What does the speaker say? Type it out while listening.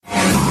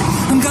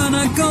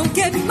gonna go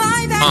get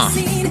my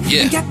vaccine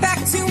and get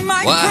back to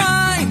my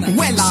prime.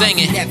 Well,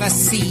 I've never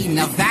seen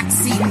a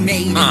vaccine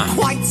made in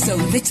quite so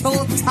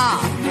little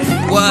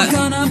time. We're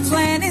gonna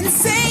plan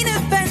insane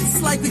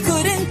events like we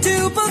couldn't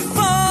do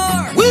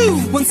before.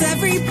 Woo! Once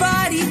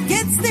everybody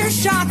gets their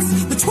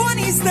shots, the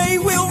 20s, they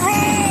will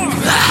roar.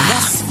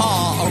 Thus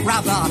far, a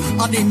rather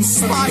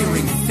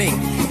uninspiring thing.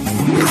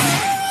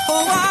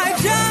 Oh, I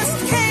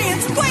just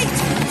can't wait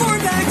for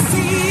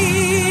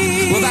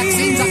vaccines. Well,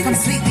 vaccines are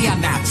completely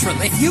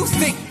unnatural. If you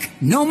think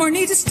no more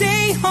need to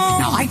stay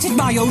home. Now, I did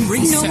my own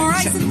research. No more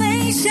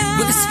isolation.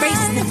 With a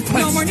space.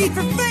 No more need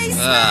for face.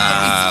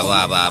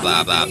 Blah, blah,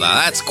 blah, blah,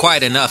 blah. That's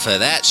quite enough of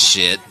that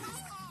shit.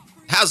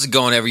 How's it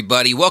going,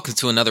 everybody? Welcome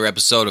to another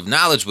episode of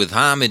Knowledge with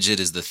Homage. It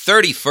is the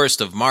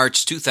 31st of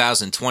March,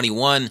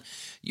 2021.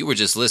 You were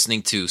just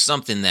listening to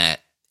something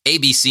that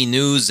ABC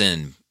News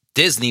and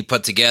Disney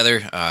put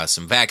together,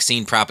 some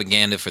vaccine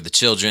propaganda for the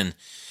children.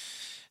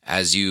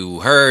 As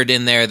you heard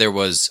in there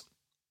was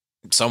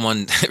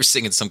someone, they were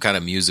singing some kind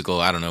of musical,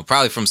 I don't know,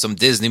 probably from some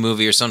Disney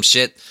movie or some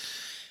shit.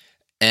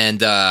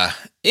 And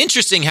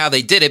interesting how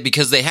they did it,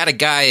 because they had a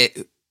guy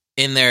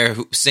in there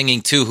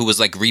singing too who was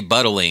like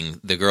rebuttaling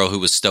the girl who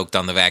was stoked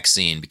on the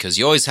vaccine, because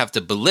you always have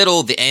to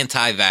belittle the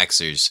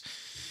anti-vaxxers.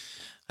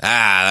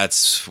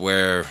 That's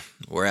where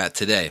we're at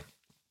today.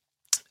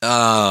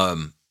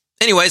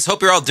 Anyways,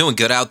 hope you're all doing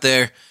good out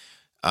there.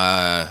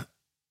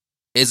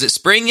 Is it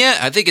spring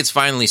yet? I think it's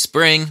finally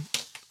spring,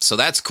 so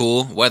that's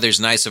cool. Weather's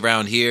nice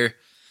around here.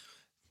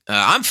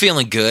 I'm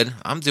feeling good.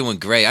 I'm doing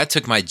great. I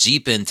took my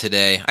Jeep in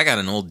today. I got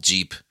an old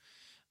Jeep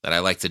that I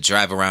like to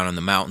drive around in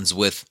the mountains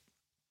with.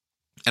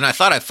 And I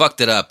thought I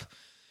fucked it up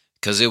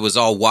because it was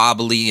all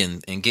wobbly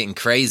and getting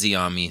crazy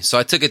on me. So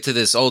I took it to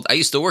this old... I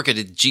used to work at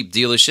a Jeep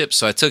dealership,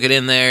 so I took it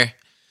in there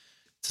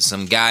to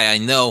some guy I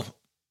know.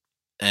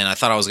 And I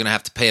thought I was going to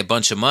have to pay a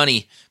bunch of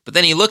money. But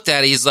then he looked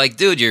at it. He's like,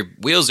 dude, your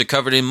wheels are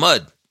covered in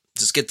mud.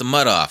 Just get the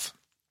mud off.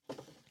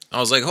 I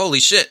was like, holy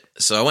shit.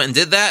 So I went and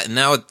did that, and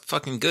now it's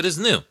fucking good as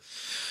new.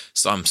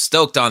 So I'm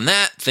stoked on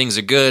that. Things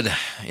are good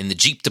in the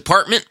Jeep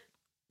department.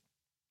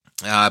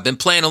 I've been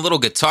playing a little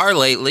guitar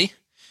lately.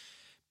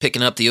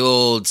 Picking up the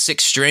old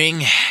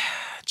 6-string.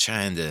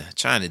 Trying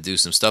to do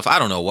some stuff. I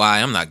don't know why.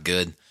 I'm not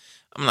good.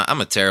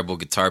 I'm a terrible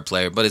guitar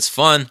player, but it's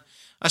fun.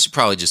 I should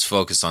probably just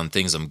focus on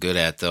things I'm good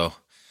at, though.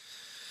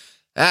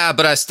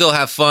 But I still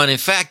have fun. In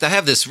fact, I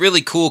have this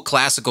really cool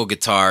classical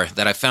guitar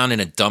that I found in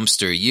a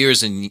dumpster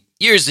years and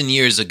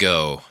years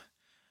ago.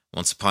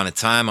 Once upon a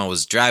time, I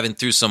was driving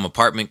through some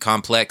apartment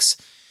complex.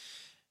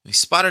 We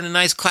spotted a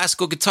nice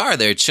classical guitar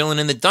there chilling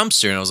in the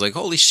dumpster, and I was like,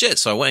 holy shit.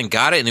 So I went and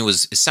got it, and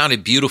it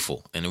sounded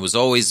beautiful. And it was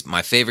always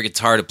my favorite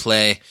guitar to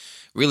play.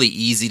 Really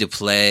easy to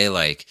play,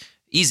 like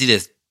easy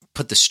to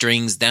put the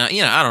strings down.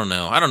 You know,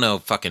 I don't know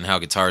fucking how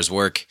guitars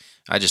work.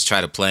 I just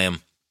try to play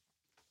them.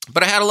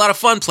 But I had a lot of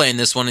fun playing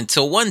this one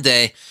until one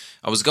day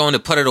I was going to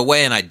put it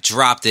away and I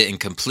dropped it and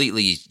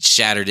completely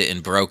shattered it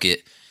and broke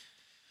it.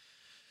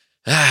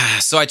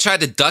 So I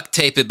tried to duct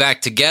tape it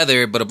back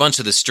together, but a bunch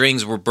of the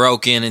strings were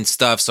broken and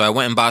stuff. So I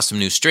went and bought some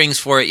new strings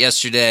for it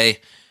yesterday.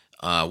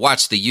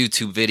 Watched the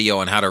YouTube video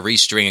on how to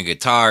restring a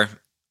guitar.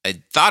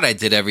 I thought I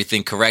did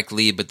everything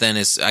correctly, but then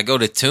as I go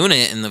to tune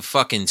it and the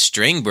fucking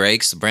string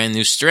breaks, a brand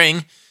new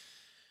string.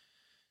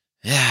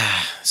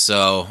 Yeah,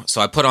 so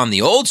I put on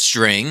the old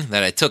string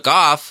that I took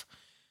off,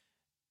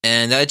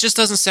 and it just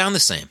doesn't sound the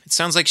same. It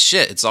sounds like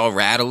shit. It's all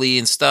rattly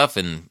and stuff,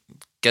 and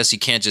guess you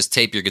can't just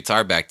tape your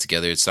guitar back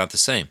together. It's not the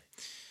same.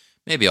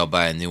 Maybe I'll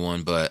buy a new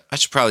one, but I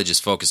should probably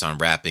just focus on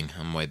rapping.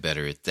 I'm way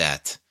better at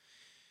that.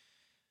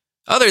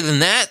 Other than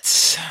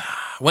that,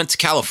 I went to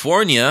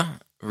California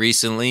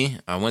recently.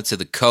 I went to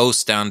the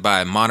coast down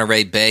by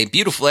Monterey Bay.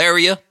 Beautiful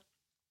area.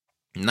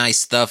 Nice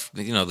stuff.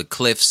 You know, the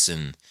cliffs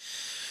and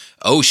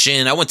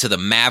ocean. I went to the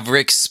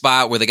Maverick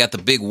spot where they got the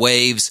big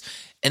waves.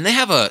 And they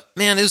have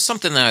there's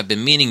something that I've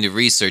been meaning to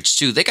research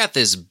too. They got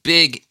this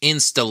big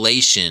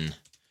installation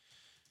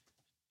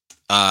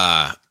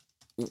that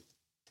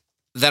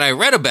I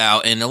read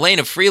about in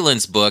Elena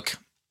Freeland's book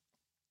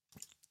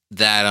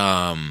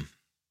that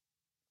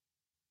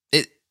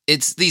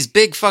it's these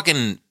big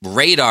fucking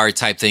radar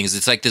type things.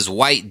 It's like this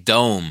white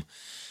dome.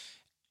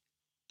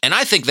 And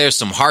I think there's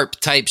some HAARP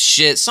type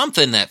shit,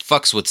 something that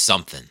fucks with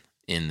something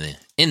in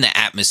the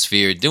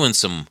atmosphere, doing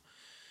some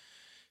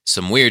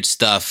weird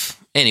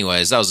stuff.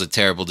 Anyways, that was a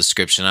terrible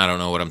description. I don't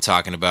know what I'm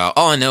talking about.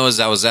 All I know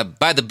is I was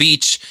by the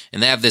beach,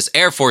 and they have this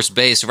Air Force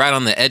base right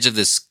on the edge of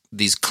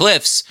these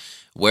cliffs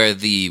where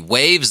the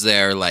waves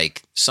there,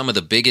 like some of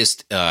the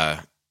biggest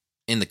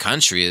in the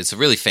country. It's a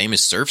really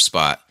famous surf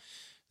spot.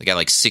 They got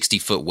like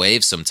 60-foot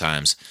waves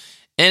sometimes.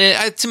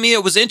 And to me,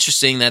 it was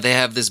interesting that they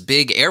have this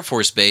big Air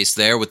Force base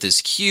there with this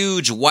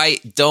huge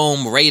white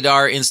dome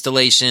radar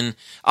installation.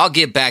 I'll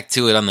get back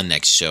to it on the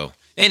next show.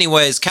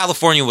 Anyways,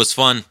 California was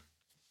fun.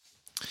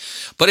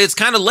 But it's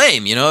kind of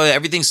lame, you know?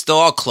 Everything's still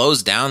all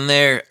closed down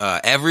there.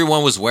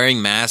 Everyone was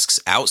wearing masks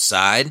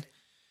outside.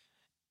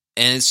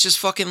 And it's just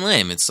fucking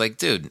lame. It's like,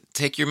 dude,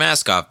 take your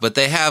mask off. But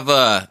they have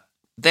a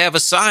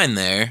sign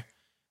there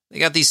They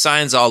got these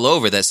signs all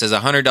over that says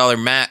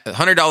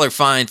 $100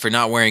 fine for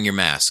not wearing your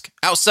mask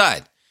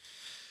outside.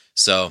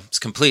 So it's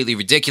completely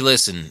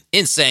ridiculous and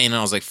insane. And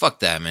I was like,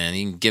 fuck that, man.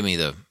 You can give me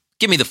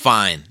the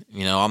fine.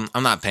 You know,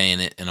 I'm not paying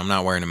it, and I'm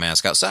not wearing a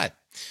mask outside.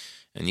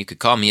 And you could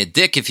call me a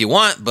dick if you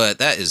want, but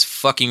that is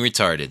fucking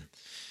retarded.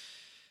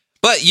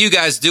 But you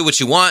guys do what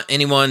you want.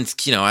 Anyone,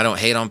 you know, I don't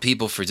hate on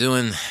people for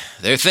doing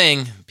their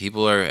thing.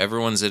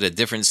 Everyone's at a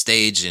different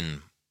stage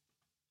in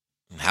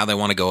how they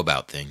want to go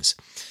about things.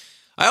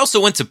 I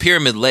also went to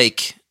Pyramid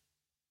Lake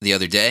the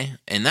other day,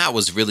 and that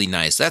was really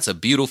nice. That's a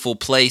beautiful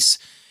place,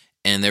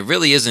 and there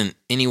really isn't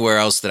anywhere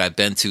else that I've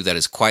been to that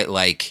is quite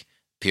like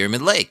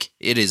Pyramid Lake.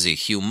 It is a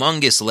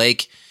humongous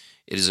lake.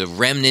 It is a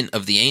remnant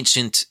of the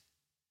ancient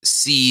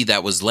sea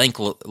that was Lake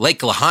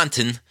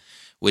Lahontan,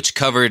 which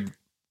covered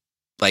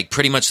like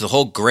pretty much the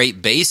whole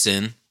Great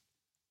Basin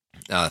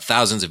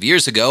thousands of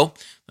years ago.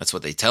 That's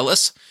what they tell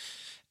us.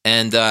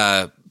 And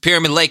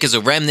Pyramid Lake is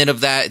a remnant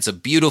of that. It's a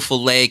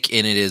beautiful lake,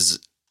 and it is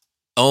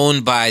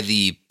owned by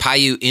the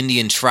Paiute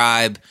Indian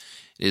tribe.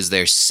 It is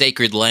their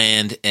sacred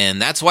land,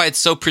 and that's why it's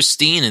so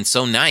pristine and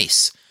so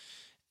nice.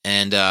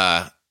 And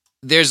the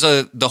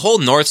whole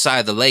north side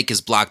of the lake is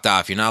blocked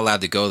off. You're not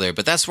allowed to go there,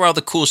 but that's where all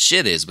the cool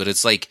shit is. But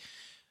it's like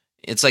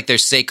their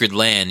sacred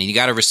land, and you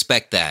got to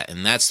respect that.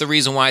 And that's the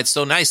reason why it's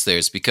so nice there,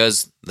 is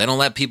because they don't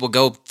let people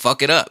go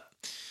fuck it up.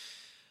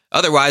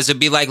 Otherwise, it'd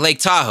be like Lake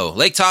Tahoe.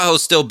 Lake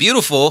Tahoe's still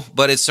beautiful,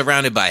 but it's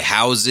surrounded by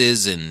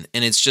houses, and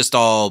it's just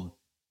all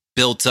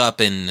built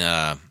up and,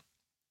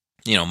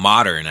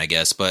 modern, I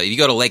guess. But if you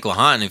go to Lake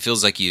Lahontan, it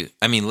feels like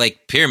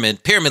Lake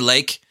Pyramid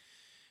Lake,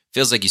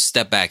 feels like you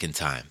step back in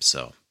time.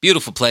 So,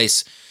 beautiful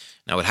place,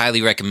 and I would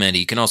highly recommend it.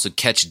 You can also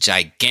catch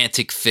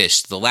gigantic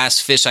fish. The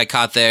last fish I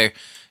caught there,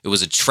 it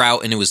was a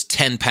trout, and it was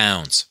 10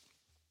 pounds.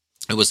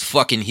 It was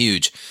fucking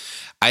huge.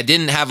 I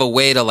didn't have a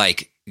way to,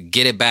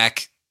 get it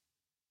back.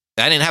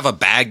 I didn't have a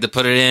bag to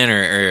put it in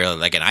or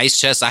like an ice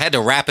chest. I had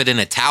to wrap it in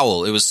a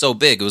towel. It was so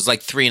big. It was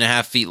like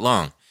 3.5 feet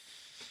long.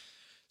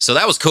 So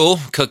that was cool.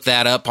 Cooked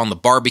that up on the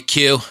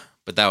barbecue,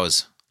 but that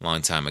was a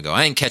long time ago.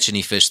 I didn't catch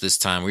any fish this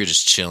time. We were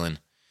just chilling,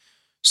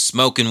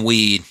 smoking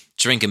weed,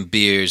 drinking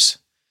beers,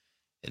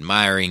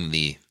 admiring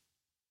the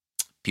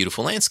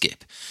beautiful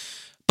landscape.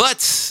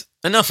 But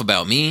enough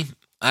about me.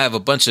 I have a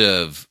bunch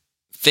of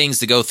things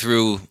to go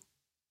through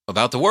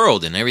about the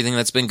world and everything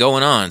that's been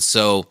going on.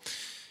 So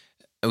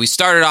we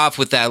started off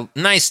with that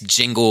nice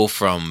jingle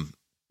from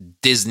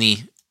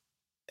Disney.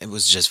 It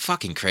was just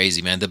fucking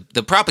crazy, man.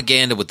 The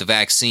propaganda with the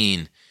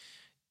vaccine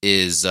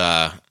is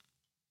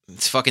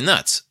it's fucking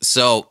nuts.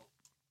 So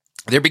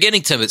they're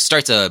beginning to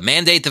start to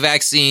mandate the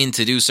vaccine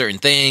to do certain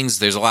things.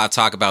 There's a lot of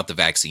talk about the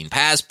vaccine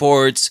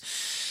passports.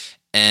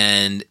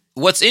 And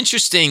what's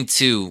interesting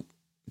to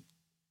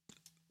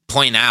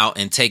point out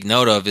and take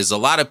note of is a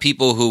lot of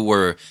people who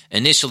were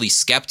initially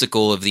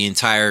skeptical of the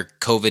entire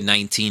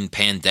COVID-19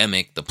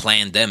 pandemic, the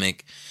plandemic,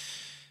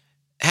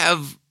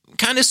 have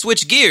kind of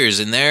switched gears,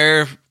 and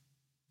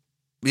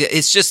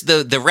it's just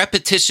the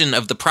repetition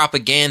of the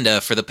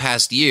propaganda for the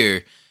past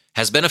year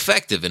has been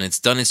effective, and it's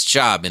done its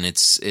job, and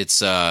it's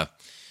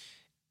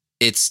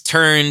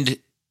turned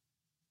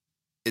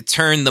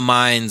the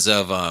minds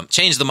of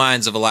changed the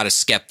minds of a lot of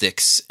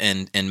skeptics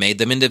and made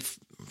them into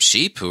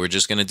sheep who are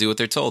just going to do what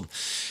they're told.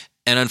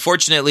 And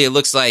unfortunately, it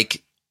looks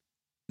like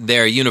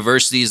there are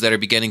universities that are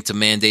beginning to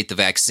mandate the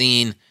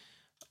vaccine.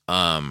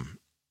 First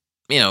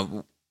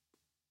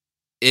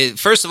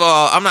of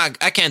all,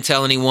 I can't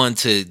tell anyone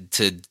to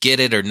get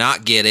it or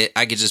not get it.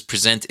 I could just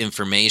present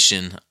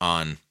information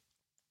on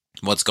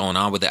what's going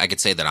on with it. I could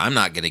say that I'm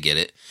not going to get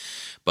it,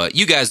 but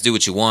you guys do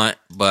what you want.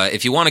 But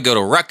if you want to go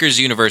to Rutgers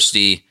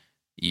University,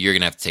 you're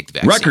going to have to take the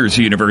vaccine. Rutgers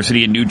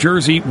University in New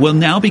Jersey will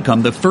now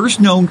become the first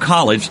known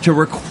college to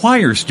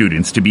require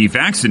students to be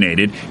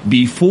vaccinated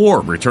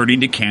before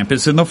returning to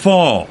campus in the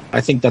fall.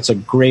 I think that's a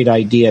great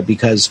idea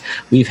because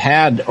we've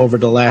had over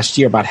the last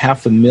year about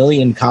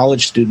 500,000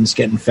 college students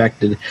get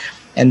infected,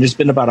 and there's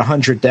been about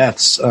 100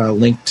 deaths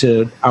linked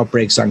to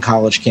outbreaks on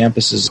college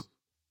campuses.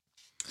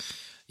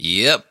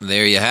 Yep,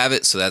 there you have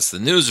it. So that's the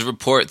news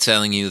report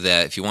telling you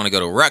that if you want to go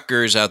to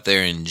Rutgers out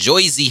there in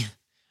Jersey,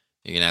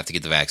 you're going to have to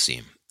get the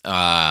vaccine.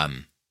 I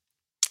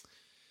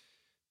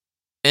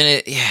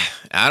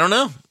don't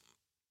know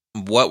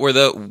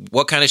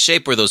what kind of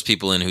shape were those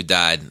people in who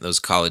died, those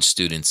college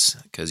students,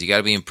 because you got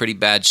to be in pretty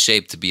bad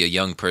shape to be a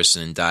young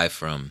person and die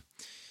from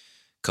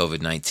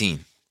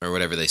COVID-19 or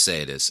whatever they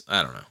say it is.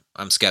 I don't know.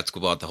 I'm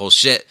skeptical about the whole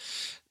shit.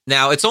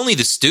 Now, it's only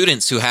the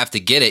students who have to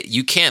get it.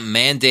 You can't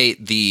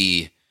mandate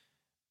the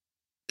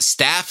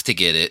staff to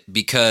get it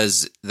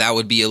because that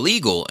would be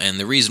illegal. And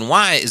the reason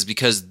why is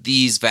because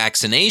these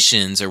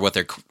vaccinations are what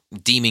they're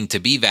deeming to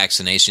be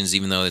vaccinations,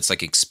 even though it's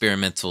like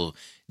experimental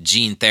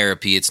gene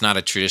therapy. It's not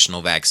a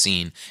traditional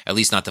vaccine, at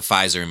least not the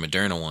Pfizer and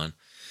Moderna one.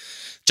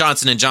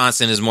 Johnson &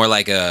 Johnson is more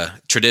like a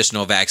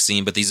traditional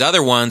vaccine, but these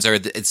other ones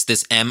it's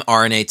this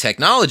mRNA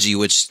technology,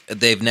 which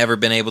they've never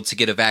been able to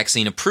get a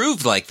vaccine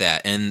approved like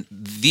that. And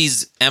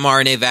these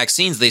mRNA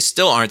vaccines, they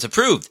still aren't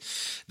approved.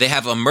 they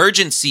have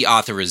emergency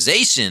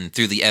authorization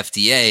through the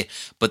FDA,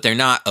 but they're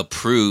not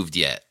approved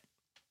yet.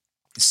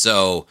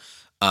 So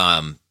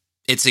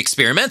it's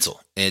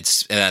experimental.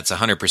 That's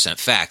 100%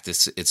 fact.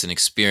 It's an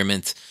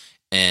experiment,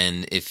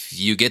 and if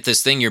you get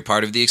this thing, you're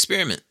part of the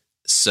experiment.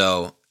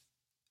 So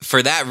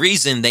for that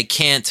reason, they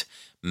can't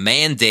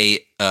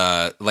mandate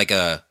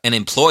an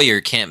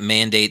employer can't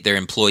mandate their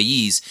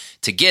employees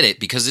to get it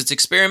because it's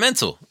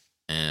experimental.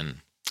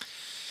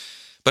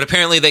 But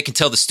apparently they can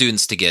tell the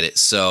students to get it.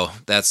 So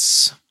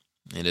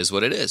it is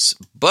what it is.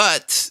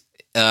 But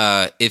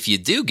if you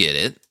do get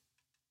it,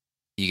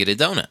 you get a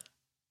donut.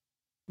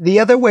 The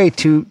other way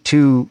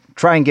to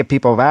try and get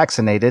people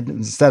vaccinated,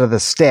 instead of the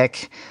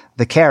stick,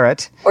 the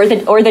carrot. Or the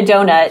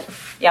donut.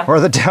 Yeah. Or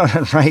the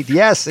donut, right.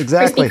 Yes,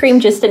 exactly. Krispy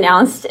Kreme just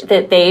announced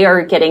that they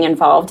are getting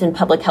involved in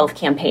public health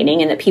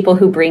campaigning and that people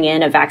who bring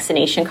in a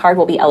vaccination card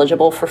will be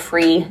eligible for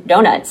free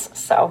donuts.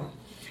 So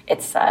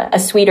it's a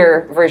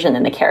sweeter version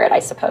than the carrot, I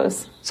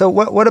suppose. So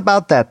what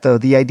about that, though?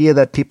 The idea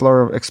that people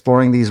are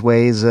exploring these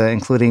ways,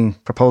 including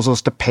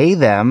proposals to pay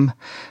them.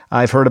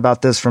 I've heard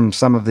about this from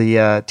some of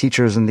the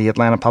teachers in the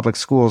Atlanta public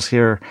schools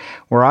here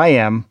where I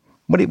am.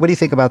 What do you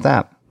think about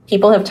that?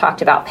 People have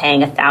talked about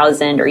paying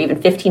 $1,000 or even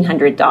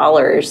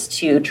 $1,500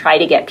 to try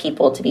to get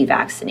people to be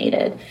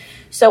vaccinated.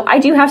 So I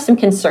do have some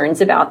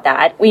concerns about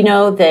that. We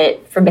know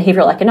that from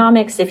behavioral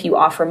economics, if you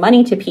offer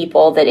money to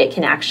people, that it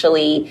can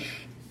actually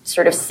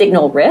sort of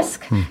signal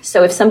risk.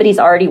 So if somebody's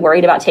already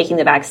worried about taking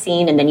the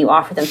vaccine and then you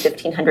offer them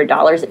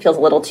 $1,500, it feels a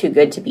little too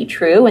good to be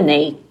true, and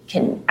they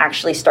can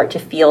actually start to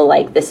feel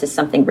like this is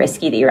something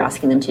risky that you're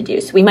asking them to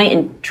do. So we might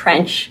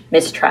entrench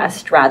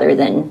mistrust rather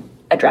than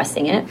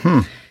addressing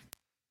it.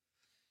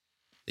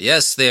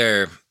 Yes,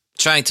 they're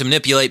trying to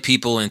manipulate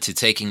people into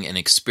taking an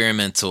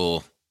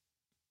experimental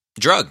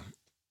drug.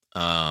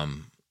 I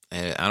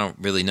don't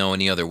really know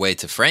any other way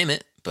to frame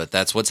it, but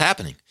that's what's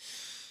happening.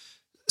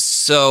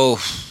 So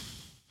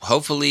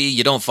hopefully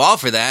you don't fall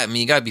for that. I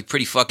mean, you got to be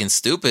pretty fucking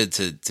stupid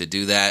to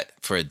do that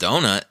for a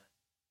donut.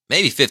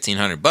 Maybe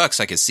 $1,500,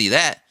 I could see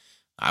that.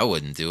 I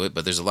wouldn't do it,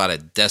 but there's a lot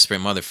of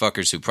desperate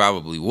motherfuckers who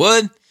probably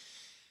would.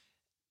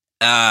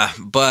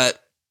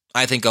 But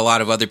I think a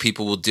lot of other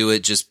people will do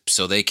it just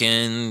so they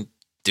can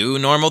do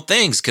normal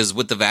things, because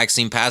with the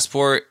vaccine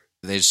passport,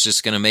 it's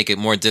just going to make it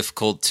more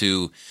difficult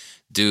to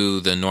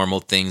do the normal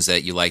things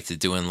that you like to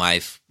do in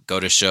life. Go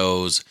to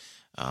shows,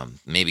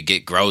 maybe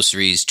get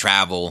groceries,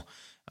 travel.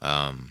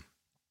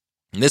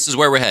 This is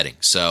where we're heading.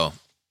 So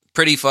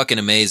pretty fucking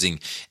amazing.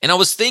 And I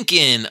was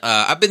thinking,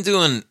 I've been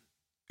doing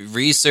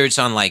research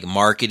on like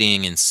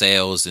marketing and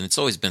sales, and it's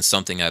always been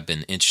something I've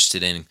been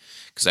interested in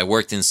because I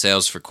worked in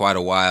sales for quite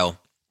a while.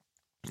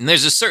 And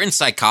there's a certain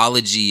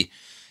psychology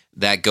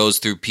that goes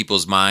through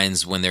people's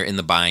minds when they're in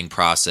the buying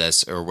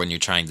process or when you're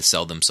trying to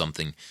sell them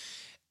something.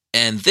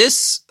 And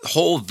this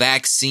whole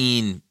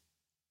vaccine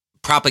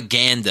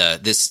propaganda,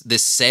 this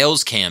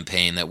sales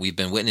campaign that we've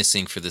been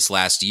witnessing for this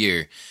last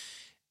year,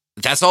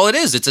 that's all it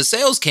is. It's a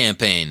sales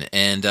campaign.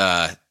 And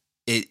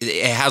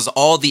it has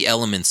all the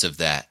elements of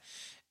that.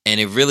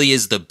 And it really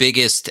is the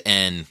biggest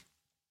and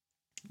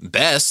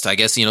best, I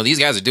guess. You know, these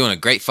guys are doing a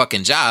great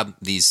fucking job,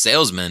 these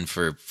salesmen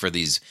for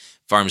these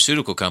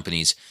pharmaceutical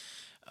companies.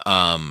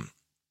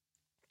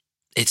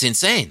 It's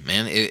insane,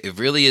 man. It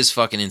really is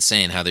fucking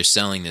insane how they're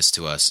selling this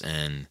to us.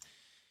 And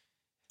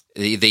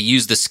they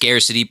use the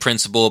scarcity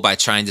principle by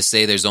trying to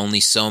say there's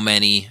only so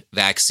many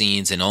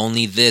vaccines and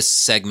only this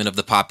segment of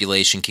the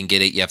population can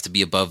get it. You have to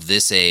be above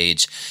this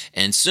age,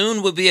 and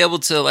soon we'll be able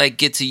to like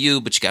get to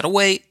you, but you got to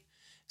wait.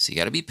 So you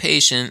got to be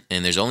patient,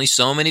 and there's only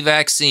so many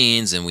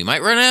vaccines and we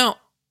might run out,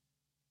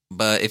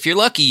 but if you're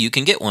lucky, you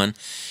can get one.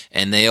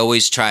 And they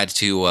always try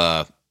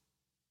to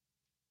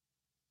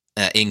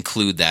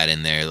include that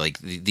in there, like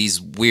these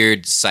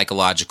weird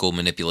psychological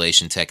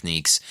manipulation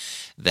techniques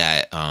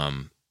that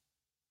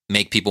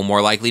make people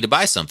more likely to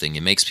buy something.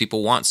 It makes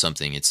people want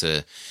something. It's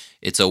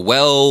a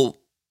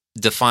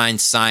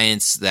well-defined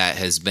science that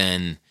has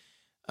been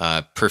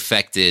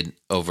perfected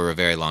over a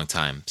very long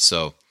time.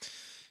 So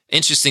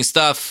interesting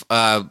stuff.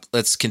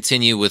 Let's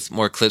continue with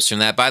more clips from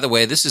that. By the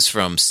way, this is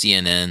from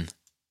CNN.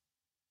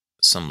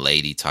 Some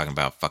lady talking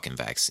about fucking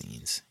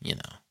vaccines. You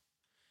know,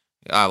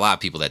 a lot of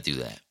people that do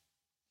that.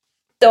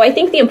 So I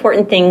think the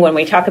important thing when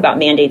we talk about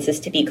mandates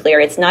is to be clear.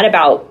 It's not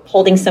about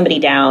holding somebody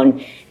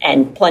down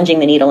and plunging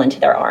the needle into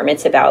their arm.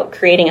 It's about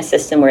creating a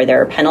system where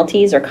there are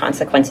penalties or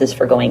consequences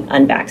for going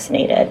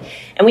unvaccinated.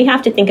 And we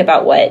have to think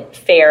about what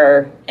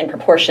fair and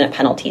proportionate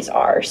penalties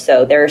are.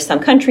 So there are some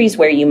countries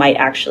where you might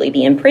actually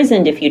be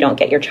imprisoned if you don't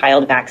get your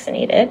child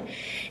vaccinated.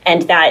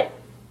 And that,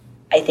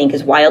 I think,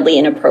 is wildly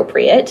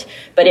inappropriate.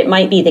 But it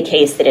might be the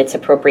case that it's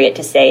appropriate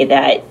to say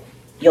that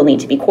you'll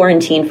need to be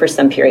quarantined for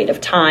some period of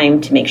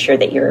time to make sure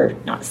that you're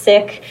not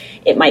sick.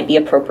 It might be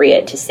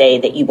appropriate to say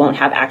that you won't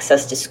have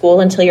access to school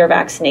until you're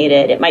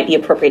vaccinated. It might be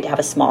appropriate to have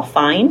a small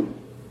fine,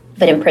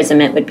 but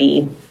imprisonment would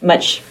be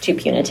much too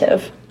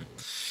punitive.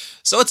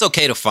 So it's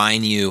okay to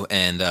fine you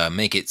and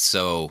make it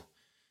so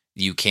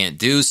you can't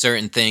do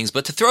certain things,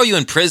 but to throw you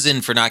in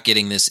prison for not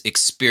getting this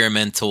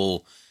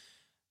experimental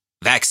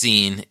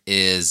vaccine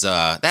is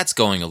that's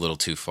going a little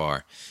too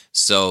far.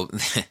 So,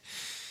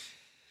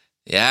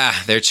 yeah,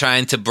 they're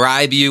trying to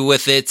bribe you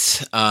with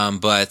it,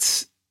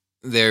 but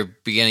they're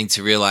beginning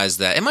to realize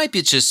that it might be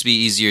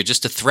easier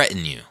just to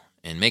threaten you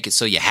and make it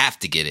so you have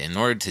to get it in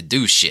order to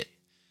do shit.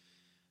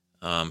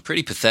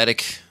 Pretty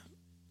pathetic,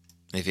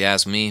 if you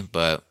ask me,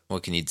 but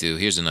what can you do?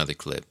 Here's another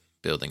clip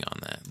building on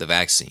that. The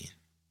vaccine.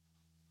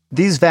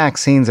 These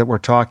vaccines that we're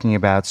talking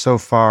about so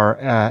far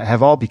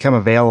have all become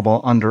available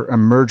under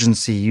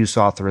emergency use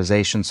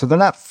authorization. So they're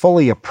not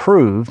fully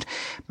approved.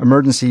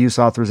 Emergency use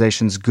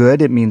authorization is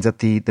good. It means that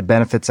the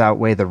benefits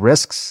outweigh the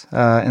risks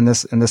in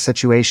this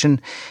situation.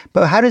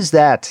 But how does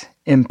that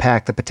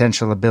impact the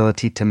potential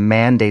ability to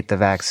mandate the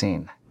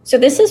vaccine? So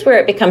this is where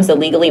it becomes a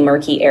legally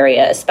murky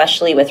area,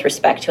 especially with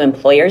respect to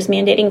employers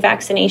mandating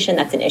vaccination.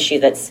 That's an issue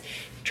that's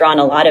drawn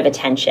a lot of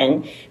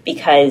attention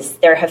because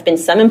there have been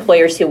some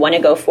employers who want to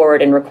go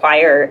forward and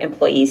require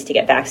employees to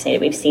get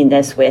vaccinated. We've seen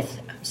this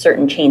with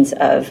certain chains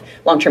of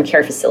long-term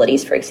care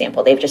facilities, for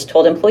example. They've just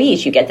told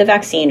employees, you get the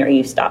vaccine or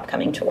you stop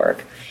coming to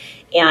work.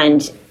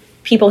 And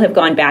people have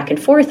gone back and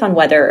forth on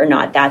whether or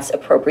not that's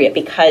appropriate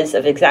because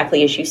of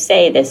exactly as you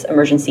say, this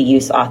emergency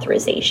use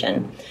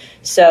authorization.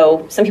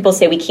 So some people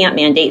say we can't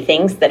mandate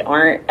things that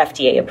aren't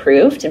FDA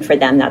approved, and for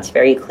them that's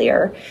very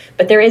clear.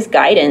 But there is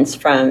guidance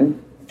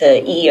from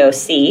the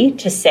EEOC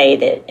to say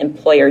that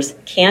employers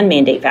can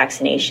mandate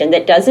vaccination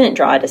that doesn't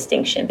draw a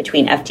distinction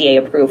between FDA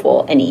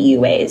approval and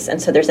EUAs.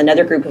 And so there's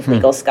another group of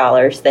legal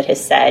scholars that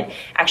has said,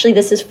 actually,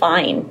 this is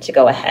fine to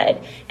go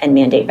ahead and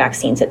mandate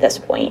vaccines at this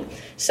point.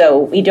 So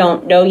we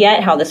don't know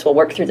yet how this will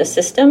work through the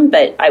system,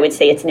 but I would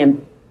say it's an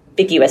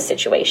ambiguous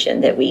situation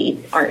that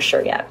we aren't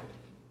sure yet.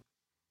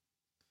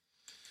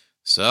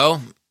 So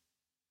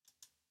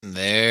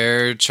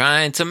they're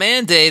trying to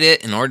mandate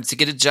it in order to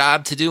get a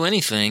job to do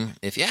anything.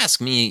 If you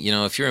ask me,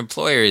 if your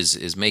employer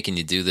is making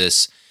you do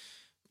this,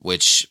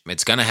 which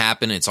it's going to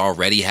happen, it's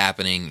already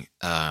happening,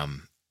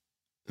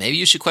 maybe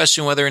you should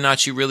question whether or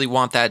not you really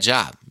want that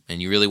job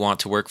and you really want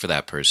to work for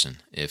that person.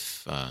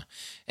 If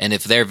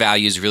their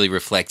values really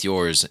reflect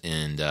yours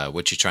and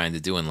what you're trying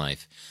to do in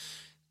life.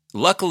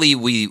 Luckily,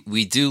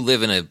 we do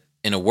live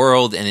in a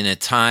world and in a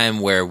time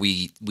where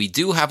we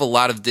do have a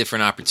lot of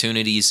different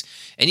opportunities,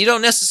 and you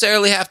don't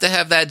necessarily have to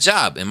have that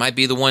job. It might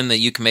be the one that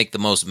you can make the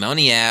most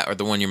money at or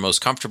the one you're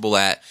most comfortable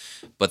at,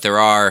 but there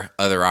are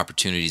other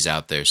opportunities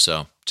out there.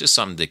 So just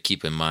something to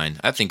keep in mind.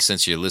 I think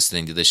since you're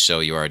listening to this show,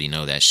 you already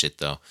know that shit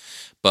though.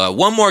 But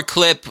one more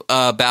clip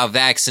about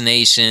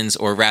vaccinations,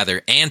 or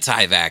rather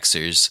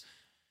anti-vaxxers,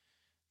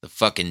 the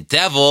fucking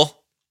devil.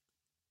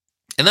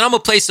 And then I'm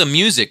going to play some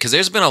music because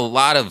there's been a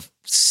lot of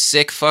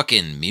sick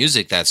fucking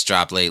music that's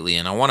dropped lately,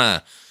 and I want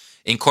to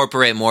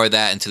incorporate more of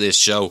that into this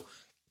show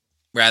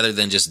rather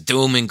than just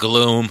doom and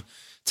gloom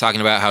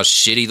talking about how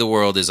shitty the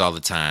world is all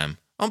the time.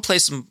 I'm gonna play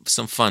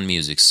some fun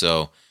music,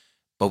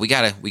 but we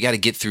gotta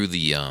get through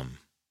the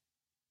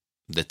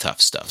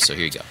tough stuff. So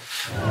here you go.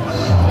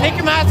 Take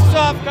your masks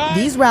off, guys.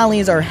 These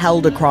rallies are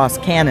held across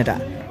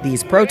Canada.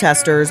 These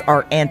protesters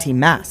are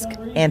anti-mask,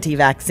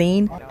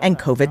 anti-vaccine, and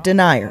COVID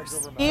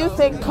deniers. Do you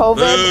think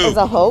COVID is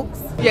a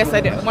hoax? Yes,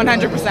 I do,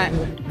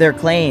 100%. Their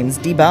claims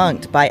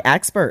debunked by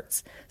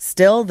experts.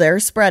 Still, they're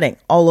spreading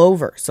all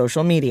over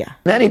social media.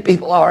 Many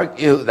people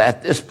argue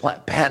that this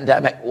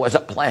pandemic was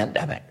a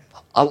plandemic.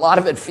 A lot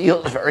of it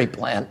feels very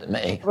planned to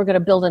me. We're going to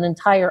build an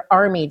entire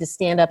army to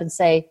stand up and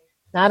say,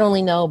 not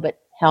only no, but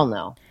hell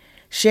no.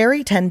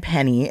 Sherry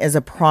Tenpenny is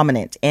a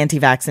prominent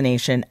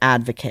anti-vaccination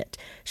advocate.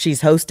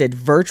 She's hosted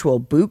virtual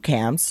boot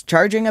camps,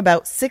 charging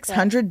about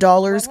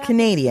 $600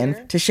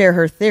 Canadian to share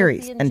her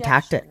theories and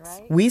tactics.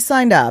 We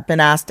signed up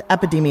and asked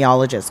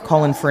epidemiologist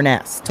Colin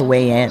Furness to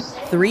weigh in.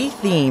 3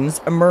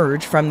 themes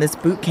emerge from this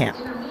boot camp,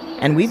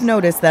 and we've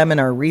noticed them in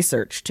our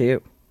research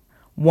too.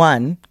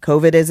 1,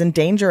 COVID isn't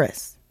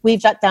dangerous. We've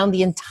shut down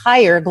the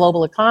entire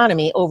global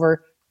economy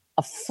over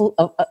a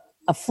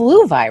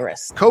flu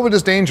virus. COVID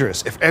is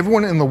dangerous. If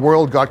everyone in the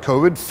world got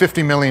COVID,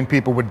 50 million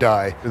people would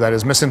die. That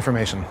is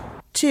misinformation.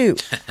 2,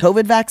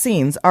 COVID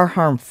vaccines are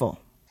harmful.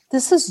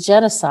 This is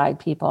genocide,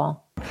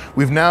 people.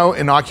 We've now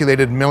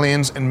inoculated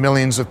millions and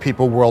millions of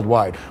people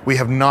worldwide. We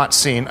have not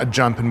seen a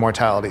jump in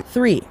mortality.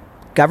 3,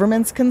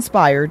 governments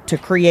conspired to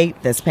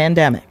create this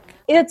pandemic.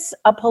 It's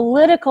a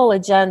political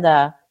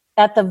agenda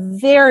at the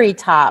very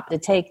top to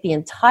take the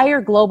entire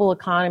global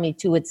economy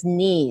to its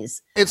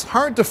knees. It's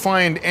hard to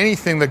find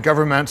anything that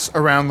governments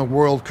around the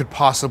world could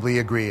possibly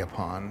agree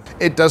upon.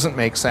 It doesn't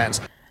make sense.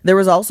 There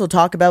was also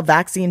talk about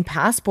vaccine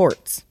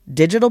passports,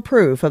 digital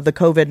proof of the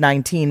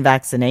COVID-19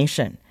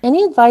 vaccination.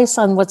 Any advice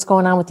on what's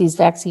going on with these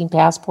vaccine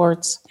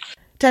passports?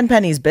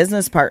 Tenpenny's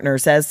business partner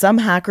says some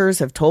hackers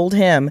have told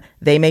him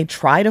they may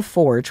try to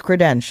forge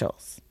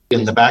credentials.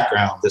 In the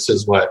background, this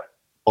is what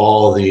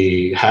all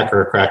the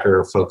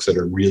hacker-cracker folks that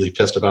are really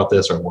pissed about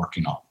this are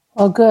working on.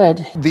 Oh,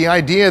 good. The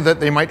idea that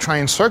they might try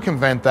and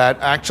circumvent that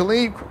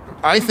actually,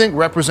 I think,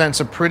 represents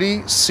a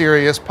pretty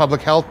serious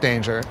public health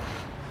danger.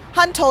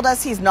 Hunt told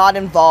us he's not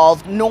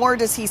involved, nor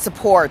does he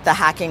support the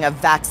hacking of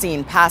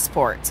vaccine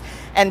passports.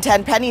 And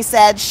Tenpenny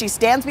said she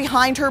stands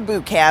behind her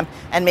boot camp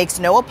and makes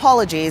no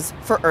apologies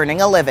for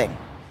earning a living.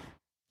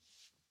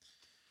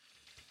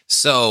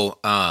 So,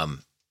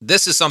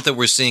 this is something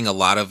we're seeing a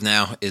lot of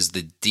now, is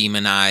the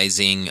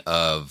demonizing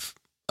of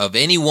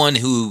anyone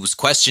who's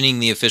questioning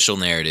the official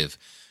narrative.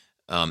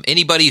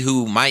 Anybody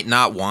who might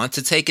not want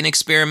to take an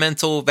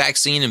experimental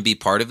vaccine and be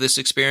part of this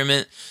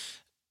experiment,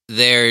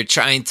 they're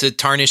trying to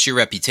tarnish your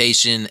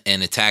reputation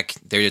and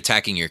they're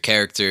attacking your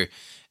character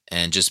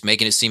and just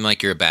making it seem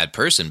like you're a bad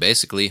person,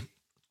 basically.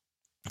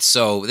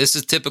 So this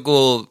is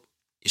typical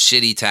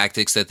shitty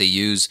tactics that they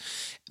use,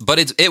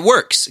 but it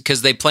works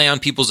because they play on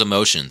people's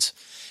emotions.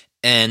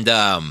 And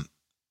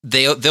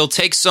they'll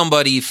take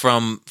somebody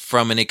from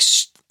an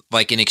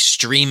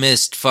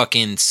extremist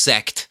fucking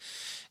sect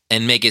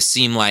and make it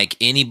seem like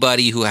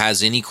anybody who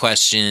has any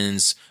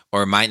questions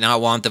or might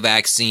not want the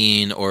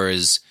vaccine or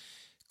is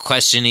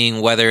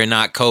questioning whether or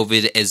not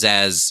COVID is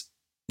as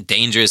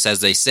dangerous as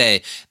they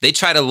say, they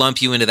try to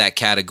lump you into that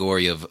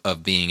category of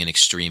being an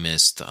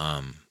extremist,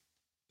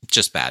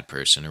 just bad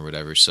person or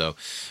whatever. So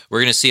we're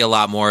going to see a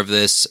lot more of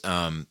this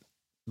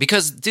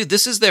because, dude,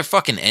 this is their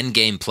fucking end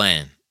game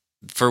plan.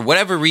 For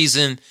whatever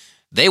reason,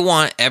 they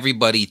want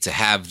everybody to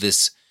have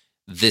this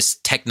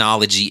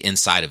technology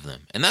inside of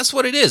them. And that's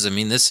what it is. I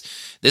mean, this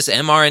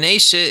mRNA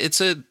shit,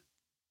 it's a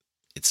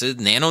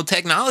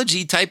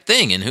nanotechnology type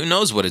thing, and who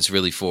knows what it's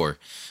really for.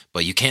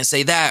 But you can't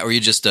say that, or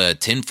you're just a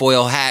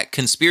tinfoil hat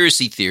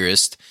conspiracy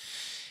theorist.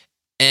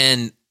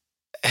 And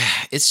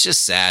it's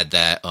just sad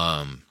that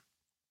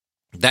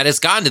that it's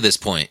gotten to this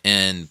point.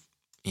 And,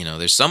 you know,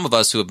 there's some of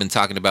us who have been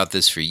talking about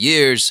this for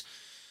years,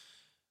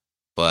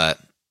 but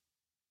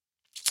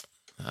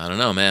I don't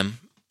know, man.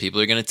 People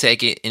are going to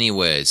take it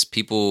anyways.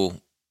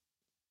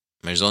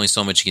 There's only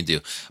so much you can do.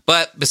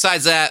 But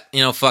besides that,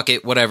 you know, fuck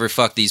it, whatever,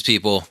 fuck these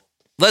people.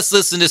 Let's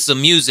listen to some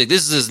music.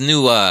 This is his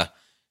new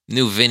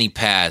Vinny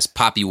Paz,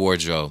 Poppy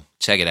Wardrobe.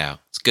 Check it out.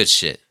 It's good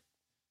shit.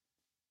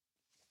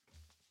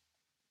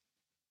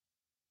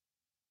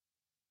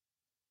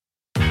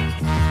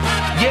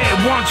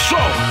 Yeah, one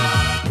show.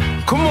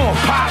 Come on,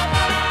 Pop.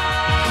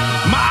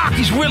 My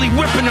Aki's really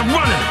whipping and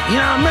running. You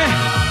know what I mean?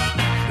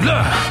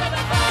 Look.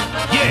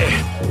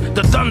 Yeah.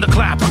 The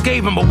thunderclap, I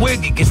gave him a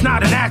wig. It's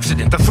not an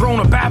accident. The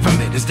throne of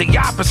Baphomet is the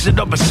opposite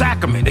of a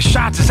sacrament. His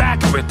shots is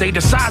accurate. They the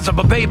size of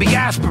a baby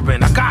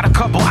aspirin. I got a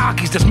couple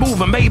Akis that's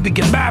moving, maybe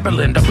in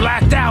Babylon. The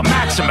blacked out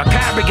Maxim, a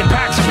carrying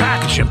packs and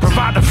packaging.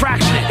 Provide the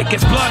fraction it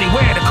gets bloody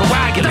where the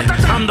coagulant.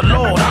 I'm the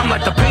Lord, I'm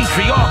like the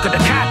patriarch of the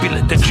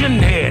Capulet. The gin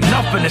head,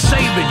 nothing is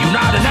saving you,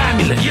 not an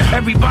amulet.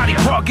 Everybody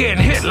brought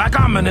getting hit like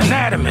I'm an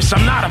anatomist.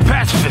 I'm not a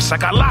pacifist. I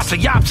got lots of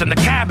yops in the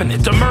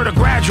cabinet. The murder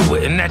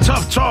graduate and that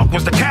tough talk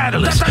was the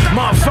catalyst.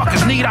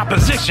 Motherfuckers need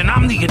opposition,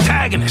 I'm the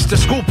antagonist. The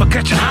school for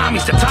catching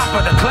homies, the top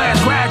of the class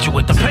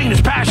graduate. The pain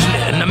is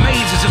passionate and the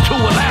mazes is too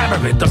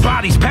elaborate. The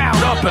bodies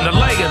piled up in a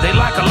layer, they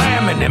like a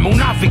laminate.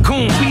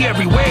 Munafikun be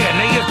everywhere and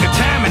they a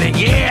contaminant,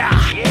 yeah.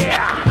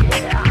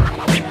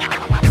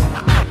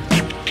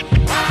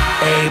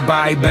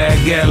 Everybody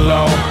better get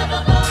low.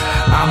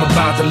 I'm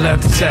about to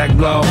let the tech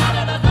blow.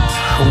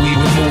 We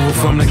been moving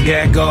from the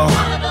get-go.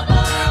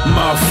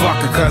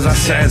 Motherfucker, cause I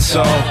said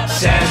so.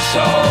 Said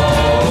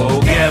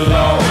so. Get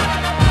low.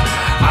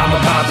 I'm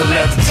about to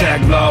let the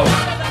tech blow.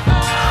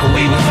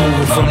 We been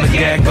moving from the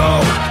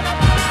get-go.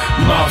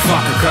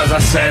 Motherfucker, cause I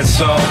said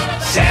so.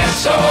 Said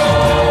so.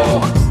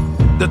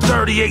 The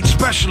 38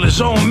 special is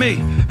on me,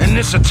 and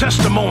it's a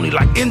testimony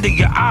like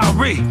India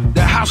Ari.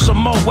 The house of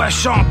Mo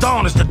West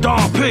Chandon is the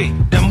Don P.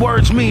 Them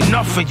words mean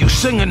nothing, you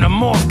singing the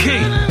Morph key.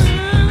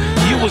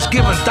 You was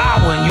given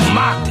dawah and you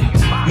mocked it.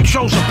 You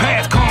chose a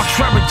path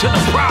contrary to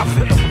the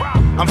prophet.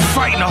 I'm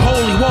fighting a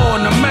holy war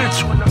in the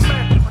mental.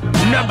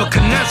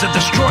 Nebuchadnezzar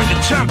destroyed the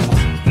temple.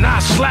 Now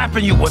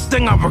slapping you, a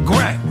thing I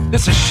regret.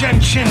 It's a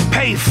Shen Chin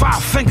Pei,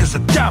 5 fingers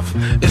of death.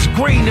 It's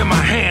green in my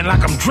hand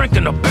like I'm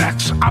drinking a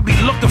Bex. I be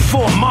looking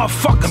for a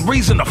motherfucking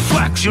reason to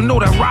flex. You know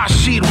that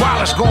Rashid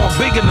Wallace going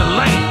big in the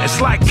lane.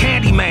 It's like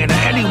Candyman to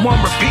anyone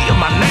repeating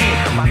my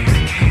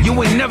name.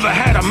 You ain't never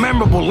had a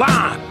memorable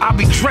line. I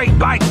be Drake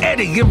like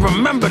Eddie, you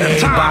remember the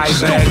time.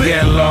 Everybody better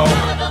get low.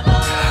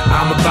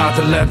 I'm about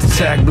to let the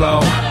tech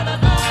blow.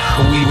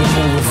 We been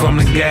moving from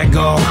the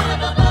get-go.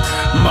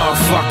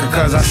 Motherfucker,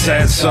 cause I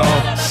said so.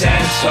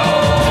 Said so.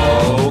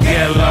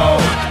 Get low.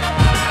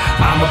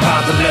 I'm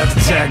about to let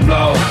the tech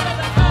blow.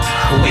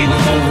 We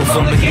been moving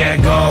from the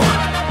get-go.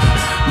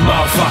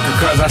 Motherfucker,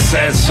 cause I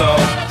said so.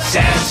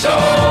 Said so.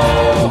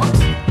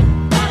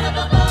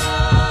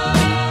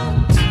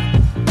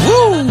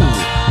 Woo!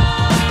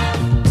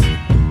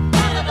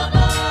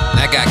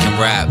 That guy can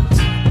rap.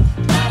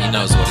 He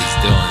knows what he's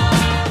doing.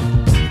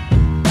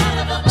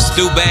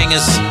 Stu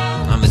Bangers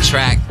on the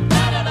track.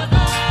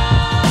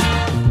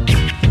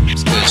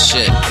 It's good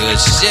shit. Good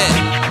shit.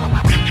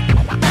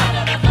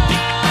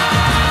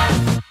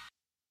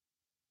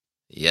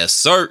 Yes,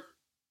 sir.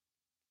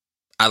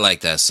 I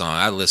like that song.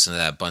 I listened to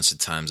that a bunch of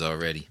times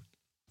already.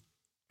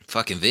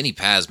 Fucking Vinny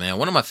Paz, man.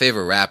 One of my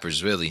favorite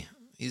rappers, really.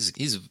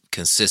 He's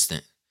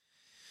consistent.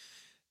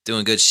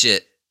 Doing good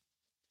shit.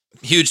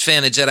 Huge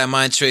fan of Jedi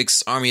Mind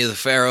Tricks, Army of the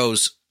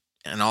Pharaohs,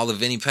 and all of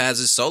Vinny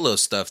Paz's solo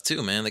stuff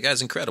too, man. The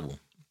guy's incredible.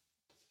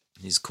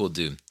 He's a cool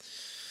dude.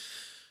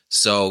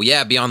 So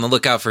yeah, be on the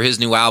lookout for his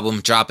new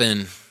album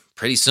dropping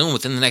pretty soon,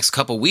 within the next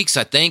couple weeks,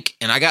 I think.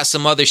 And I got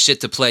some other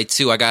shit to play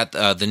too. I got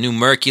the new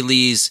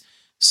Mercules,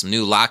 some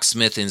new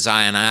Locksmith and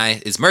Zion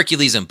I. It's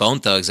Mercules and Bone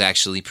Thugs,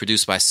 actually,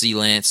 produced by C.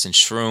 Lance and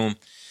Shroom.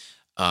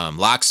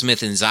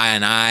 Locksmith and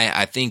Zion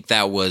I think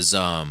that was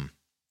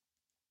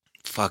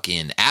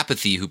fucking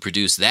Apathy who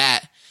produced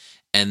that.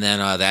 And then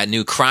that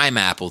new Crime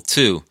Apple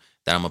too,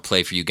 that I'm going to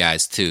play for you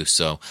guys too.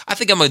 So I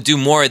think I'm going to do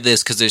more of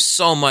this because there's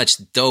so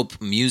much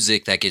dope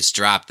music that gets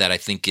dropped that I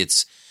think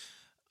it's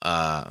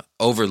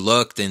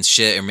overlooked and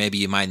shit, or maybe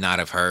you might not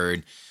have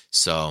heard.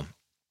 So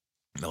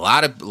a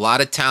lot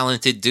of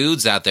talented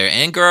dudes out there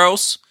and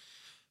girls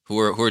who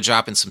are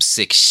dropping some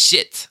sick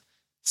shit.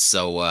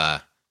 So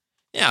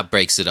yeah, it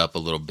breaks it up a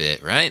little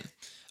bit, right?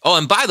 Oh,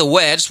 and by the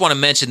way, I just want to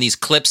mention these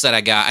clips that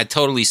I got. I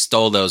totally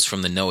stole those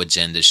from the No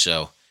Agenda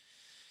show.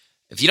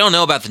 If you don't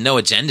know about the No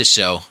Agenda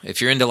show, if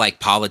you're into like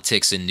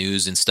politics and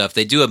news and stuff,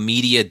 they do a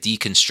media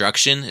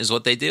deconstruction is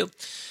what they do.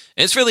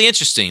 And it's really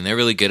interesting. They're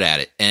really good at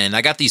it. And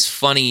I got these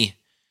funny,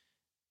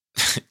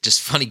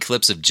 just funny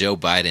clips of Joe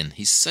Biden.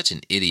 He's such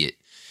an idiot.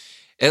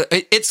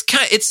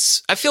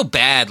 I feel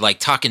bad like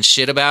talking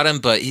shit about him,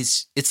 but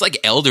it's like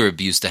elder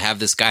abuse to have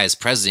this guy as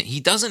president.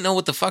 He doesn't know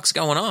what the fuck's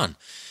going on.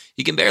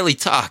 He can barely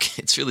talk.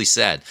 It's really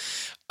sad.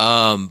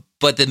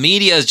 But the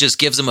media just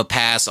gives him a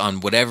pass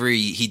on whatever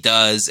he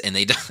does, and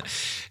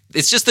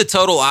it's just the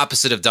total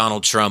opposite of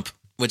Donald Trump,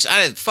 which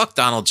fuck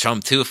Donald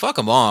Trump too. Fuck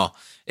them all.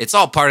 It's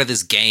all part of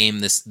this game,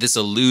 this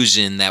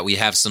illusion that we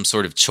have some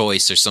sort of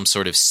choice or some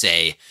sort of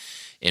say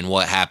in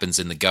what happens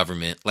in the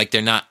government. Like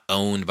they're not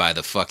owned by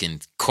the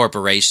fucking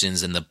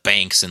corporations and the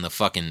banks and the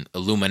fucking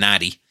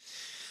Illuminati.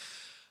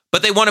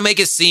 But they want to make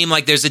it seem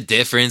like there's a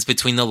difference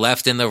between the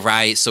left and the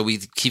right, so we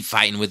keep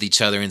fighting with each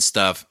other and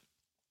stuff.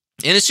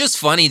 And it's just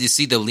funny to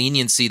see the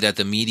leniency that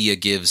the media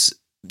gives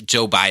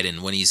Joe Biden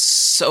when he's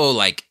so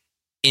like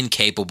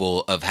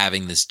incapable of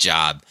having this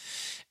job.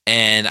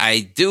 And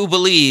I do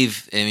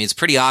believe, I mean, it's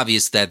pretty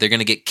obvious that they're going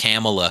to get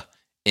Kamala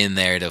in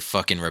there to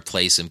fucking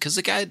replace him because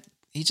the guy,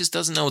 he just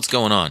doesn't know what's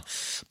going on.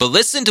 But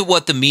listen to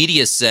what the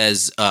media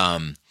says.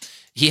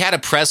 He had a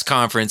press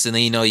conference, and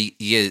then, you know,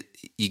 you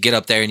get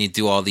up there and you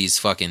do all these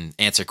fucking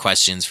answer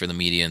questions for the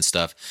media and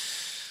stuff.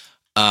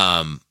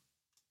 And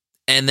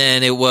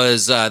then it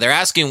was, they're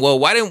asking, well,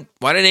 why didn't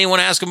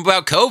anyone ask him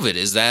about COVID?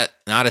 Is that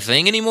not a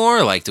thing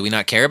anymore? Like, do we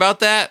not care about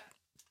that?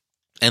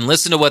 And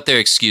listen to what their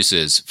excuse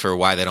is for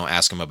why they don't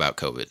ask him about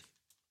COVID.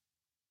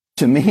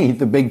 To me,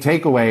 the big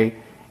takeaway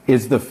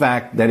is the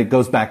fact that it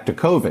goes back to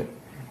COVID.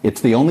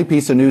 It's the only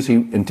piece of news he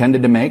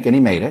intended to make, and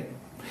he made it.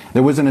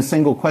 There wasn't a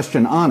single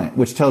question on it,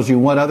 which tells you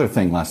what other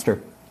thing,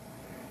 Lester?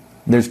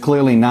 There's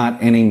clearly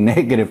not any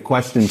negative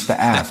questions to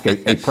ask.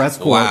 A press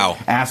corps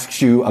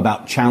asks you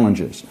about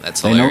challenges.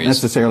 That's hilarious. They don't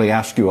necessarily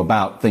ask you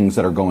about things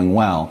that are going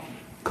well.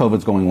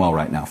 COVID's going well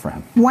right now for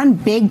him. One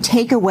big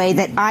takeaway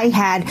that I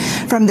had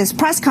from this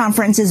press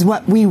conference is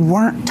what we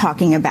weren't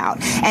talking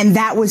about. And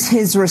that was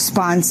his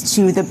response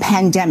to the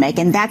pandemic.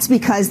 And that's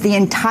because the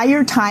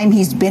entire time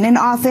he's been in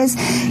office,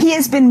 he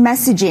has been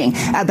messaging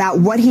about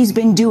what he's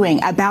been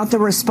doing, about the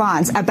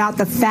response, about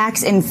the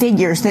facts and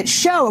figures that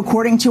show,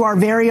 according to our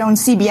very own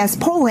CBS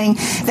polling,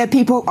 that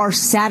people are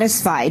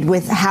satisfied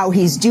with how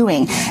he's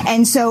doing.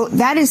 And so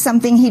that is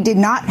something he did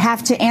not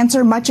have to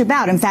answer much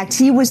about. In fact,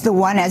 he was the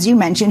one, as you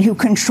mentioned, who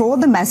control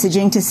the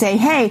messaging to say,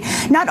 hey,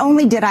 not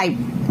only did I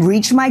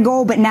reach my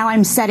goal, but now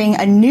I'm setting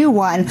a new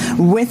one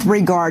with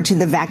regard to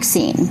the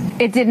vaccine.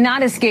 It did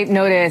not escape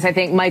notice, I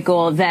think,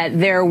 Michael, that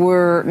there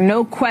were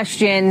no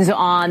questions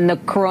on the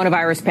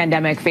coronavirus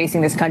pandemic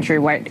facing this country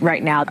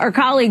right now. Our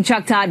colleague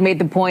Chuck Todd made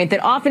the point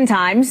that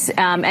oftentimes,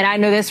 and I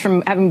know this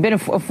from having been a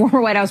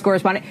former White House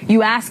correspondent,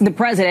 you ask the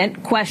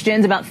president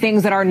questions about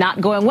things that are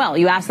not going well.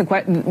 You ask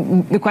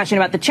the question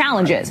about the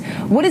challenges.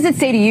 What does it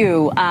say to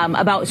you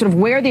about sort of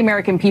where the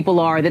American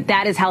people are,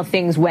 that is how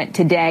things went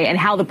today and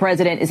how the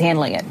president is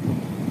handling it?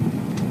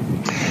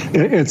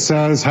 It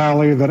says,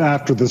 Hallie, that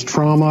after this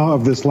trauma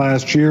of this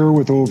last year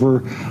with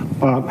over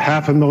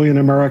 500,000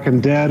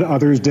 American dead,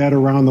 others dead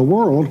around the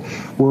world,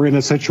 we're in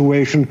a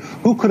situation,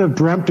 who could have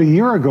dreamt a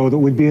year ago that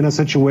we'd be in a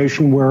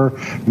situation where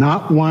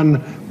not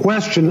one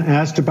question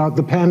asked about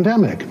the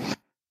pandemic?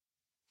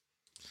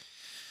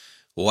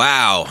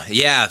 Wow.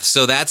 Yeah.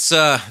 So that's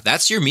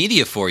your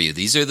media for you.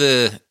 These are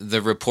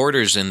the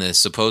reporters and the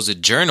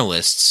supposed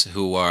journalists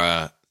who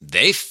are,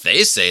 they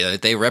say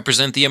that they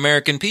represent the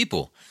American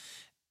people.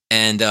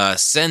 And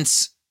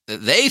since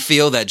they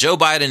feel that Joe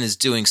Biden is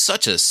doing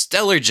such a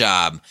stellar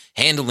job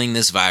handling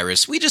this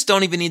virus, we just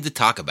don't even need to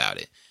talk about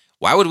it.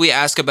 Why would we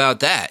ask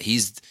about that?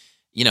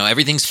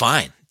 Everything's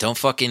fine.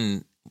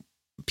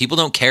 People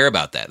don't care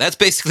about that. That's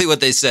basically what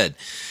they said.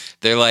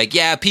 They're like,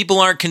 yeah, people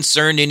aren't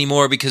concerned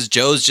anymore because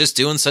Joe's just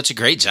doing such a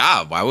great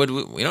job. Why would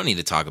we don't need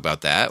to talk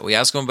about that. We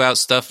ask him about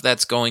stuff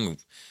that's going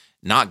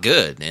not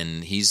good,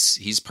 and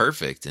he's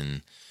perfect.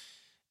 And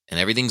and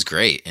everything's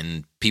great,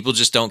 and people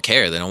just don't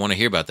care. They don't want to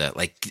hear about that.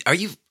 Like,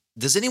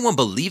 does anyone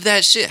believe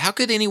that shit? How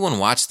could anyone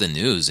watch the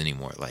news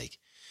anymore? Like,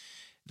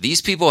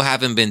 these people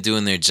haven't been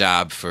doing their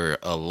job for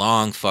a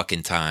long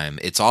fucking time.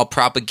 It's all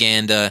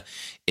propaganda.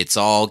 It's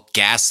all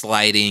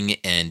gaslighting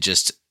and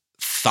just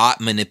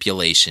thought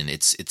manipulation.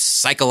 It's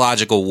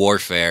psychological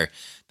warfare.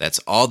 That's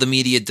all the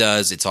media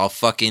does. It's all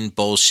fucking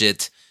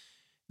bullshit.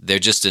 They're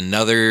just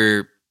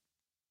another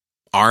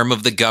arm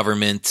of the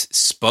government,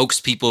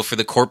 spokespeople for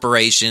the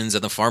corporations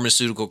and the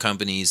pharmaceutical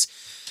companies,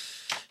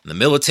 and the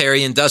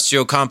military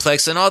industrial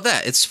complex and all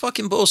that. It's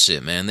fucking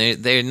bullshit, man.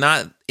 They're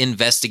not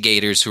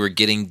investigators who are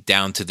getting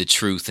down to the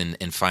truth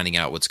and finding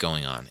out what's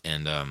going on.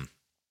 And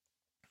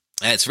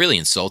it's really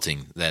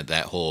insulting that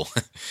whole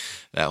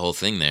that whole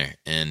thing there,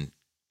 and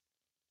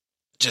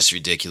just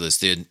ridiculous,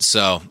 dude.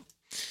 So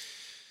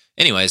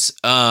anyways,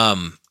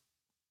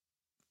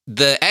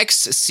 the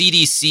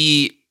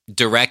ex-CDC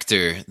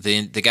director,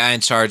 the guy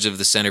in charge of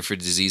the Center for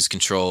Disease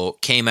Control,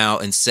 came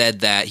out and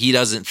said that he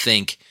doesn't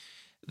think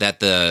that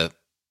the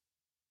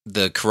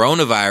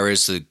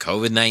coronavirus, the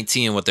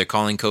COVID-19, what they're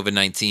calling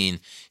COVID-19,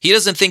 he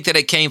doesn't think that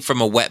it came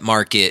from a wet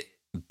market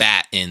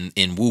bat in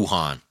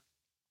Wuhan.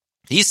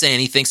 He's saying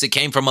he thinks it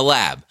came from a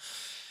lab.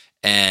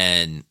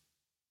 And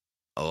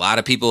a lot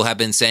of people have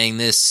been saying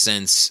this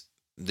since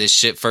this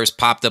shit first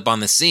popped up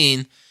on the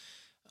scene.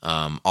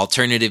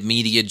 Alternative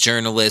media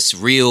journalists,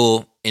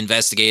 real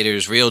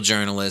investigators, real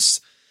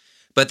journalists,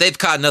 but they've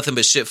caught nothing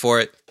but shit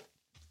for it.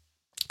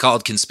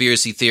 Called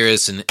conspiracy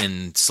theorists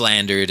and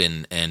slandered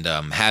and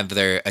have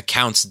their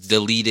accounts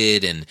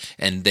deleted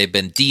and they've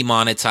been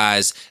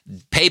demonetized.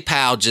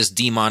 PayPal just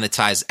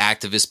demonetized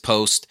activist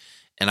posts,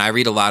 and I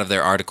read a lot of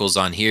their articles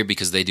on here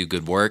because they do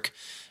good work.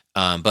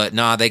 But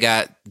no, they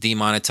got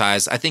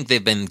demonetized. I think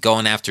they've been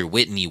going after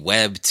Whitney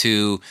Webb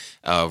too.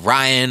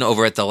 Ryan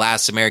over at The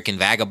Last American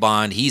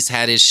Vagabond, he's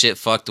had his shit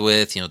fucked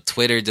with,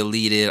 Twitter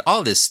deleted,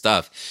 all this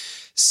stuff.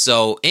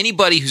 So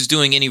anybody who's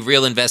doing any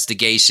real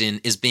investigation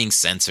is being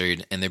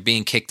censored, and they're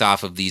being kicked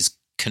off of these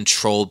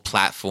controlled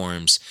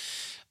platforms.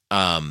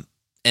 And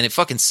it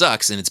fucking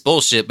sucks, and it's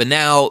bullshit. But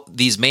now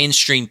these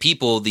mainstream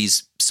people,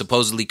 these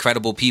supposedly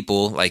credible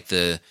people, like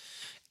the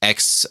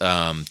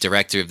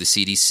ex-director of the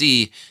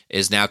CDC,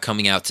 is now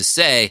coming out to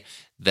say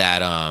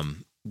that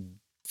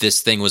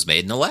this thing was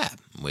made in a lab,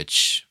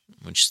 which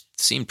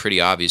seemed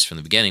pretty obvious from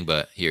the beginning,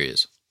 but here he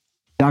is.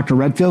 Dr.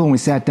 Redfield, when we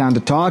sat down to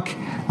talk,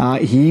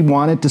 he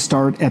wanted to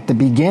start at the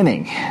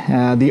beginning,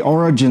 the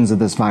origins of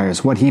this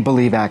virus, what he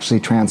believed actually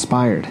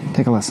transpired.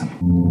 Take a listen.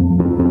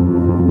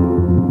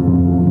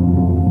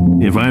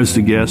 If I was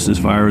to guess, this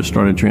virus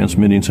started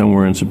transmitting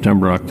somewhere in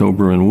September,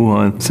 October in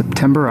Wuhan.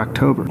 September,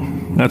 October.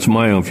 That's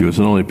my own view. It's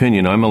an only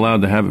opinion. I'm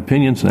allowed to have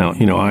opinions now.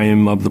 I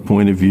am of the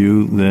point of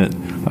view that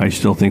I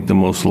still think the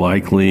most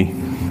likely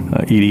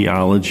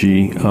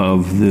etiology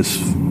of this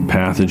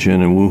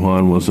pathogen in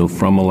Wuhan was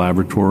from a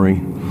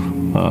laboratory,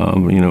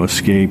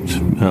 escaped.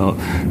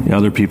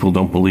 Other people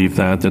don't believe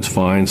that. That's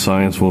fine.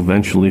 Science will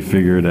eventually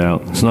figure it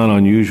out. It's not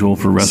unusual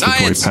for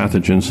respiratory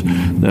pathogens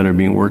that are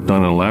being worked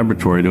on in a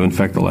laboratory to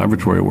infect a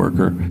laboratory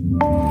worker.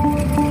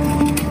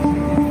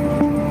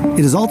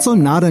 It is also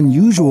not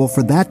unusual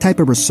for that type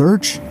of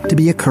research to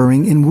be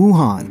occurring in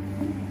Wuhan.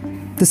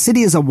 The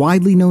city is a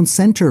widely known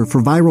center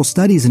for viral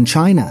studies in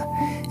China,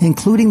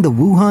 including the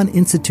Wuhan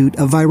Institute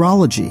of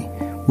Virology,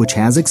 which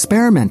has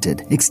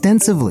experimented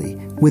extensively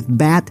with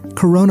bat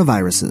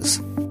coronaviruses.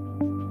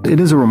 It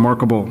is a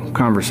remarkable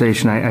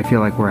conversation I feel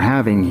like we're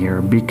having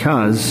here,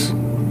 because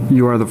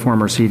you are the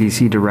former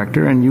CDC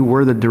director and you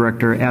were the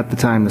director at the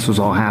time this was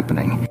all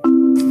happening.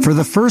 For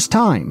the first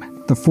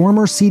time, the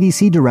former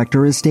CDC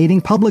director is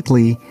stating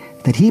publicly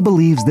that he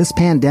believes this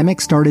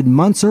pandemic started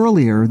months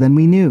earlier than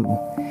we knew,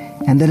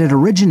 and that it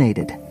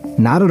originated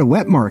not at a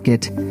wet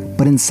market,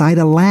 but inside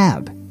a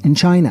lab in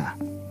China.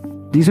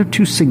 These are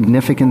two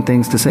significant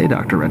things to say,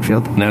 Dr.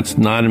 Redfield. That's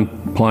not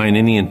implying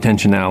any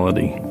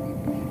intentionality.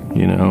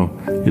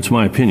 It's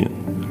my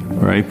opinion,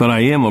 right? But I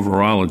am a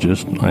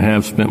virologist. I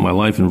have spent my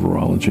life in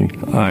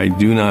virology. I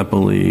do not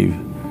believe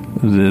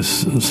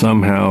this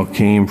somehow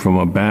came from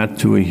a bat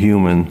to a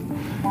human,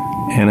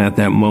 and at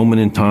that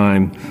moment in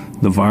time,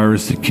 the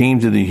virus that came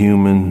to the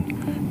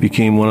human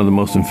became one of the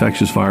most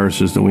infectious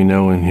viruses that we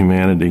know in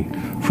humanity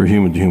for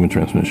human-to-human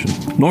transmission.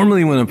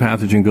 Normally, when a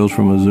pathogen goes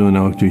from a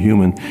zoonotic to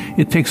human,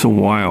 it takes a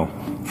while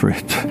for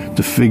it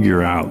to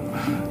figure out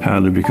how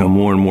to become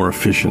more and more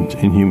efficient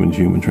in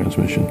human-to-human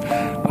transmission.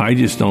 I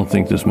just don't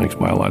think this makes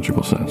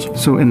biological sense.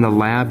 So in the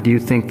lab, do you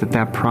think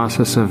that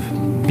process of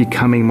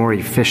becoming more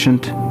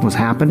efficient was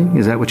happening?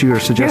 Is that what you were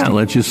suggesting? Yeah,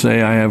 let's just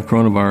say I have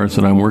coronavirus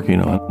that I'm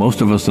working on.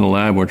 Most of us in the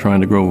lab, we're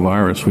trying to grow a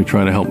virus. We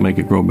try to help make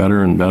it grow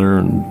better and better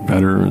and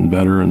better and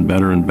better and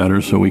better and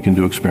better so we can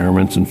do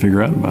experiments and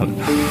figure out about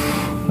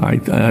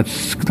it.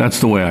 That's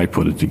the way I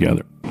put it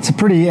together. It's a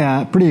pretty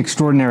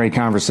extraordinary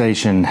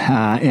conversation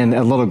and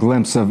a little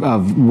glimpse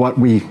of what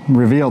we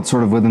revealed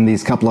sort of within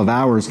these couple of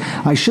hours.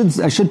 I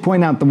should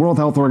point out the World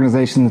Health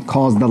Organization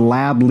calls the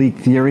lab leak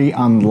theory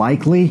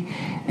unlikely,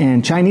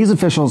 And Chinese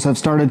officials have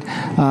started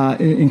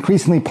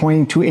increasingly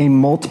pointing to a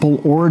multiple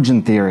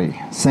origin theory,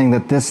 saying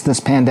that this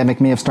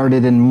pandemic may have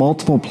started in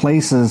multiple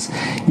places,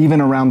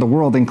 even around the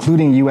world,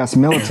 including U.S.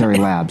 military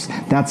labs.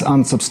 That's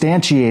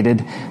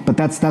unsubstantiated, but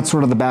that's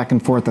sort of the back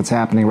and forth that's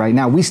happening right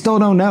now. We still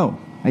don't know,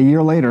 a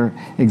year later,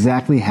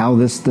 exactly how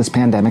this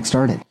pandemic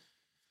started.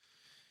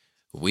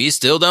 We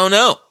still don't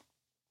know.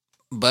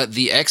 But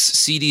the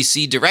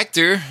ex-CDC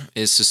director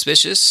is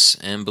suspicious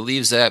and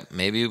believes that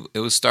maybe it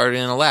was started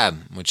in a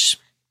lab, which,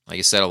 like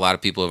I said, a lot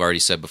of people have already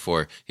said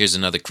before. Here's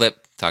another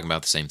clip talking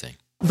about the same thing.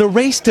 The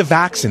race to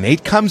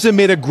vaccinate comes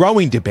amid a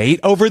growing debate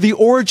over the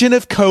origin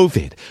of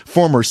COVID.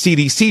 Former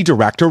CDC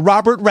Director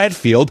Robert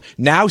Redfield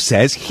now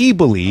says he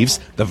believes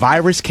the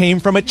virus came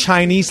from a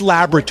Chinese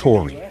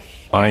laboratory.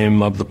 I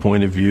am of the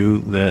point of view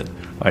that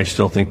I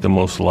still think the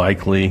most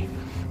likely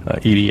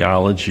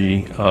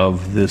etiology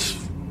of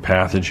this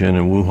pathogen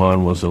in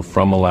Wuhan was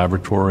from a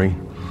laboratory,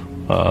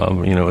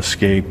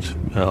 escaped.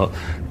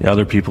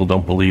 Other people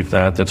don't believe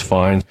that. That's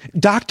fine.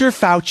 Dr.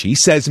 Fauci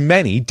says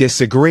many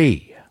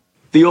disagree.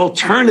 The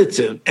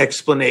alternative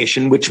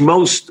explanation, which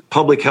most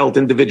public health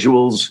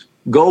individuals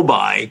go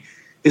by,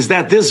 is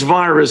that this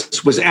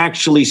virus was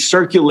actually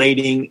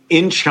circulating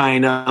in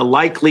China,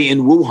 likely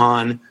in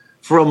Wuhan,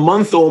 for a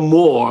month or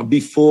more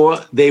before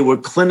they were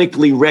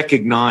clinically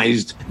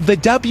recognized. The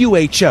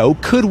WHO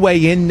could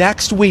weigh in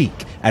next week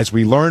as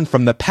we learn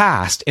from the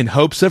past in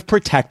hopes of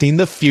protecting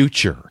the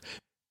future.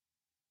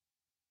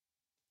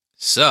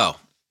 So,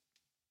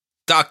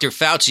 Dr.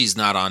 Fauci's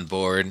not on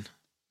board.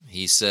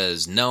 He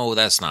says, no,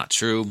 that's not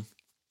true.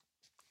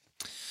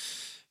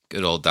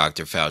 Good old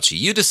Dr. Fauci.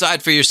 You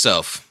decide for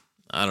yourself.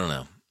 I don't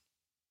know.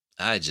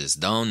 I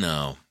just don't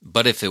know.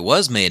 But if it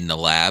was made in a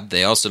lab,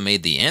 they also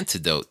made the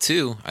antidote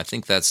too. I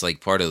think that's like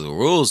part of the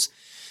rules,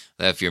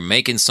 that if you're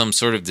making some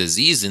sort of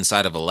disease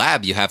inside of a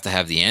lab, you have to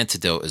have the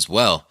antidote as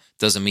well.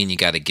 Doesn't mean you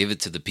got to give it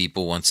to the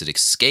people once it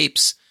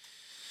escapes.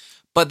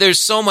 But there's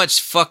so much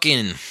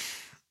fucking...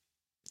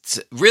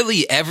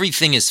 Really,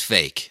 everything is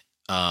fake.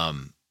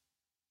 In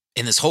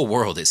this whole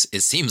world, it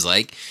seems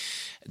like.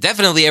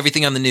 Definitely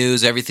everything on the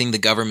news, everything the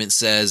government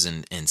says,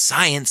 and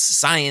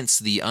science,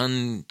 the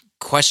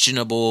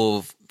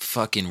unquestionable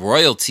fucking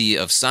royalty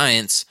of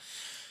science.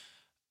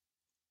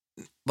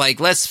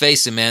 Like, let's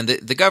face it, man,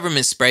 the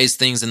government sprays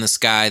things in the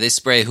sky. They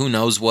spray who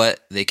knows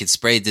what. They could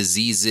spray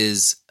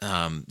diseases.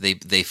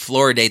 They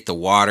fluoridate the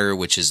water,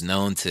 which is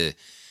known to,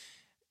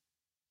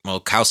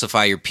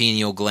 calcify your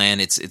pineal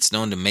gland. It's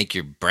known to make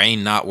your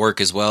brain not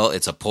work as well.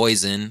 It's a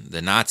poison.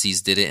 The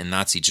Nazis did it in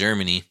Nazi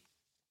Germany.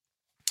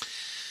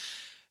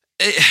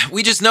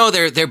 We just know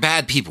they're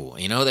bad people.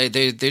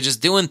 They're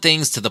just doing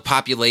things to the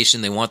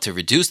population. They want to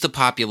reduce the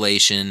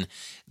population.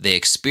 They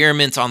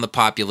experiment on the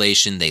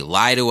population. They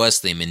lie to us.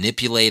 They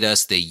manipulate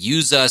us. They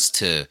use us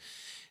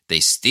they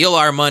steal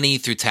our money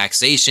through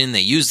taxation. They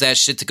use that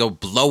shit to go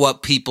blow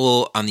up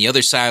people on the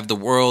other side of the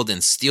world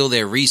and steal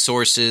their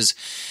resources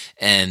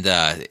and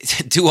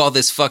do all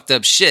this fucked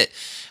up shit.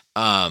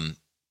 But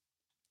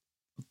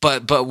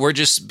we're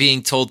just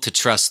being told to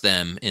trust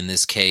them in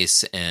this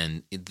case,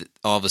 and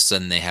all of a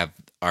sudden they have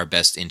our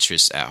best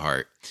interests at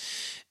heart.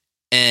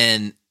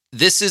 And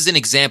this is an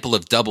example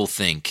of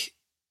doublethink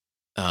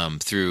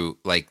through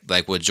like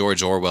what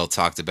George Orwell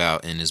talked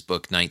about in his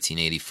book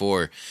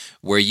 1984,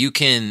 where you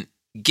can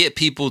get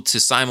people to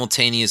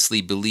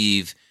simultaneously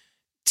believe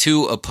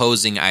two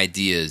opposing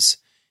ideas,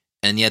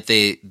 and yet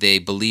they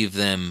believe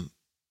them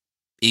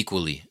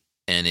equally.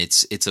 And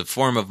it's a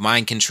form of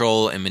mind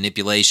control and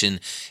manipulation,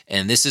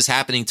 and this is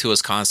happening to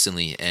us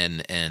constantly.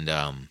 And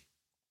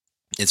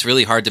it's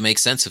really hard to make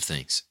sense of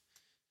things.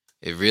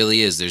 It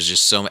really is. There's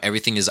just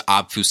everything is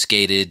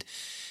obfuscated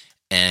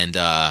and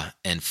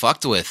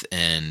fucked with.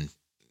 And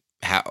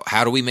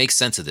how do we make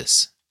sense of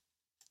this?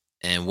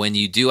 And when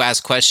you do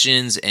ask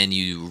questions and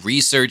you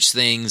research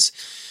things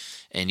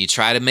and you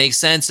try to make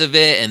sense of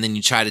it, and then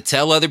you try to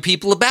tell other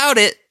people about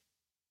it,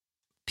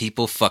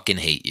 people fucking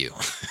hate you.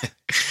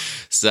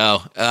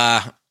 So,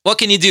 what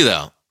can you do,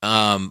 though?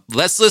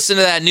 Let's listen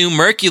to that new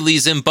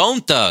Mercules and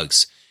Bone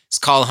Thugs. It's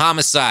called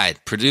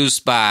Homicide,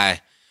 produced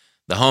by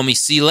the homie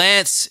C.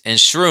 Lance and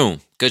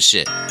Shroom. Good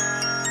shit. My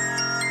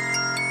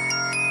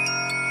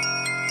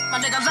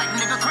nigga like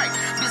nigga crack.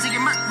 Busy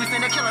and murk, we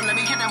finna kill him. Let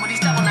me hit him with these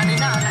double 99, 99,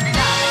 99.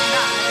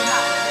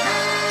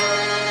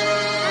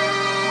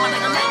 My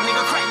nigga like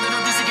nigga crack.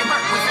 Little busy and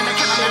murk, we finna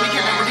kill him. Let me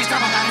hit him with these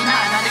double 99,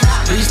 99.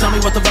 Please tell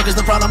me what the fuck is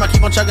the problem. I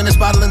keep on chugging this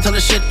bottle until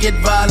the shit get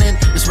violent.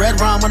 It's red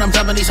rum when I'm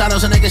dumping these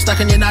hollows and they get stuck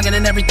in your noggin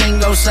and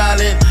everything goes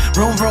silent.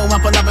 Vroom vroom, I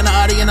pull up in the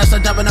Audi and I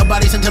start dumping no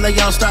bodies until they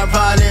all start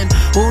piling.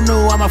 Who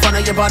knew I'm in front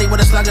of your body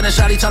with a slug and a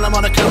shotty? Tell them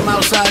all to come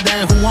outside.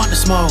 Then who want to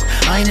smoke?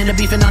 I ain't into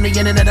beefing on the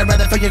internet. I'd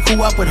rather fill your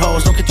crew up with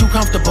hoes. Don't get too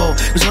comfortable,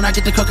 cause when I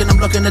get to cooking I'm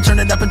looking to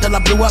turn it up until I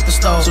blew up the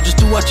stove. So just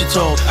do what you're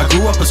told. I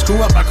grew up a screw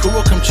up, my crew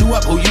will come chew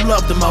up who you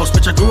love the most.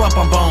 Bitch, I grew up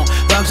on bone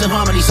thugs and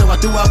harmony, so I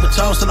threw up a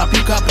toast till I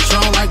puke up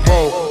Patron like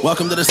whoa.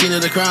 Welcome to the the scene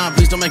of the crime.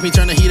 Please don't make me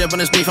turn the heat up when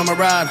it's beef on my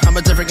ride. I'm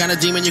a different kind of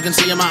demon, you can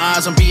see in my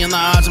eyes. I'm beating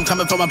the odds, I'm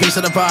coming for my piece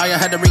of the pie. I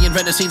had to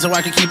reinvent the scene so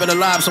I could keep it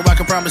alive. So I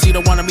can promise you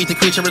don't want to meet the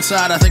creature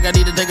inside. I think I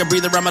need to take a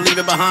breather, I'ma leave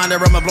it behind. Or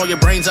I'ma blow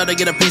your brains out to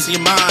get a piece of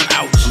your mind.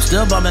 Ouch. I'm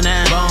still bumping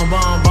that. Boom,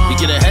 boom, boom. You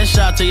get a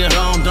headshot to your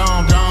dome,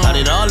 dome, dome. I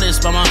did all this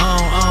by my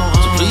own.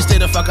 So please stay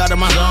the fuck out of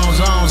my zone.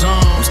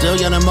 I'm still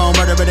young and more,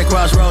 murder at the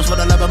crossroads. For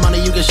the love of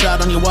money, you get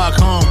shot on your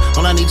walk home.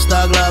 All I need is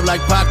thug love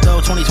like Pac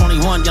though.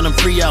 2021, get them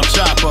free out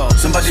Chapo.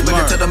 Somebody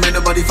better tell them ain't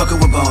nobody fucking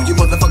with Bone. You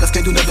motherfuckers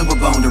can't do nothing with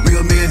Bone. The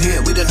real men here,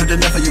 we done heard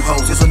enough of you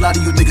hoes. There's a lot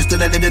of you niggas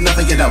still ain't enough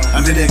of you know.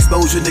 I'm here to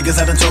expose you niggas,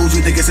 I done told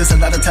you niggas. It's a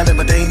lot of talent,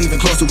 but they ain't even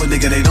close to a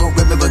nigga. They don't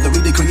remember the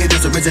really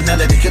creators'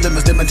 originality. Kill them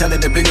as their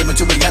mentality, bring them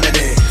into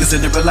reality. Cause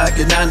in the real life,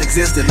 you're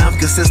non-existent. I'm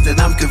consistent,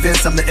 I'm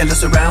convinced I'm the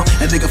illest around.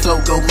 And nigga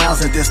flow go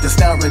miles in distance.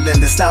 Style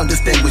relentless, sound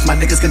distinguished. My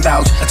niggas can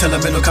vouch. I tell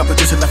them in no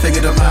competition, I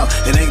figured them out.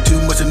 It ain't too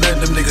much of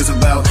nothing them niggas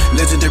about.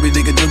 Legendary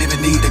nigga don't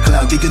even need the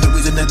cloud. Geeking no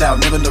reason to doubt,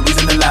 never no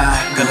reason to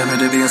lie. Call them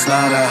to be a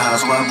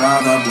slaughterhouse, while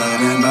brother blood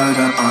and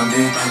murder on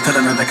me. Tell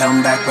them to come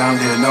back round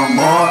here no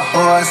more,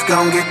 or it's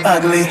gon' get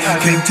ugly.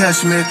 Can't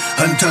touch me,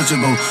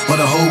 untouchable. On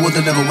a whole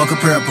other level, one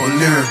comparable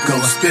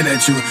lyrical. Spit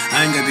at you,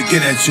 I ain't got to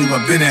get at you,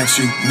 I've been at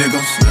you,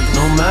 niggas.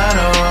 No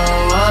matter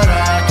what,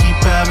 I keep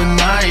having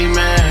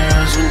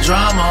nightmares. When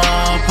drama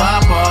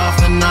pop off,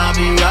 then I'll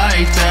be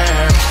right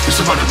there. It's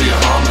about to be a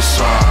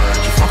homicide.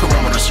 You fuck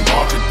around with us, you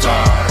all could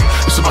die.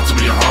 It's about to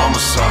be a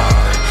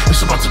homicide.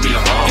 It's about to be a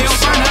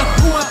homicide.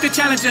 Who up the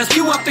challengers,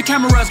 cue up the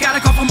cameras. Got a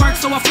call from Merck,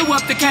 so I flew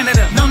up to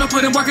Canada. Known to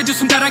put in work and do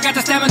some that. I got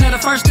the stamina. The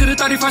first to the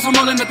 31st, I'm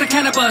rolling up the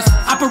cannabis.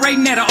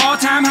 Operating at an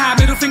all-time high.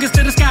 Middle fingers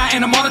to the sky,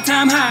 and I'm all the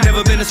time high.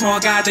 Never been a small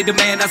guy, they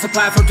demand. I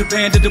supply from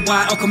Japan to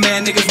Dubai. On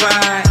command, niggas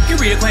ride. Get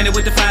reacquainted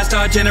with the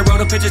 5-star general.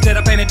 The pictures that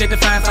I painted, they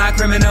define 5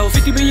 criminals.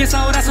 50 million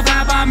sold, I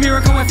survived by a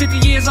miracle. At 50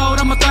 years old,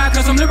 I'ma thrive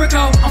cause I'm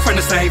lyrical. I'm from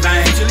the same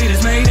vein. Future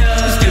leaders made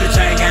us. Let's get a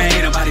chain gang,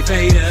 ain't nobody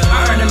fade us.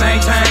 I earn and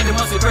maintain the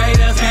most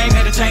greatest. Game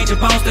had to change your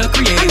bones to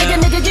create.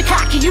 Nigga, get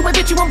cocky. You a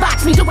bitch, you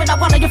unbox me. Do it, I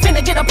wanna. You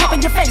finna get a pump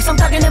in your face. I'm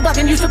thugging and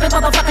bugging. You stupid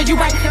motherfucker, you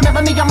ain't.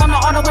 Remember me, I'm on the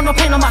auto with no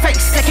pain on my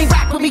face. They can't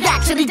rap with me,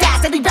 actually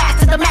dastardly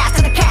bastard. The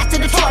master, the cast, to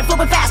Detroit,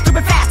 flowing faster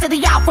and faster.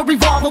 The Alpha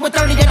revolver with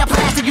 30 in a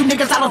plastic. You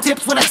niggas out on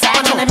tips with a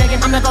sack.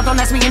 I'm the go, don't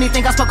ask me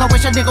anything. I spoke, I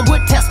wish a nigga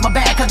would test my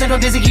bag. Cause little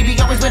Dizzy, he be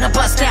always with a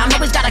bust down.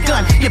 Always got a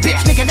gun. You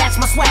bitch, nigga, that's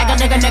my swagger.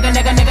 Nigga,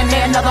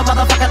 another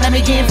motherfucker, let me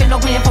in. Finna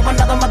win for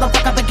another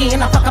motherfucker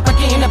begin. I fuck up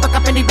again and fuck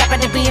up any rapper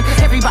that been.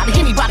 Everybody,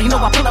 anybody know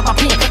I pull up my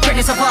pen.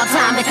 Greatest of all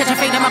time, they catch a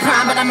fade in my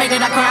prime, but I made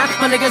it, I grind.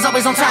 My niggas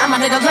always on time, my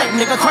nigga late,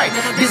 nigga crank.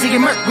 Dizzy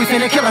and Merc, we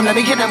finna kill him. Let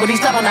me get him with these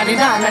double 99.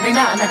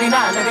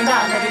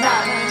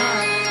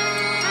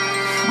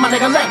 My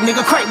nigga late,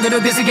 nigga crank, little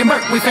Dizzy and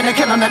Merc, we finna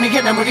kill him. Let me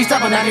get him with these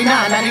double 99.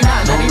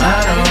 No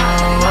matter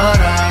what,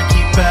 I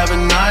keep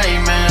having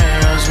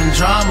nightmares. When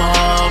drama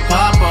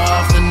pop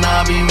off, then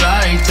I'll be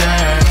right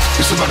there.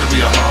 It's about to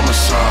be a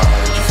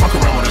homicide. You fuck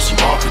around with us, you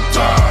all could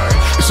die.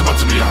 It's about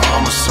to be a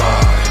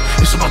homicide.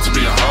 It's about to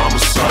be a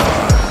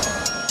homicide.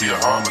 Be a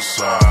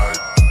homicide.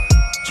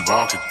 You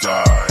all could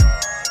die.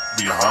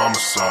 Be a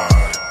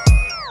homicide.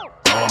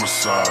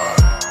 Homicide.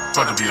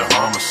 About to be a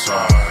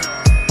homicide.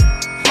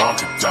 You all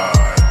could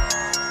die.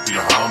 Be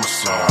a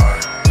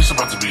homicide. It's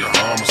about to be a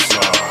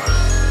homicide.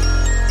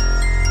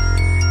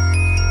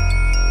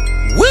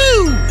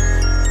 Woo!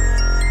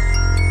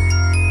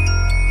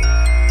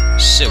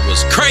 Shit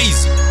was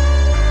crazy.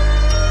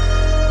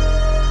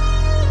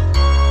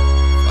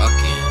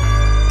 Fucking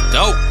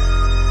dope.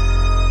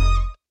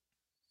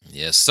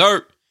 Yes,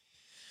 sir.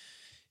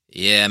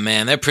 Yeah,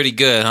 man, they're pretty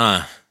good,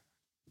 huh?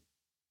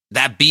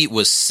 That beat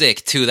was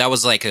sick, too. That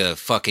was like a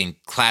fucking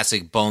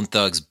classic Bone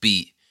Thugs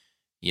beat,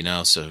 you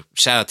know? So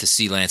shout out to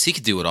C-Lance. He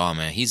could do it all,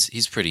 man.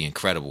 He's pretty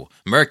incredible.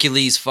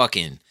 Mercules,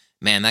 fucking,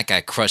 man, that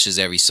guy crushes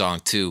every song,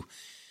 too.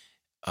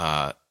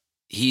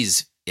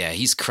 He's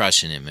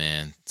crushing it,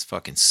 man. It's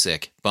fucking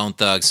sick. Bone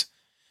Thugs,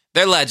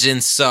 they're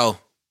legends, so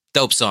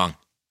dope song.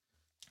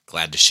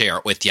 Glad to share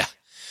it with you.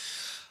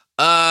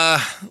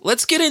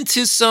 Let's get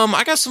into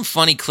I got some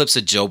funny clips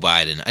of Joe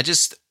Biden.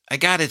 I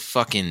gotta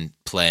fucking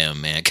play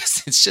him, man,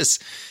 because it's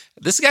just,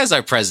 this guy's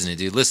our president,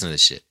 dude. Listen to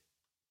this shit.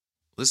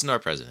 Listen to our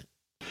president.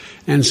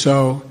 And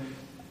so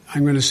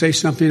I'm going to say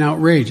something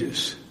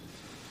outrageous.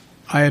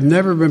 I have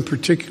never been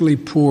particularly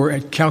poor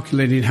at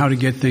calculating how to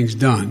get things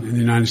done in the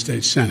United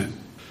States Senate.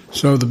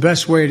 So the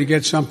best way to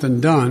get something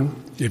done,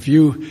 if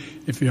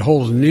it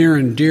holds near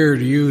and dear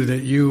to you that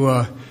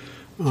you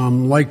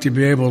like to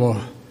be able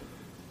to,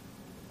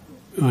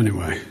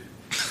 anyway.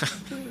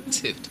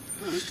 Dude.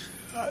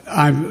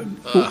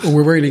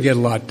 We're going to get a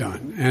lot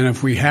done. And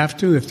if we have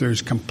to, if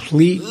there's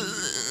complete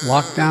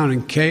lockdown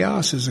and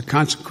chaos as a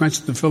consequence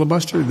of the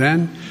filibuster,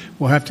 then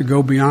we'll have to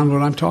go beyond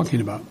what I'm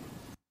talking about.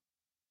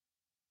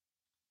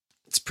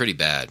 It's pretty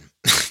bad.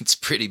 It's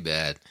pretty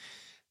bad.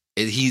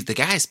 The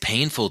guy's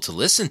painful to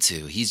listen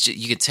to.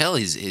 You can tell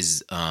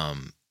he's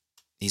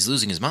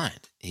losing his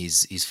mind.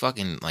 He's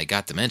fucking like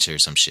got dementia or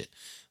some shit.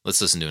 Let's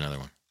listen to another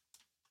one.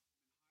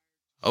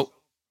 Oh,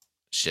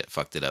 shit,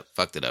 fucked it up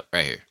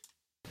right here.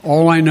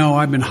 All I know,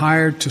 I've been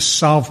hired to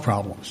solve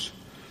problems,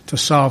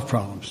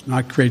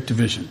 not create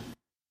division.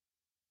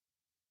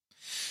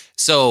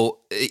 So,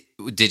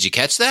 did you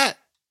catch that?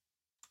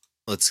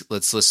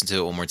 Let's listen to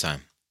it one more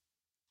time.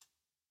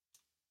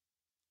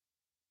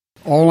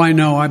 All I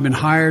know, I've been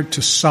hired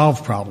to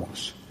solve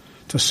problems,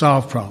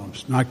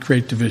 not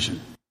create division.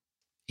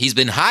 He's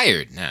been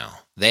hired now.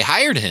 They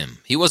hired him.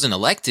 He wasn't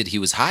elected. He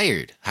was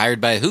hired.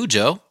 Hired by who,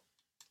 Joe?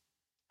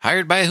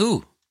 Hired by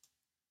who?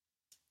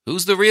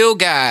 Who's the real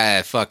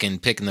guy fucking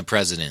picking the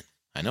president?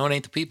 I know it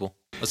ain't the people.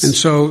 And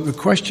so the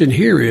question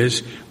here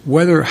is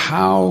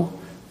how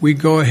we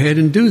go ahead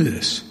and do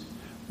this,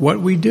 what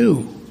we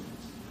do.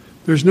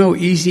 There's no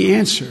easy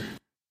answer.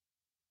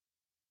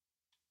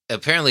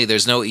 Apparently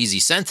there's no easy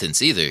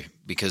sentence either,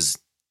 because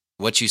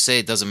what you say,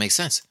 it doesn't make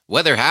sense.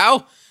 Whether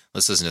how?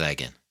 Let's listen to that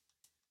again.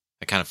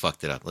 I kind of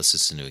fucked it up. Let's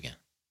listen to it again.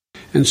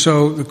 And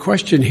so the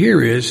question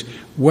here is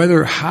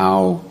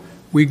how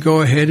we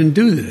go ahead and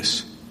do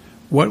this,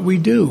 what we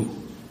do.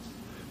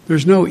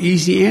 There's no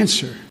easy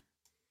answer.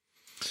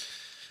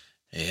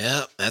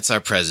 Yeah, that's our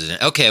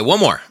president. Okay, one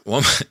more,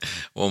 and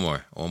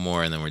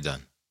then we're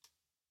done.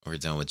 We're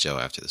done with Joe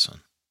after this one.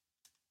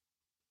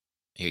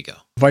 Here you go.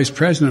 Vice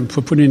President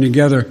putting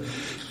together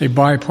a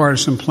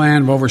bipartisan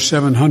plan of over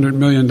 $700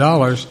 million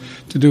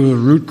to do the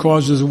root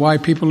causes of why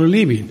people are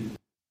leaving.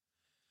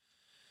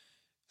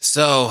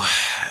 So,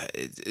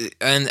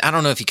 and I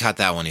don't know if you caught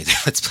that one either.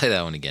 Let's play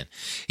that one again.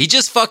 He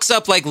just fucks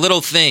up like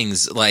little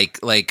things,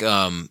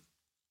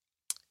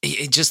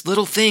 just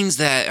little things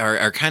that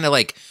are kind of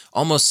like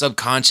almost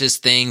subconscious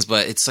things,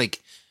 but it's like,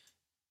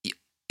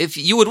 if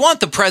you would want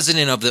the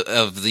president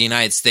of the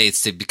United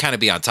States to kind of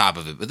be on top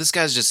of it, but this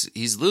guy's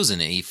he's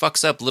losing it. He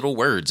fucks up little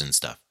words and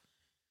stuff.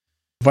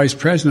 Vice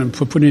President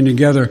putting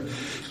together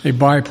a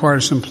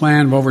bipartisan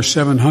plan of over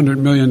 $700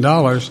 million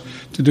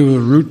to do the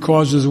root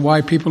causes of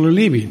why people are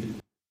leaving.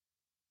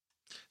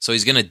 So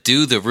he's going to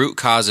do the root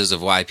causes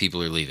of why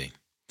people are leaving.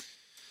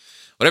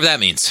 Whatever that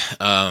means.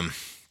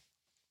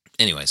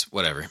 Anyways,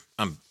 whatever.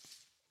 That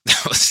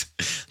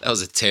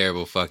was a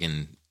terrible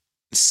fucking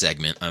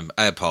segment.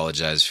 I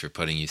apologize for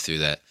putting you through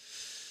that.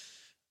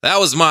 That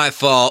was my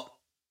fault.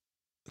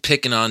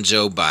 Picking on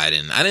Joe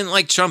Biden. I didn't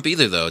like Trump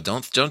either, though.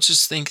 Don't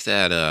just think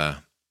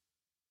that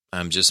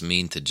I'm just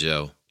mean to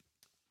Joe.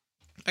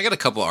 I got a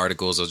couple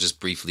articles I'll just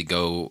briefly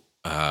go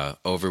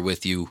over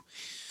with you,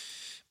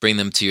 bring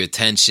them to your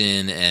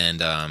attention,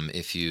 and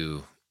if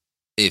you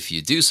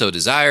do so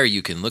desire,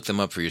 you can look them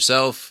up for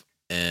yourself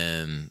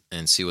and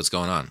see what's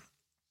going on.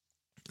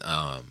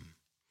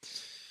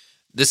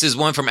 This is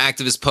one from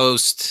Activist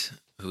Post,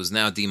 who is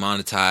now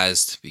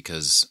demonetized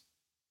because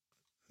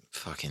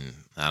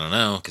I don't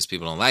know, because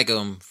people don't like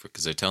them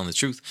because they're telling the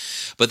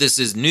truth. But this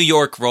is New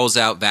York rolls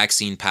out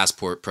vaccine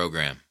passport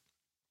program.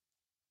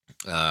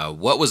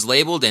 What was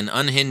labeled an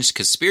unhinged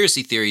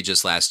conspiracy theory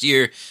just last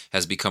year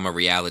has become a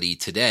reality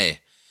today.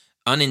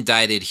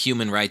 Unindicted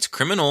human rights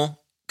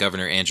criminal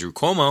Governor Andrew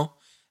Cuomo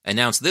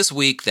announced this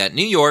week that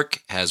New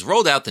York has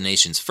rolled out the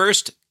nation's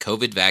first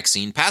COVID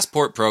vaccine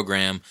passport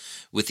program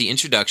with the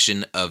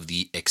introduction of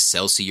the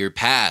Excelsior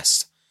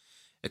Pass.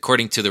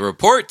 According to the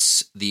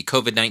reports, the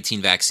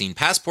COVID-19 vaccine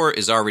passport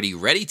is already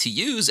ready to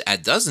use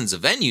at dozens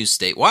of venues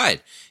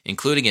statewide,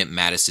 including at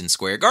Madison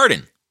Square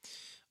Garden.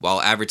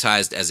 While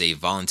advertised as a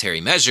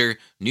voluntary measure,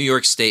 New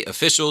York State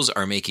officials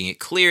are making it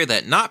clear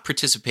that not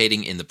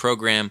participating in the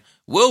program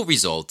will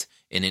result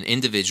in an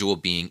individual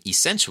being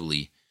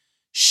essentially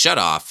shut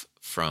off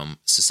from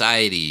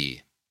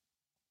society.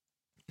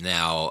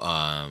 Now,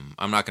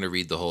 I'm not going to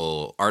read the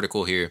whole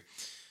article here,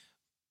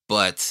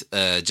 but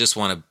just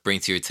want to bring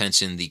to your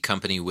attention the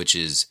company which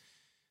is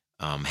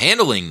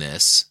handling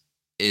this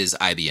is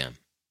IBM.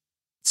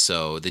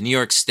 So the New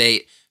York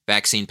State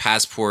Vaccine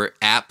Passport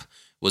app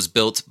was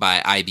built by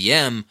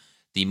IBM,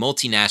 the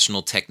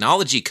multinational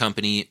technology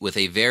company with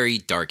a very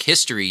dark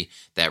history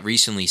that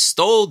recently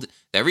sold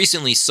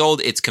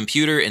its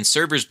computer and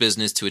servers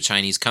business to a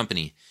Chinese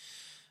company.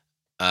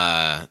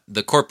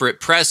 The corporate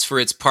press, for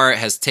its part,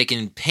 has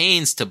taken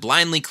pains to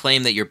blindly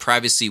claim that your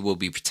privacy will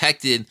be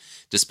protected,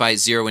 despite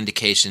zero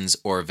indications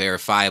or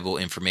verifiable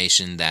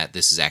information that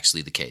this is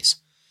actually the case.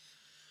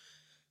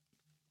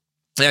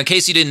 Now, in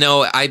case you didn't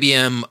know,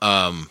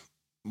 IBM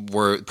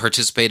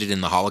participated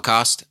in the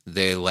Holocaust.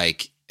 They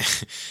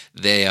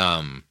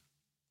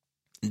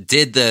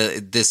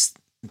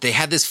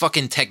had this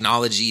fucking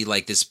technology,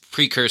 like this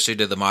precursor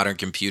to the modern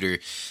computer,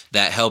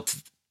 that helped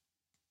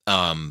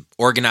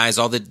organize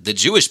all the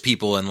Jewish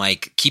people and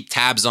like keep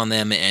tabs on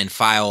them and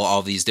file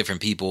all these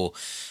different people,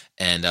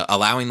 and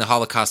allowing the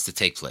Holocaust to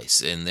take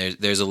place. And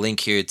there's a link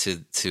here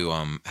to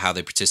how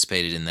they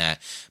participated in that.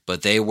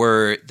 But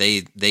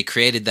they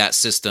created that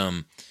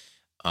system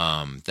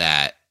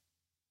that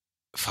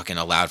fucking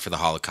allowed for the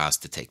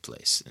Holocaust to take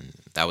place, and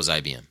that was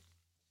IBM.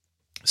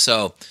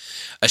 So,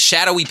 a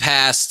shadowy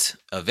past,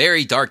 a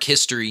very dark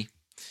history,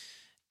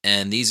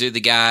 and these are the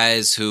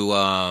guys who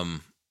are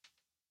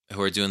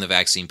doing the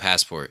vaccine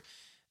passport.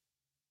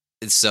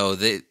 So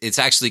it's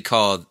actually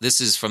called,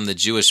 this is from the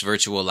Jewish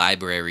Virtual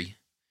Library.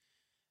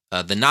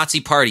 The Nazi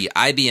Party,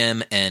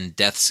 IBM, and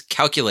Death's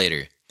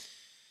Calculator.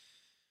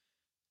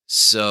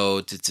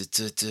 So,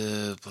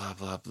 blah,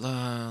 blah,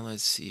 blah.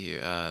 Let's see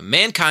here.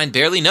 Mankind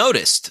barely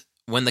noticed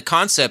when the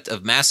concept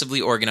of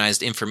massively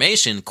organized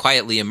information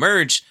quietly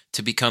emerged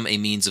to become a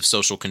means of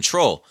social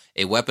control,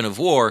 a weapon of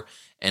war,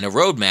 and a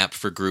roadmap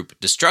for group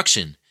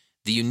destruction.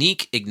 The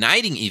unique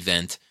igniting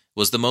event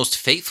was the most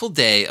fateful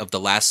day of the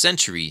last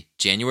century,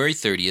 January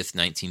 30th,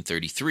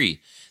 1933,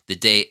 the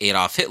day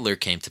Adolf Hitler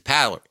came to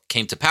power.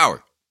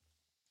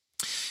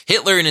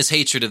 Hitler and his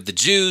hatred of the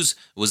Jews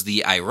was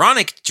the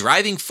ironic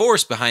driving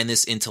force behind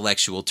this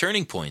intellectual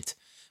turning point,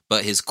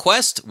 but his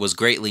quest was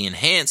greatly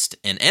enhanced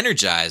and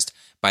energized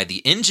by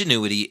the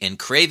ingenuity and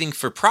craving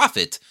for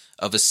profit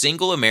of a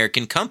single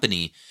American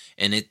company,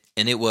 and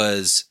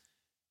its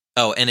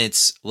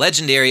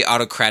legendary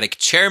autocratic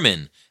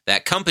chairman.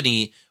 That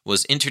company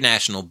was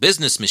International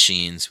Business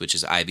Machines, which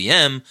is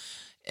IBM,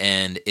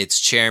 and its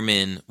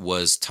chairman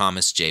was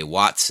Thomas J.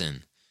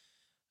 Watson.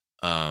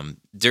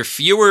 Der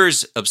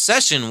Fuhrer's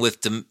obsession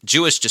with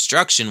Jewish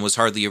destruction was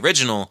hardly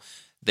original.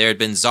 There had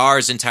been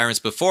czars and tyrants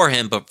before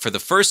him, but for the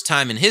first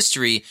time in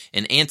history,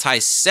 an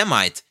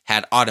anti-Semite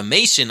had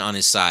automation on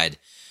his side,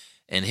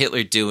 and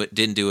Hitler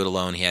didn't do it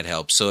alone. He had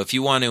help. So if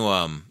you want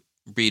to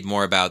read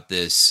more about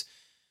this,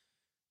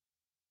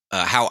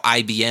 how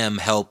IBM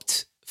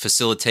helped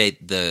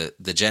facilitate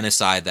the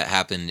genocide that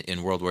happened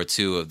in World War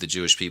II of the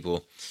Jewish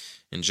people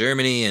in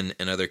Germany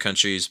and other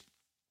countries,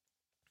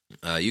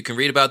 you can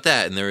read about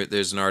that, and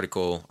there's an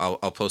article.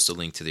 I'll post a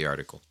link to the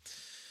article.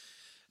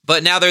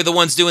 But now they're the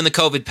ones doing the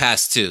COVID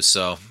pass too,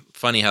 so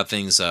funny how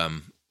things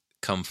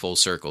come full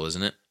circle,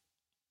 isn't it?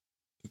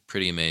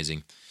 Pretty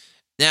amazing.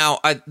 Now,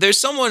 there's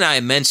someone I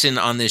mentioned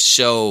on this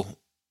show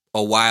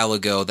a while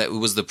ago that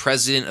was the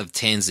president of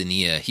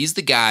Tanzania. He's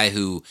the guy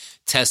who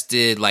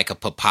tested like a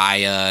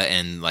papaya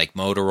and like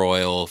motor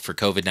oil for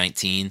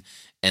COVID-19,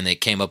 and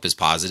it came up as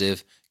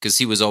positive because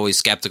he was always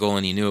skeptical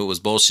and he knew it was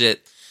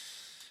bullshit.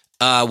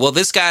 Well,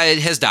 this guy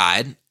has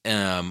died,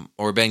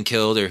 or been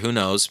killed, or who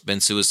knows,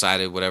 been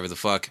suicided, whatever the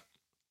fuck.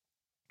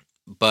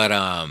 But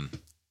I'm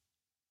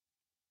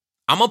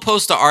gonna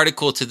post an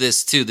article to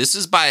this too. This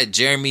is by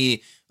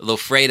Jeremy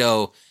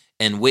Lofredo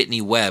and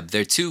Whitney Webb.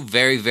 They're two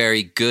very,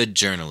 very good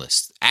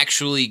journalists,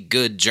 actually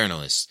good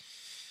journalists,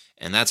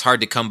 and that's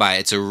hard to come by.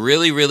 It's a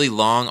really, really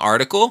long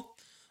article,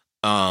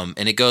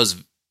 and it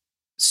goes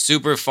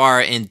super far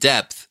in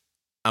depth.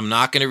 I'm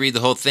not gonna read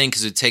the whole thing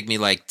because it'd take me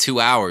like 2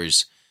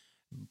 hours.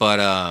 But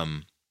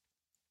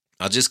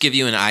I'll just give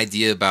you an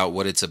idea about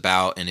what it's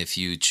about, and if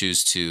you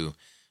choose to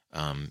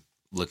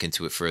look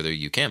into it further,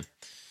 you can.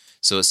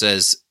 So it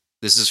says,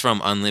 this is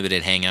from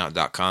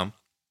unlimitedhangout.com.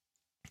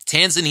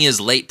 Tanzania's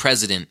late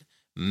president,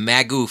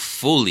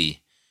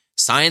 Magufuli,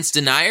 science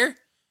denier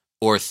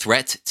or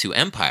threat to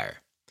empire?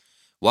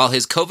 While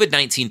his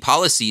COVID-19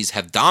 policies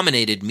have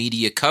dominated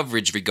media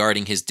coverage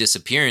regarding his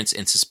disappearance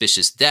and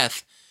suspicious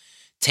death,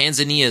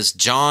 Tanzania's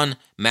John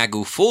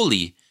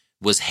Magufuli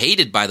was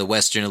hated by the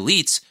Western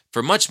elites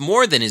for much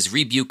more than his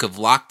rebuke of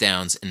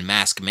lockdowns and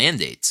mask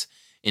mandates.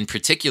 In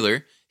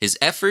particular, his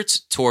efforts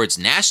towards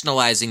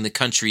nationalizing the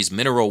country's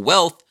mineral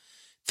wealth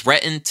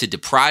threatened to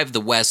deprive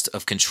the West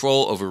of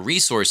control over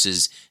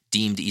resources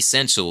deemed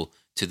essential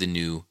to the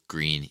new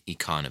green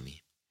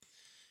economy.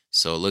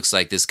 So it looks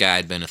like this guy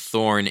had been a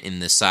thorn in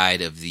the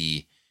side of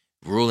the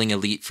ruling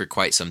elite for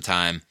quite some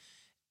time,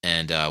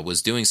 and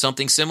was doing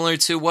something similar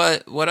to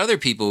what other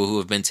people who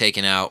have been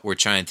taken out were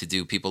trying to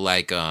do. People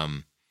like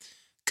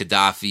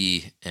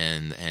Gaddafi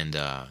and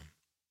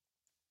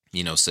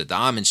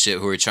Saddam and shit,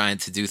 who are trying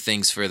to do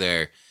things for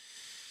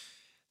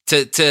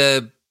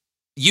to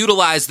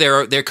utilize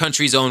their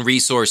country's own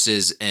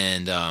resources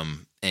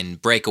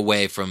and break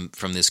away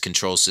from this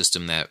control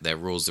system that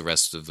rules the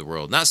rest of the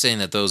world. Not saying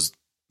that those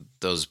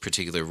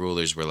particular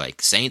rulers were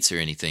like saints or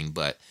anything,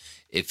 but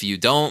if you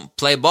don't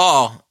play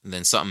ball,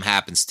 then something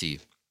happens to you.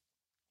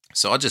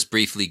 So I'll just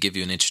briefly give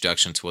you an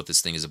introduction to what this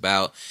thing is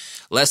about.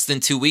 Less than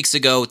 2 weeks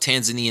ago,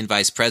 Tanzanian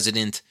Vice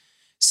President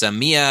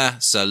Samia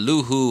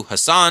Suluhu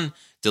Hassan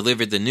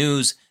delivered the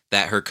news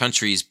that her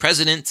country's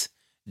president,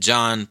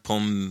 John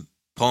Pombe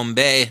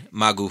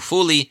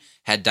Magufuli,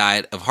 had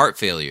died of heart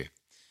failure.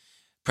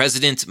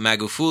 President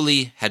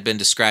Magufuli had been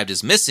described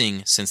as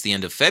missing since the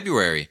end of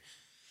February,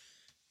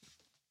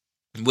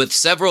 with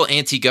several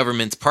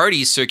anti-government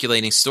parties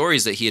circulating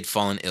stories that he had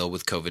fallen ill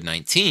with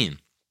COVID-19.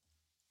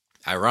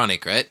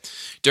 Ironic, right?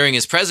 During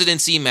his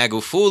presidency,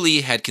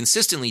 Magufuli had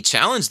consistently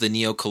challenged the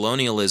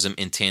neo-colonialism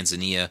in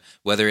Tanzania,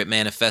 whether it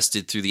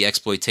manifested through the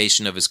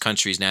exploitation of his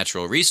country's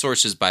natural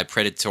resources by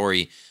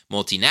predatory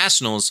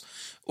multinationals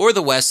or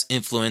the West's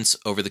influence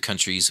over the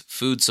country's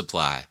food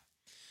supply.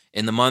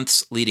 In the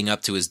months leading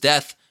up to his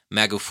death,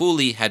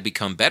 Magufuli had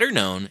become better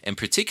known and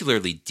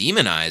particularly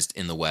demonized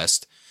in the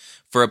West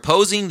for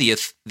opposing the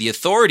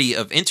authority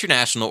of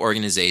international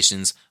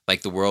organizations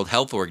like the World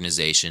Health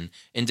Organization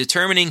in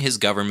determining his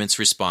government's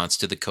response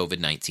to the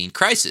COVID-19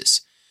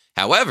 crisis.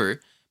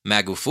 However,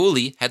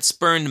 Magufuli had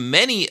spurned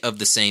many of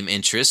the same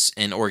interests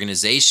and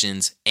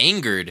organizations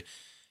angered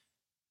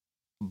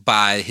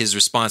by his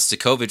response to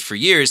COVID for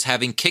years,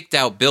 having kicked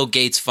out Bill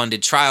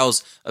Gates-funded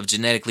trials of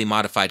genetically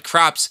modified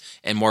crops,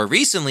 and more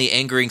recently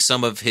angering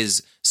some of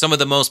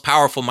the most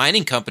powerful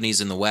mining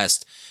companies in the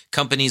West,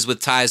 companies with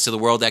ties to the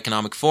World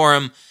Economic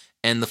Forum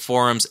and the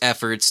forum's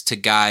efforts to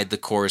guide the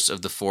course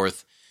of the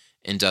Fourth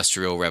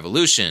Industrial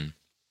Revolution.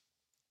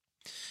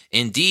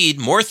 Indeed,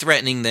 more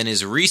threatening than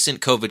his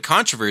recent COVID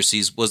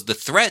controversies was the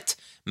threat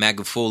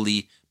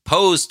Magufuli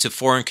posed to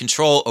foreign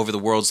control over the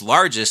world's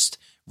largest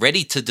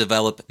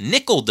ready-to-develop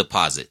nickel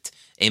deposit,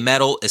 a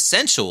metal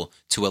essential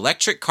to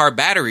electric car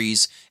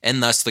batteries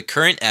and thus the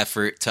current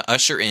effort to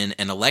usher in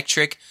an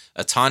electric,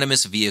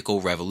 autonomous vehicle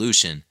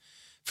revolution.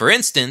 For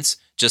instance,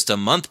 just a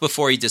month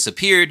before he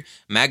disappeared,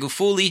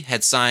 Magufuli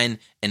had signed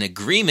an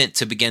agreement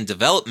to begin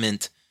developing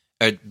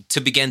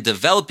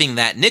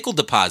that nickel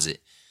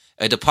deposit,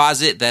 a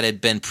deposit that had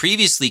been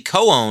previously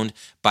co-owned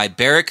by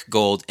Barrick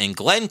Gold and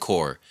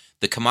Glencore,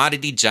 the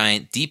commodity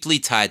giant deeply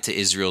tied to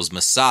Israel's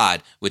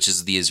Mossad, which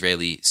is the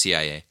Israeli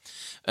CIA,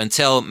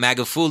 until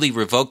Magufuli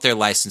revoked their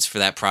license for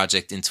that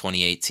project in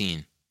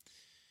 2018.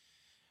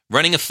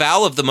 Running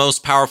afoul of the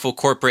most powerful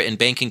corporate and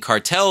banking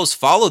cartels,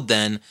 followed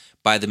then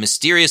by the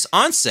mysterious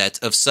onset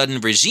of sudden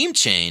regime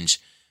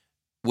change,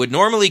 would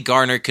normally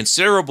garner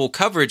considerable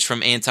coverage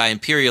from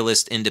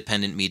anti-imperialist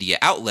independent media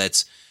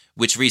outlets,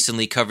 which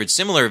recently covered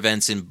similar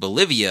events in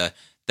Bolivia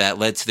that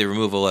led to the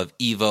removal of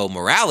Evo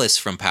Morales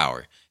from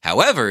power.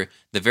 However,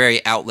 the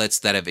very outlets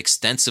that have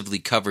extensively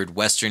covered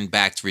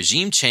Western-backed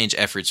regime change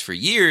efforts for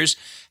years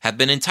have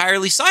been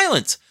entirely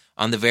silent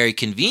on the very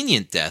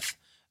convenient death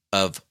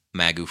of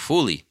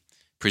Magufuli.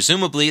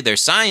 Presumably, their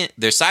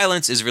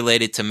silence is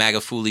related to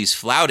Magufuli's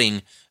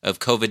flouting of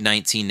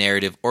COVID-19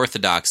 narrative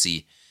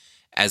orthodoxy,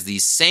 as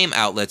these same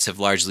outlets have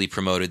largely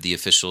promoted the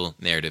official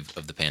narrative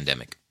of the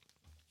pandemic.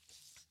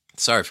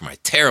 Sorry for my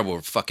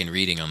terrible fucking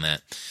reading on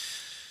that.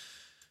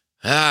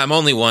 I'm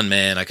only one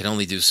man. I can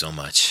only do so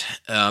much.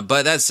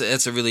 But that's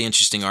a really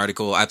interesting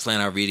article. I plan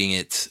on reading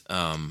it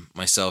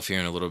myself here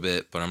in a little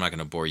bit, but I'm not going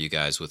to bore you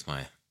guys with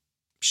my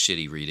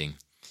shitty reading.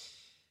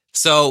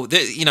 So,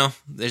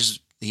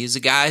 he's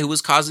a guy who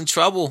was causing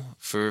trouble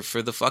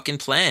for the fucking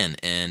plan.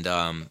 And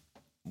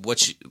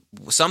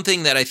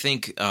something that I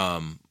think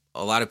a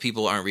lot of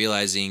people aren't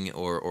realizing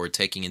or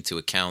taking into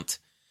account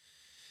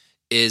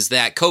is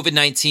that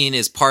COVID-19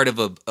 is part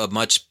of a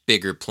much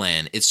bigger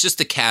plan. It's just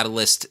a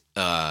catalyst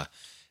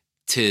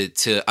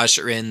to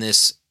usher in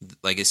this,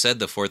 like I said,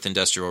 the Fourth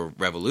Industrial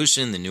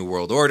Revolution, the New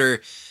World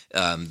Order,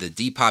 the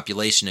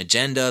depopulation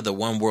agenda, the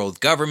one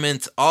world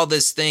government, all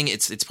this thing.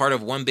 It's part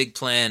of one big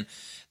plan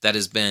that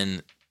has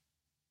been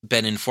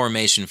in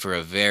formation for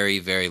a very,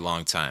 very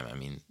long time. I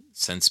mean,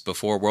 since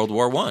before World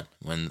War I,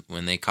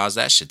 when they caused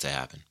that shit to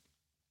happen.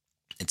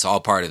 It's all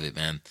part of it,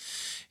 man.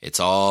 It's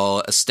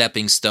all a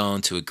stepping stone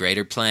to a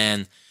greater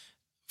plan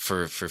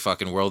for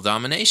fucking world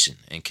domination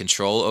and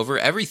control over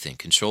everything.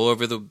 Control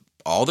over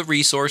all the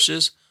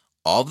resources,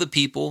 all of the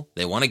people.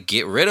 They want to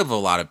get rid of a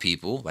lot of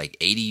people, like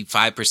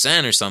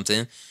 85% or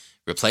something,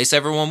 replace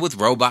everyone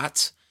with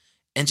robots,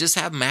 and just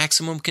have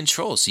maximum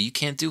control. So you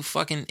can't do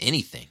fucking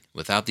anything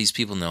without these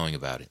people knowing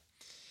about it.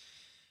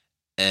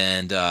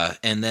 And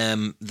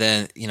then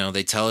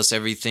they tell us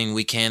everything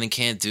we can and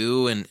can't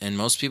do, and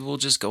most people will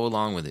just go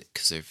along with it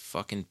because they're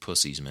fucking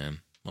pussies,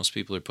 man. Most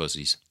people are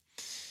pussies.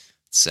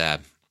 It's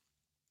sad.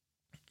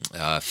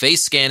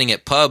 Face scanning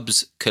at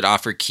pubs could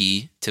offer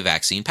key to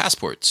vaccine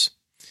passports.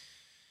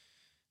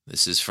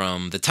 This is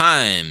from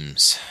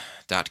thetimes.co.uk.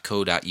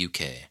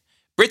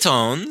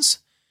 Britons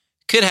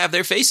could have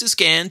their faces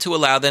scanned to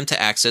allow them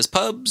to access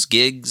pubs,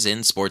 gigs,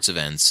 and sports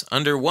events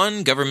under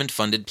one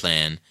government-funded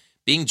plan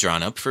being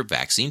drawn up for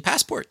vaccine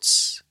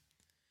passports.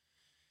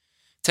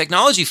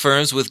 Technology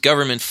firms with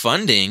government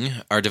funding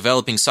are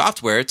developing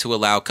software to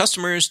allow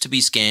customers to be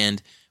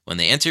scanned when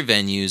they enter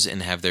venues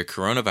and have their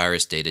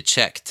coronavirus data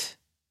checked.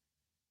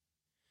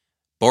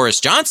 Boris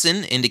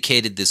Johnson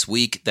indicated this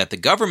week that the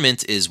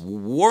government is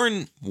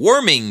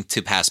warming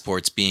to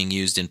passports being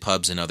used in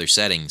pubs and other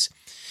settings.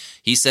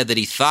 He said that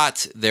he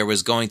thought there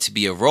was going to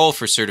be a role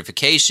for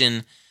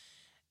certification,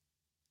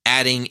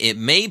 adding it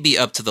may be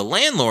up to the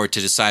landlord to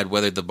decide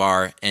whether to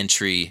bar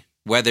entry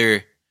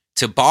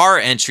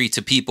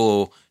to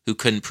people who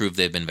couldn't prove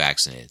they've been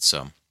vaccinated.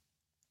 So,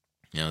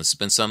 this has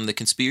been something the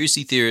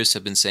conspiracy theorists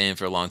have been saying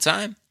for a long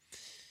time.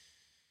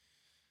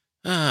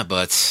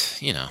 But,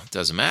 it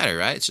doesn't matter,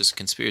 right? It's just a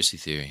conspiracy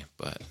theory.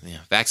 But,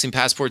 vaccine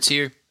passports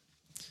here.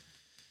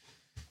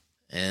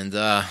 And,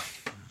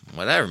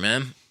 whatever,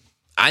 man.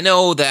 I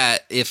know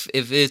that if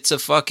it's a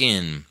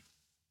fucking...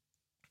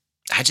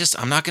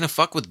 I'm not going to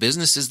fuck with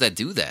businesses that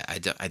do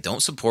that. I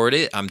don't support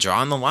it. I'm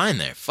drawing the line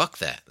there. Fuck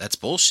that. That's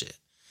bullshit.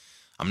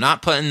 I'm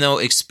not putting no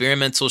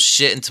experimental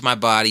shit into my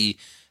body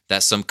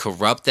that some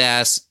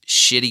corrupt-ass,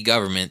 shitty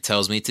government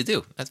tells me to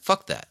do.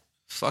 Fuck that.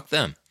 Fuck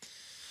them.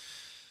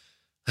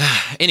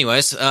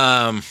 Anyways,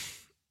 and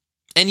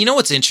you know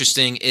what's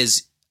interesting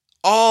is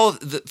for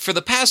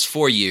the past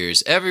 4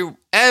 years,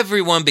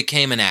 everyone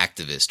became an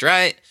activist,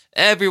 right?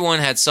 Everyone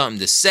had something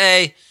to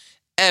say.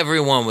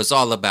 Everyone was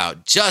all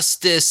about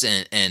justice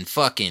and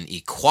fucking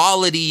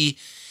equality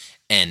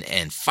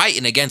and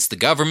fighting against the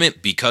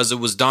government because it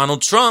was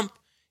Donald Trump.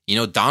 You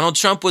know, Donald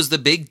Trump was the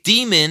big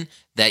demon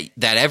that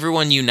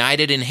everyone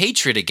united in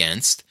hatred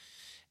against.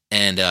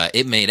 And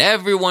it made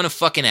everyone a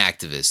fucking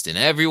activist and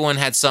everyone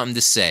had something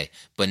to say.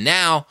 But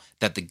now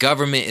that the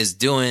government is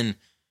doing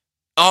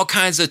all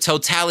kinds of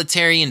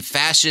totalitarian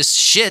fascist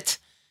shit,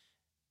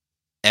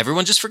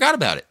 everyone just forgot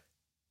about it.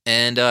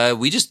 And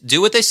we just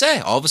do what they say.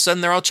 All of a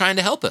sudden, they're all trying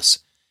to help us.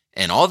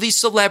 And all these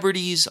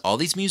celebrities, all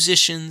these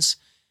musicians,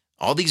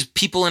 all these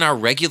people in our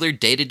regular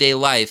day-to-day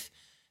life,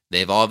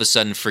 they've all of a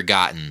sudden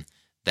forgotten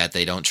that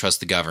they don't trust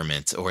the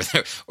government or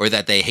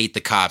that they hate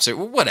the cops or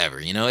whatever.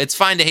 You know, it's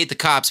fine to hate the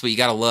cops, but you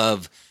got to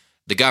love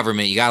the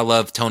government. You got to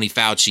love Tony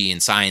Fauci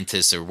and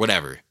scientists or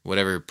whatever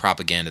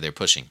propaganda they're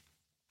pushing.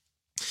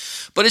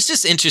 But it's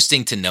just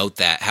interesting to note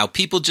that how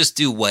people just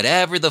do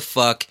whatever the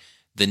fuck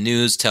the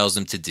news tells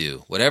them to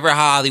do, whatever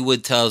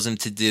Hollywood tells them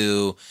to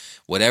do,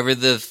 whatever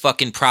the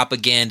fucking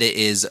propaganda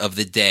is of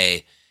the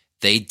day,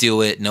 they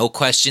do it, no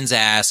questions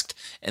asked.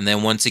 And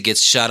then once it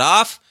gets shut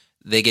off,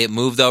 they get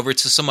moved over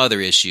to some other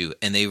issue.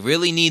 And they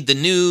really need the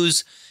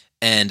news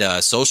and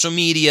social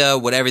media,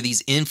 whatever,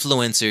 these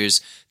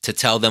influencers to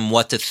tell them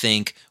what to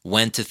think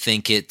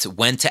it,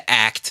 when to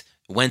act,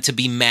 when to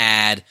be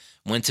mad,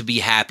 when to be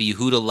happy,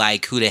 who to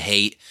like, who to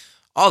hate,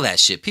 all that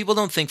shit. People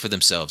don't think for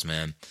themselves,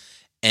 man.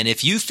 And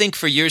if you think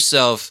for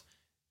yourself,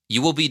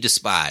 you will be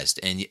despised,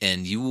 and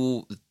you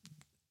will.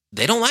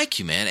 They don't like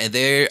you, man. And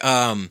they're.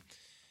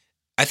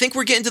 I think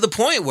we're getting to the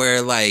point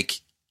where like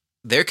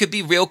there could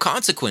be real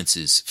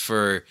consequences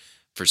for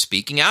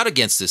speaking out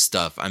against this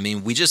stuff. I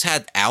mean, we just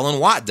had Alan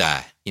Watt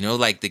die. You know,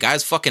 like the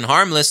guy's fucking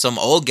harmless. Some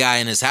old guy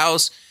in his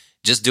house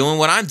just doing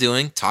what I'm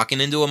doing, talking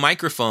into a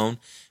microphone,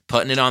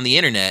 putting it on the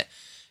internet.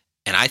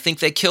 And I think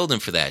they killed him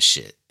for that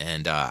shit.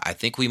 And I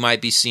think we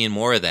might be seeing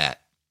more of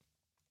that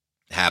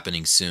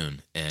happening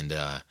soon. And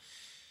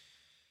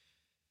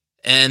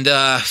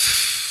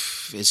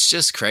it's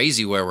just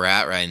crazy where we're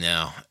at right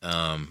now.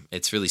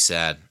 It's really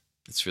sad.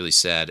 It's really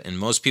sad. And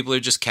most people are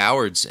just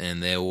cowards,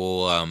 and they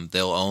will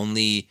they'll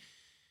only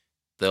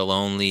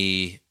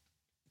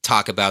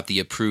talk about the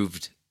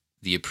approved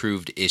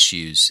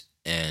issues,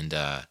 and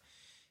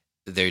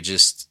they're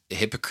just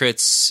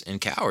hypocrites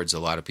and cowards, a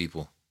lot of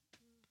people.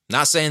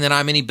 Not saying that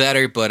I'm any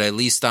better, but at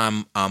least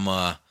I'm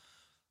gonna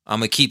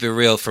keep it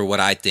real for what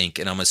I think,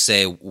 and I'm gonna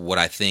say what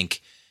I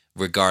think,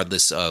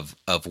 regardless of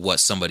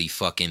what somebody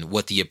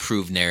what the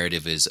approved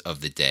narrative is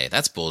of the day.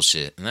 That's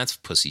bullshit, and that's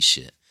pussy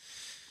shit.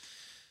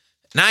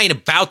 And I ain't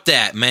about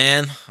that,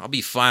 man. I'll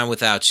be fine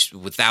without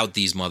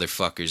these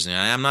motherfuckers. And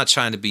I'm not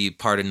trying to be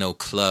part of no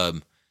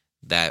club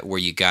where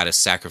you gotta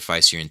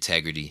sacrifice your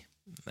integrity.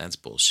 That's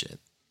bullshit.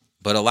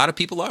 But a lot of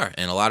people are,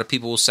 and a lot of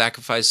people will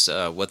sacrifice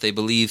what they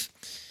believe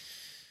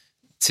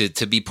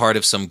to be part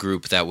of some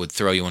group that would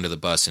throw you under the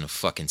bus in a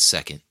fucking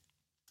second.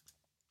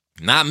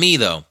 Not me,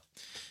 though.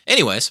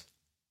 Anyways,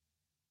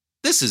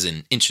 this is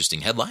an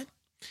interesting headline.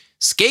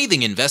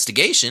 Scathing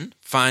investigation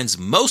finds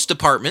most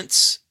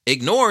departments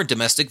ignore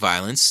domestic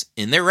violence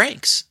in their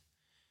ranks.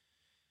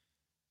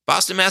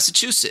 Boston,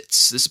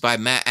 Massachusetts. This is by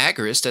Matt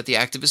Agarist at the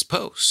Activist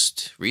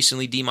Post.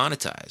 Recently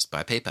demonetized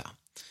by PayPal.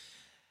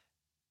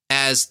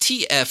 As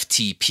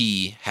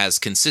TFTP has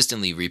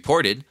consistently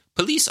reported,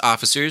 police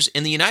officers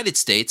in the United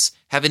States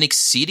have an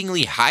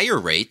exceedingly higher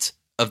rate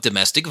of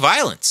domestic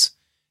violence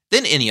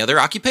than any other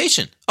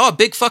occupation. Oh,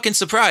 big fucking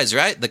surprise,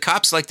 right? The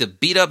cops like to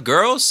beat up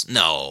girls?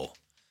 No.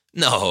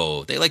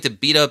 They like to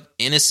beat up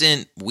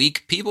innocent,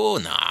 weak people?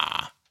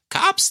 Nah.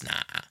 Cops?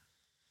 Nah.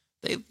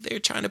 They're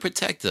trying to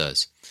protect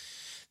us.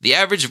 The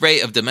average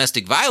rate of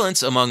domestic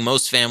violence among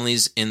most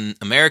families in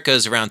America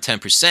is around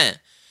 10%.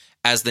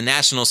 As the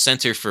National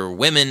Center for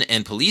Women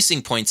and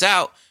Policing points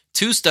out,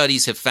 2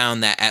 studies have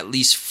found that at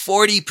least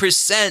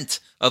 40%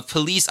 of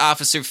police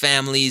officer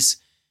families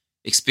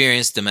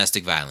experience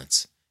domestic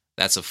violence.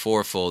 That's a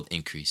 4-fold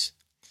increase.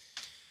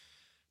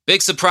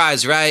 Big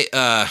surprise, right?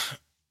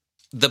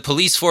 The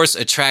police force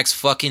attracts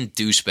fucking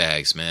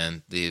douchebags,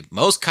 man.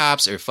 Most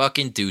cops are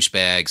fucking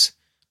douchebags.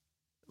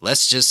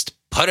 Let's just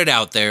put it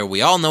out there.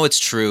 We all know it's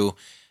true.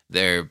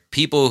 They're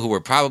people who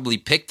were probably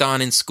picked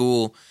on in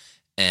school,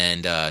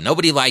 and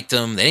nobody liked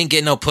them. They didn't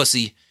get no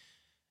pussy.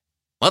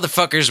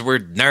 Motherfuckers were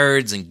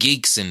nerds and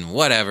geeks and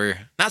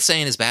whatever. Not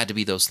saying it's bad to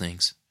be those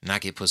things.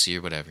 Not get pussy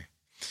or whatever.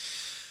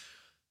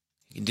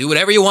 You can do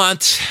whatever you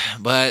want,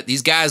 but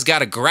these guys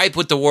got a gripe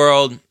with the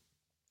world,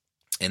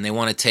 and they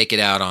want to take it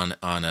out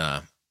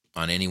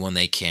on anyone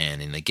they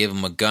can. And they give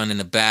them a gun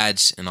and a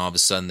badge, and all of a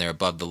sudden they're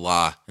above the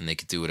law, and they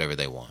can do whatever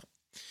they want.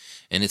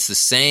 And it's the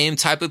same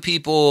type of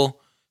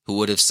people who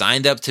would have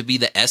signed up to be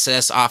the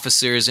SS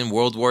officers in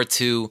World War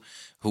II,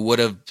 who would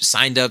have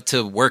signed up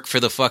to work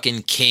for the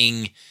fucking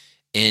king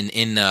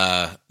in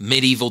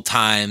medieval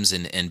times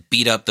and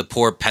beat up the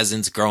poor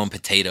peasants growing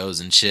potatoes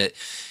and shit.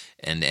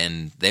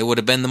 And they would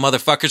have been the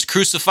motherfuckers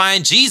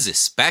crucifying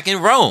Jesus back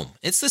in Rome.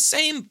 It's the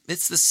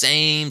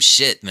same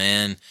shit,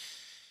 man.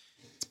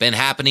 It's been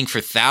happening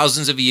for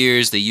thousands of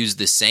years. They use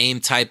the same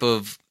type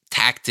of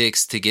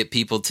tactics to get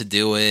people to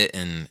do it,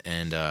 and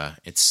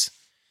it's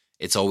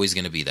always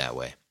going to be that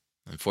way.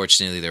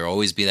 Unfortunately, there will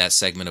always be that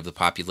segment of the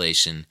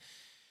population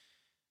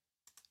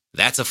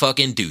that's a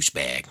fucking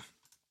douchebag.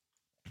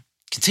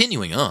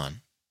 Continuing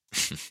on,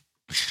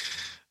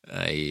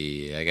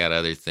 I got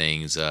other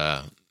things.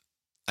 I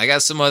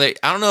got some other.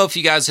 I don't know if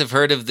you guys have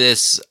heard of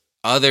this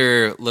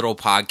other little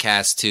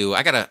podcast too.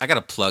 I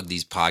gotta plug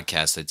these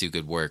podcasts that do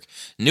good work.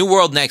 New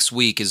World Next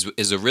Week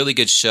is a really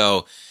good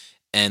show,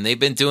 and they've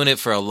been doing it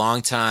for a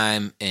long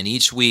time. And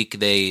each week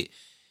they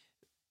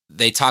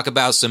talk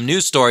about some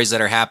news stories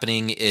that are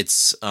happening.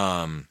 It's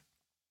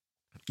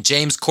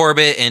James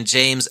Corbett and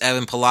James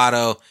Evan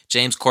Pilato.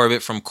 James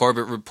Corbett from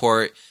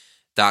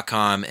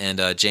CorbettReport.com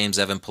and James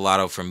Evan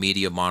Pilato from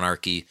Media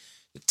Monarchy.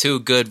 Two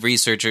good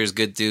researchers,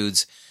 good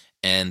dudes.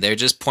 And they're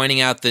just pointing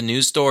out the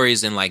news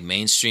stories in like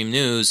mainstream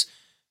news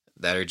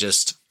that are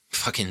just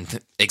fucking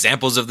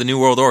examples of the New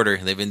World Order.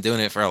 They've been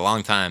doing it for a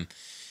long time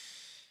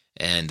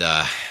and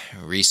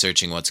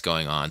researching what's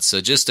going on.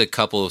 So just a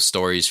couple of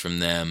stories from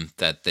them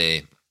that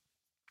they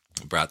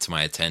brought to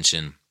my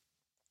attention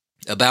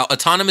about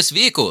autonomous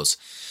vehicles.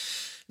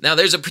 Now,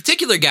 there's a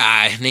particular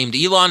guy named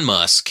Elon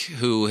Musk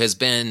who has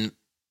been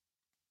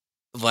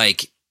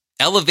like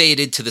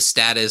elevated to the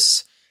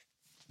status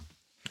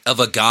of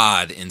a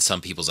god in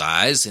some people's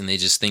eyes, and they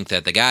just think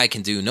that the guy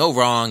can do no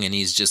wrong and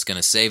he's just going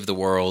to save the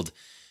world.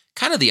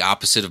 Kind of the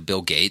opposite of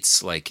Bill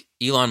Gates. Like,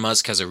 Elon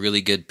Musk has a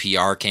really good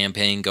PR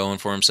campaign going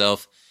for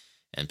himself,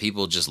 and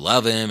people just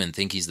love him and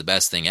think he's the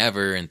best thing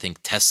ever and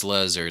think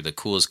Teslas are the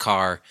coolest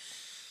car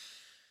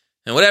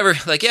and whatever.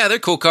 Like, yeah, they're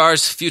cool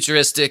cars,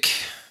 futuristic,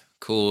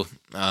 cool.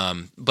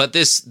 But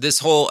this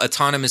whole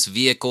autonomous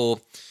vehicle,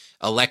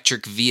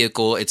 electric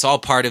vehicle, it's all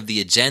part of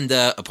the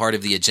agenda, a part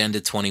of the Agenda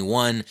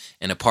 21,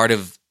 and a part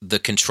of the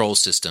control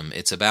system.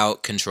 It's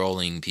about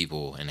controlling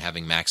people and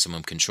having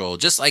maximum control,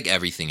 just like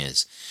everything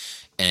is.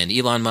 And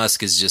Elon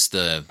Musk is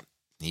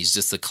he's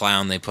just the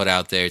clown they put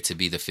out there to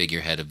be the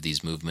figurehead of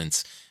these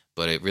movements,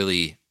 but it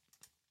really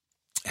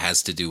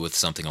has to do with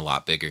something a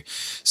lot bigger.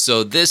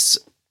 So this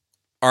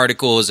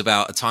article is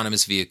about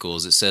autonomous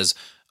vehicles. It says,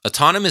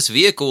 autonomous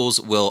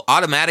vehicles will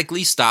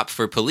automatically stop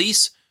for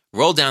police,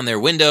 roll down their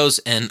windows,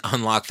 and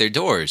unlock their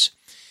doors.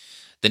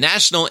 The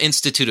National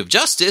Institute of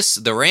Justice,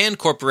 the RAND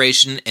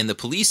Corporation, and the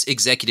Police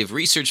Executive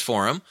Research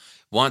Forum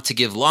want to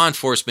give law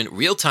enforcement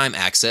real-time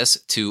access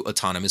to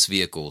autonomous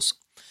vehicles.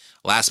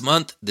 Last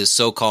month, this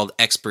so-called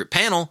expert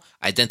panel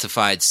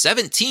identified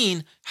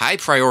 17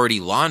 high-priority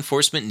law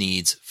enforcement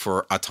needs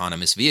for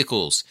autonomous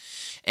vehicles.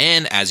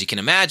 And as you can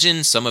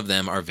imagine, some of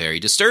them are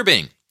very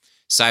disturbing.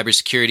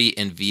 Cybersecurity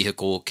and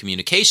vehicle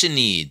communication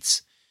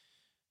needs.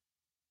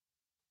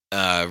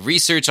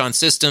 Research on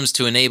systems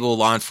to enable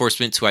law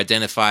enforcement to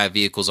identify a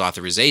vehicle's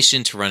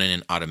authorization to run in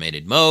an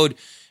automated mode.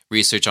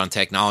 Research on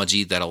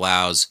technology that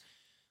allows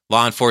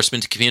law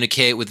enforcement to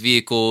communicate with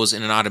vehicles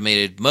in an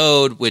automated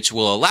mode, which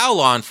will allow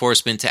law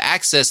enforcement to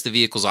access the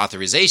vehicle's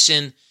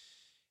authorization.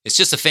 It's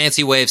just a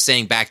fancy way of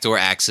saying backdoor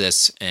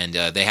access, and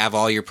they have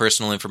all your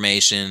personal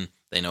information.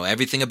 They know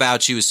everything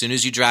about you. As soon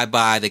as you drive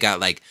by, they got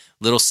like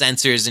little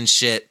sensors and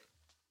shit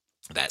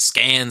that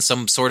scan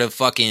some sort of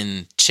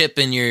fucking chip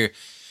in your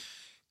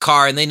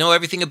car, and they know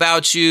everything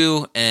about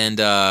you. And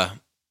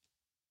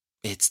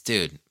it's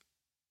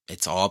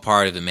all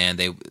part of it, man.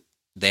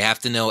 They have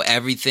to know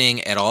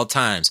everything at all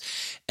times.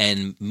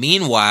 And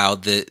meanwhile,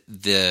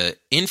 the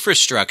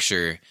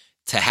infrastructure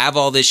to have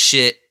all this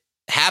shit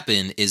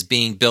happen is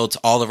being built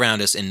all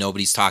around us, and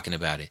nobody's talking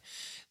about it.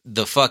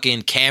 The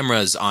fucking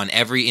cameras on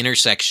every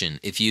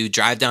intersection. If you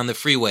drive down the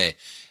freeway,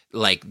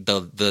 like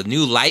the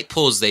new light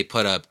poles they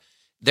put up,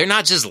 they're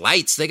not just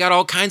lights. They got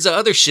all kinds of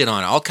other shit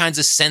on it. All kinds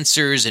of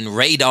sensors and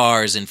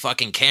radars and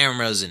fucking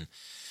cameras. And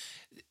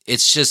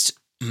it's just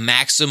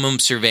maximum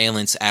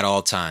surveillance at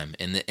all time.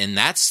 And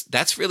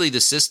that's really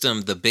the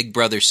system, the Big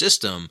Brother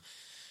system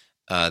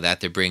that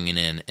they're bringing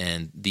in.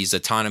 And these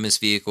autonomous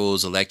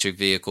vehicles, electric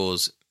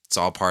vehicles, it's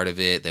all part of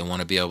it. They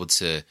want to be able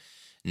to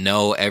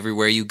know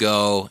everywhere you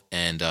go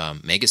and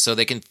make it so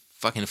they can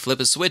fucking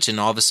flip a switch and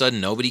all of a sudden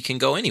nobody can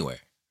go anywhere,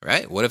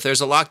 right? What if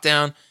there's a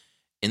lockdown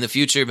in the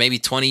future, maybe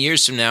 20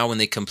 years from now, when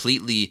they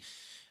completely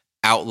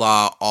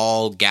outlaw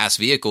all gas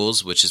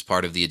vehicles, which is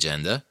part of the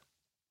agenda?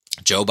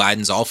 Joe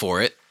Biden's all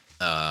for it.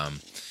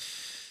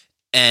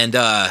 And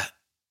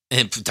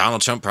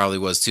Donald Trump probably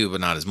was too, but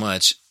not as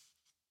much.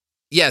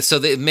 Yeah, so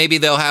maybe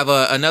they'll have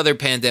another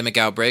pandemic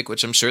outbreak,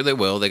 which I'm sure they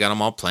will. They got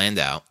them all planned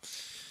out.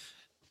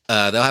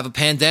 They'll have a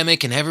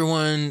pandemic and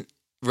everyone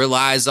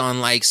relies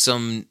on like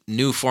some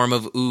new form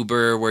of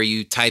Uber where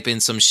you type in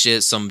some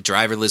shit, some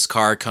driverless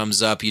car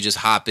comes up, you just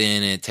hop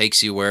in and it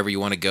takes you wherever you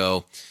want to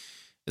go.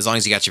 As long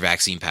as you got your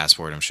vaccine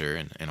passport, I'm sure,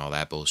 and all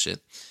that bullshit.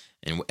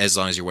 And as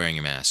long as you're wearing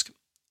your mask.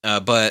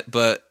 But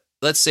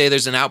let's say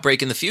there's an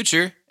outbreak in the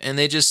future and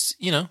they just,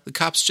 the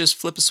cops just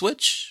flip a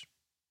switch.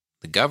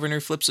 The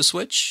governor flips a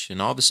switch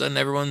and all of a sudden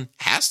everyone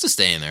has to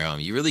stay in their home.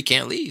 You really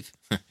can't leave.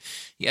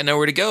 You got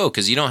nowhere to go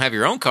because you don't have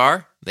your own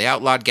car. They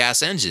outlawed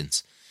gas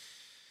engines.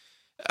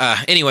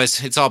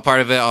 Anyways, it's all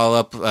part of it, all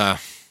up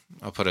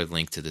I'll put a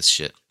link to this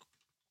shit.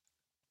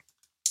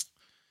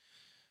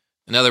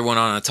 Another one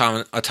on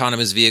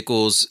autonomous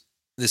vehicles.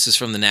 This is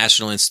from the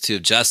National Institute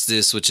of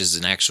Justice, which is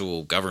an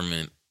actual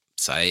government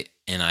site,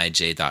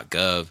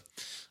 nij.gov.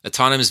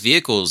 Autonomous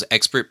vehicles.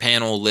 Expert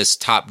panel lists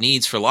top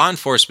needs for law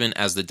enforcement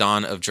as the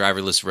dawn of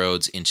driverless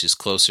roads inches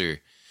closer.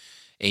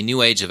 A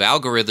new age of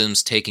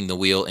algorithms taking the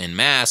wheel en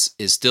masse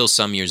is still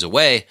some years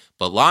away,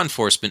 but law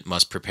enforcement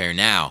must prepare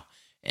now,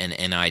 an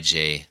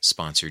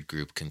NIJ-sponsored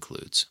group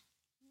concludes.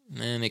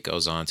 And it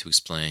goes on to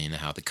explain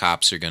how the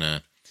cops are going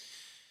to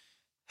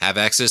have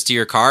access to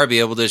your car, be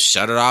able to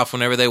shut it off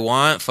whenever they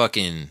want.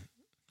 Fucking,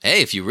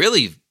 hey, if you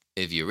really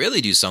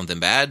do something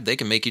bad, they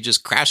can make you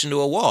just crash into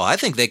a wall. I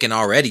think they can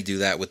already do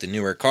that with the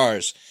newer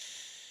cars.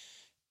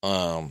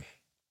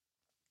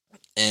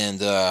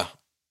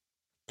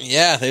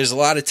 Yeah, there's a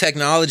lot of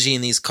technology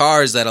in these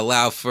cars that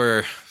allow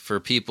for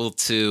people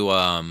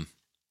to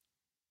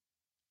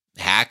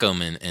hack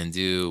them and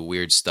do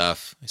weird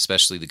stuff,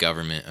 especially the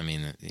government. I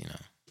mean, you know,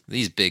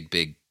 these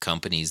big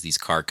companies, these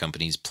car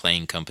companies,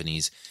 plane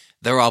companies,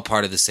 they're all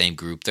part of the same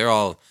group. They're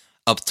all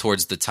up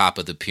towards the top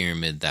of the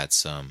pyramid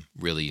that's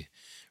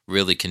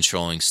really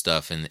controlling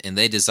stuff, and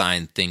they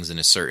design things in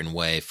a certain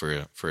way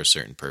for a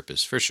certain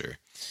purpose, for sure.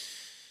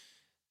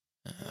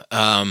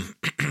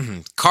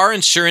 Car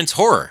insurance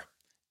horror.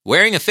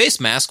 Wearing a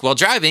face mask while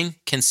driving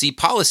can see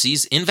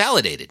policies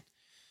invalidated.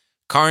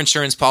 Car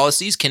insurance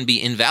policies can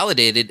be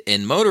invalidated,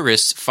 and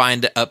motorists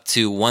fined up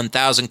to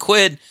 1,000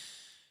 quid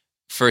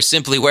for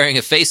simply wearing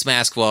a face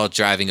mask while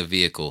driving a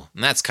vehicle.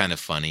 And that's kind of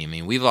funny. I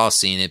mean, we've all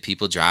seen it.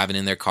 People driving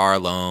in their car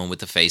alone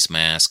with a face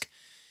mask.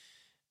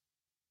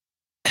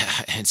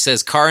 It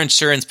says car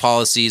insurance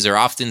policies are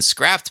often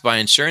scrapped by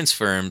insurance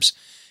firms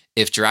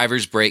if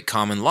drivers break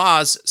common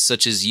laws,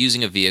 such as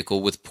using a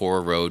vehicle with poor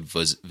road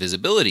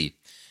visibility.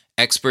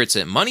 Experts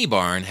at Money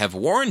Barn have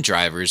warned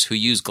drivers who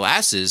use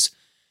glasses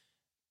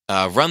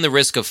run the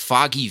risk of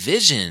foggy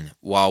vision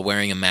while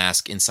wearing a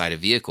mask inside a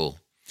vehicle.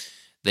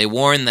 They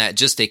warn that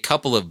just a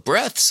couple of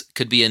breaths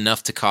could be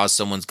enough to cause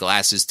someone's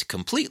glasses to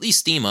completely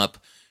steam up,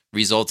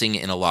 resulting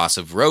in a loss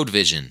of road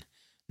vision.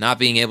 Not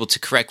being able to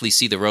correctly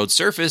see the road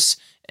surface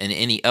and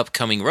any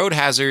upcoming road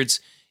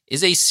hazards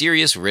is a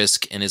serious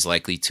risk and is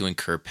likely to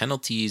incur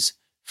penalties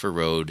for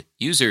road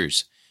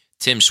users.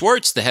 Tim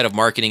Schwartz, the head of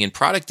marketing and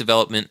product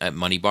development at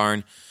Money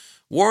Barn,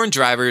 warned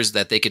drivers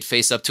that they could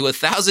face up to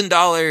 $1,000,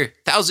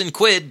 1,000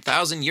 quid,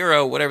 1,000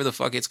 euro, whatever the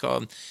fuck it's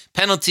called,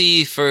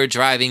 penalty for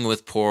driving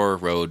with poor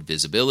road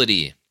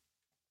visibility.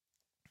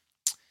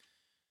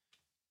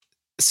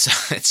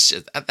 So it's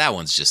just, that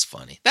one's just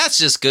funny. That's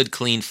just good,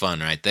 clean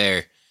fun right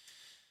there.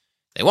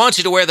 They want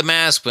you to wear the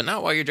mask, but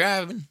not while you're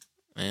driving.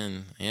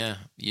 And yeah,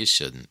 you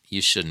shouldn't.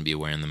 You shouldn't be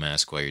wearing the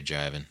mask while you're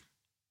driving.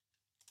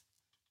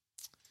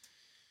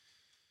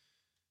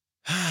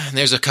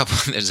 There's a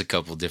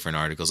couple different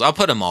articles. I'll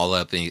put them all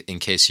up in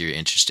case you're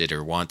interested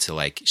or want to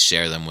like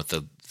share them with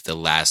the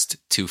last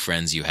two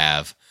friends you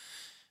have,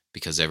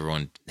 because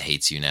everyone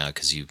hates you now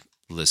because you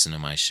listen to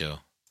my show,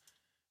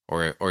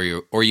 or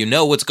you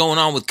know what's going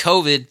on with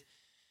COVID.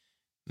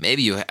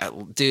 Maybe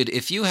dude,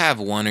 if you have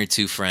one or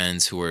two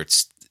friends who are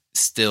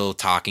still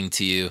talking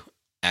to you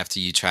after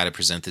you try to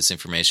present this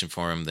information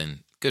for them, then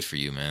good for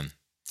you, man.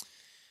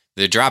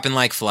 They're dropping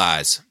like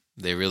flies.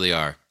 They really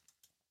are.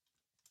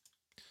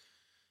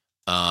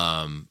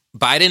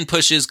 Biden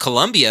pushes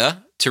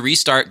Colombia to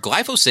restart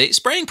glyphosate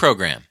spraying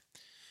program.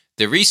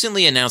 The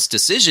recently announced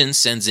decision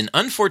sends an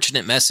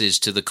unfortunate message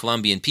to the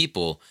Colombian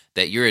people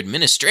that your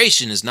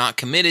administration is not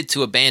committed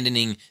to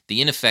abandoning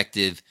the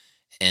ineffective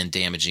and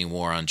damaging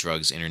war on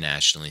drugs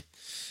internationally.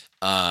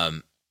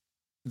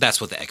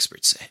 That's what the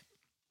experts say.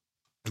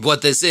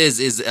 What this is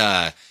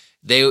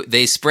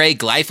they spray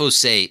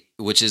glyphosate,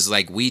 which is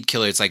like weed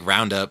killer. It's like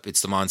Roundup.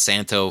 It's the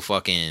Monsanto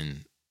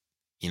fucking,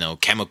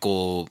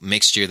 chemical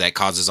mixture that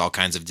causes all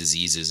kinds of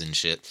diseases and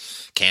shit,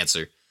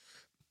 cancer.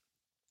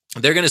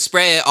 They're going to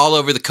spray it all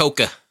over the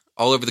coca,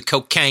 all over the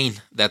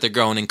cocaine that they're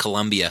growing in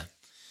Colombia.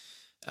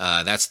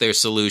 That's their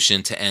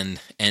solution to end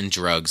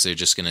drugs. They're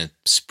just going to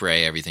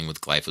spray everything with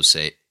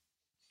glyphosate.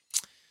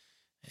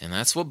 And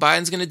that's what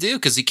Biden's going to do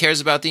because he cares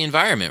about the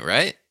environment,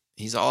 right?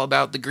 He's all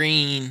about the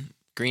green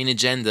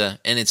agenda.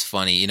 And it's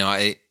funny, you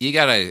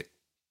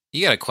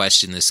gotta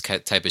question this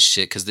type of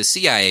shit because the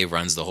CIA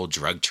runs the whole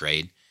drug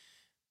trade.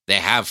 They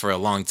have for a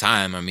long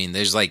time. I mean,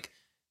 there's like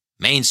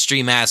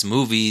mainstream ass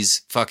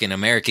movies, fucking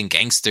American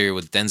Gangster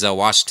with Denzel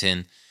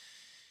Washington.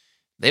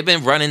 They've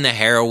been running the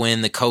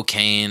heroin, the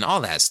cocaine, all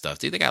that stuff,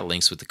 dude. They got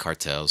links with the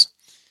cartels.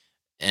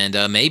 And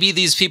maybe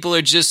these people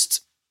are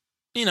just,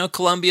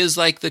 Colombia's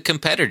like the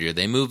competitor.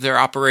 They moved their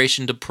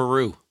operation to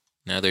Peru.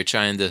 Now they're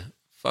trying to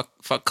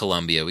fuck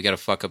Colombia. We got to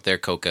fuck up their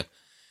coca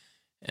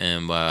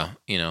and,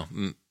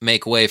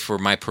 make way for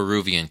my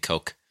Peruvian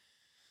coke.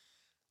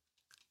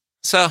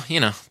 So,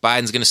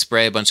 Biden's going to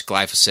spray a bunch of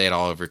glyphosate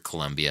all over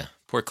Colombia.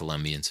 Poor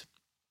Colombians.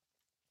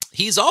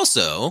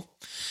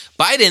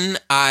 Biden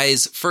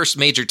eyes first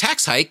major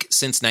tax hike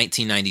since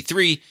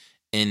 1993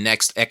 in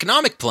next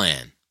economic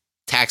plan.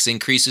 tax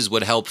increases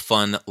would help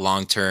fund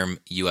long-term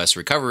U.S.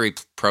 recovery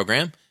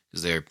program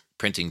because they're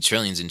printing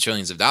trillions and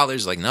trillions of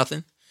dollars like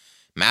nothing.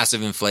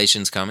 Massive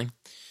inflation's coming.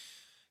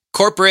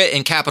 Corporate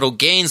and capital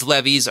gains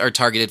levies are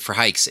targeted for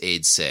hikes,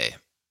 aides say.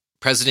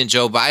 President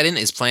Joe Biden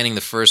is planning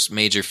the first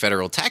major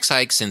federal tax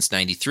hike since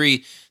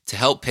 '93 to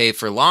help pay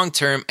for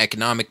long-term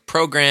economic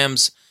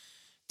programs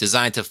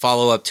designed to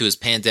follow up to his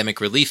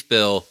pandemic relief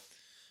bill,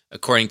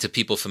 according to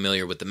people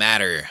familiar with the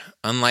matter.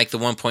 Unlike the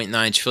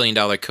 $1.9 trillion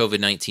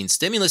COVID-19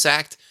 Stimulus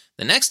Act,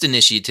 the next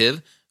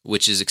initiative,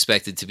 which is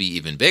expected to be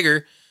even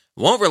bigger,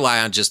 won't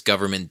rely on just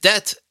government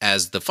debt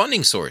as the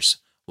funding source.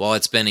 While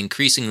it's been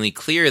increasingly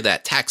clear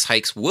that tax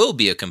hikes will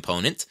be a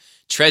component,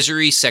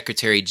 Treasury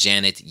Secretary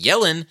Janet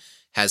Yellen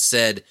has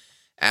said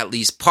at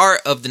least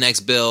part of the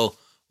next bill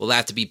will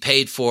have to be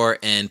paid for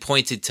and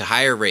pointed to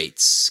higher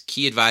rates.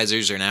 Key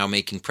advisors are now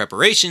making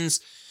preparations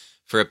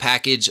for a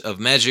package of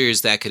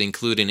measures that could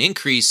include an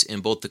increase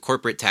in both the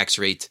corporate tax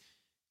rate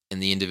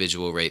and the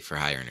individual rate for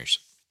high earners.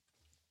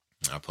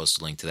 I'll post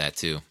a link to that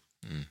too.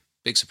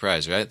 Big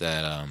surprise, right?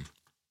 That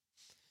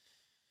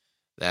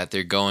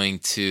they're going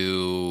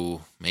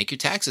to make your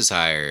taxes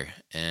higher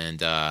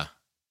and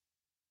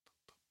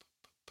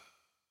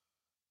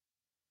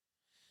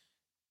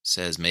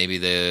says maybe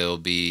they'll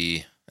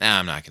be...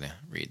 I'm not going to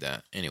read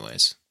that.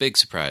 Anyways, big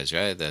surprise,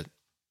 right? That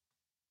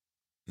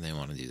they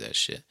want to do that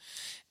shit.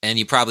 And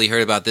you probably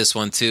heard about this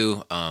one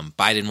too.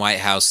 Biden White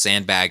House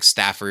sandbags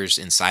staffers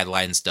and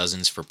sidelines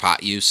dozens for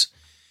pot use.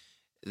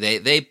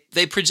 They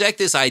project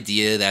this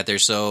idea that they're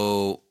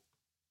so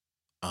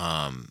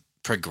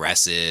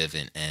progressive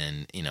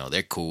and you know,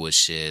 they're cool with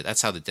shit.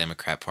 That's how the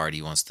Democrat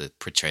Party wants to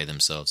portray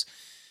themselves.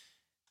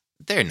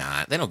 They're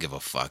not. They don't give a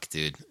fuck,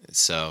 dude.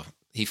 So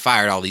he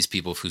fired all these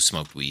people who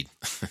smoked weed.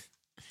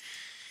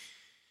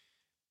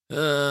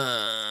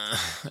 Yeah.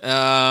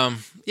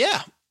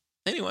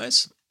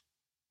 Anyways,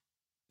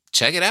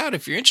 check it out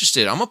if you're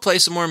interested. I'm gonna play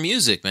some more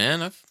music,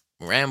 man. I've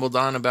rambled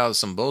on about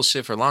some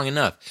bullshit for long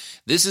enough.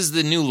 This is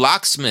the new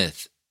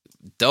Locksmith.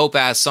 Dope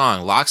ass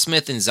song.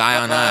 Locksmith and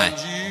Zion High.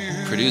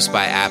 Produced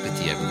by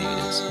Apathy, I believe it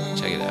is.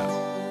 Check it out.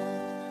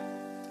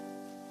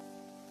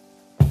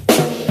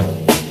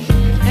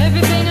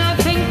 Everything I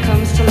think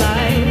comes to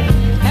life.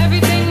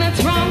 Everything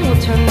that's wrong will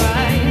turn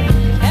right.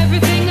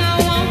 Everything I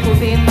want will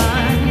be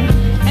mine.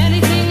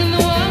 Anything in the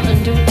world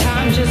in due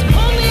time. Just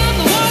pull me out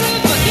the water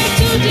if I get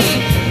too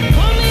deep.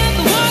 Pull me out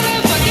the water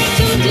if I get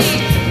too deep.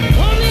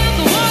 Pull me out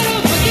the water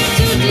if I get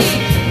too deep.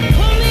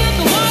 Pull me out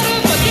the water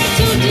if I get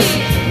too deep.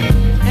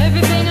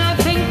 Everything I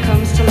think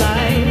comes to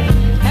life.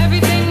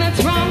 Everything that's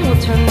wrong will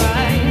turn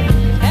right.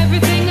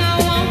 Everything I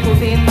want will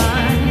be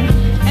mine.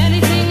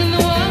 Anything in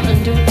the world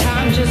in due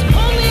time. Just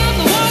pull me out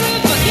the water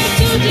if I get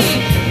too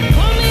deep.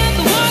 Pull me out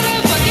the water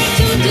if I get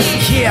too deep.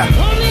 Yeah.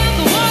 Pull me out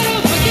the water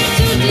if I get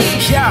too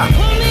deep. Yeah.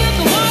 Pull me out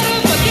the water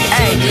if I get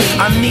too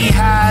deep. I'm knee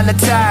high in the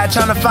tide,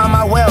 trying to find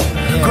my wealth.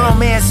 Grown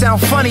man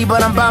sound funny,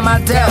 but I'm by my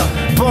Dell.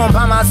 Born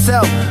by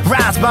myself,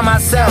 rise by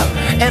myself.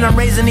 And I'm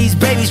raising these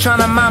babies, trying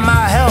to mind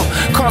my health.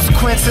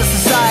 Consequence of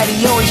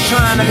society, always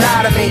trying to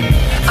lie to me.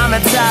 I'm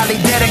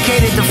entirely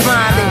dedicated to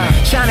finding,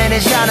 shining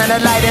and shining a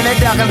light in the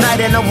darkest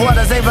night. In the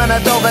waters, they run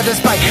us over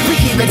despite we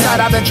keep it tight.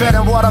 I've been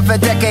treading water for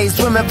decades,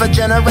 swimming for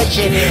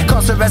generation.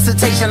 Constant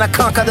recitation, I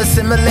conquer the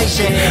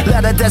simulation.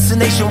 Let a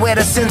destination where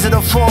the sins of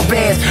the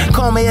forebears.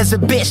 Call me as a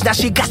bitch, now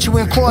she got you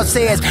in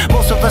crosshairs.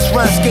 Most of us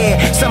run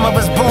scared, some of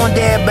us born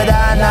dead. But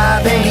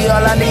baby,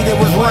 all I needed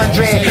was one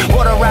dread.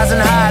 Water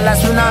rising high like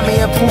tsunami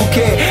in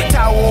Phuket.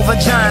 Tower over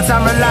giants,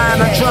 I'm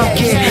relying on drum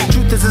kid.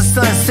 Truth is a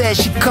sunset,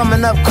 she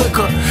coming up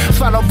quicker.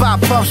 Followed by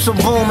puffs of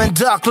boom and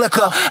dark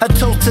liquor. A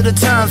toast to the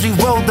times we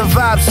rode the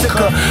vibe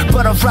sicker.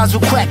 Butterflies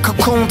with crack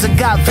cocoons and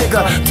got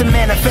vigor to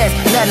manifest,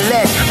 nothing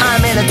less.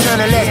 I'm an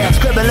eternalist,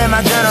 scribbling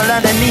my journal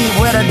underneath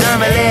where the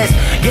dermal is.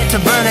 Get to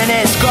burning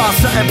it, scar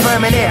something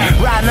permanent.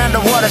 Riding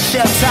underwater,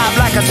 shell top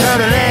like a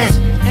turtle is.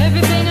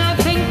 Everything I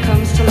think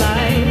comes to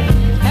life.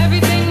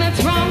 Everything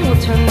that's wrong will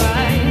turn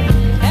right.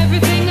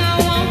 Everything I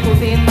want will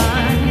be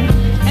mine.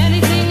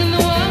 Anything in the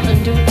world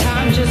in due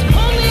time. Just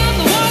pull me out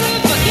the water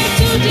if I get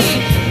too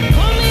deep.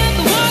 Pull me out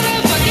the water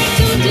if I get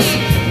too deep.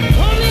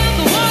 Pull me out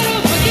the water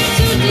if I get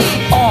too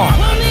deep.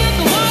 Pull me out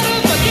the water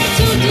if I get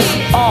too deep.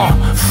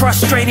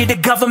 Frustrated, the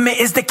government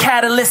is the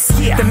catalyst.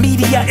 The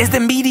media is the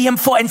medium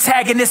for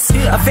antagonists.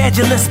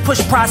 Evangelists push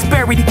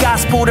prosperity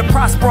gospel to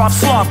prosper off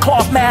sloth,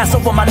 cloth mask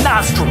over my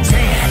nostrils.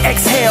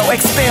 Exhale,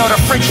 expel the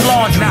French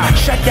laundry.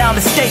 Shut down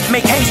the state,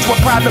 make haste to a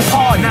private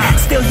party.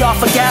 Still y'all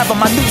forgave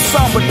my new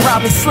song would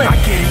probably slip.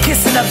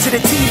 Kissing up to the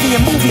TV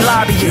and movie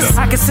lobbyists.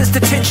 I can sense the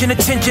tension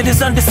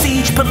is under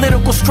siege.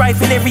 Political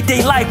strife in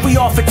everyday life, we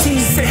all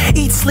fatigued.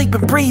 Eat, sleep,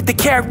 and breathe the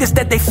characters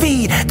that they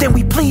feed. Then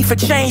we plead for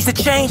change, the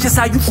change is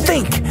how you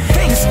think.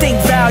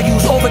 Distinct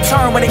values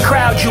overturn when they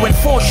crowd you and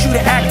force you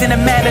to act in a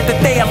manner that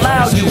they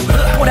allow you.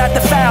 Put out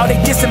the foul, they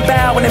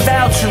disembowel and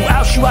avouch you.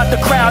 Out you out the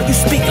crowd, you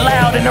speak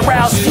loud and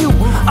arouse few.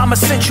 I'm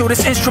essential,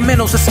 this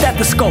instrumental's a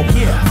stethoscope.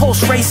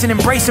 Pulse racing,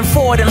 embracing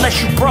forward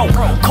unless you broke.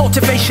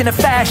 Cultivation of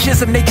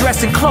fascism, they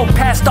dress in cloak.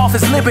 Passed off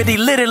as liberty,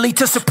 literally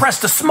to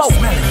suppress the smoke.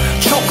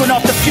 Choking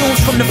off the fumes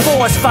from the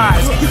forest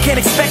fires. You can't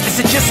expect us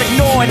to just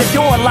ignore it if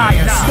you're a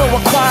liar. No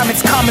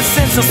requirements, common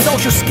sense or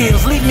social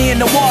skills. Leave me in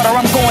the water,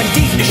 I'm going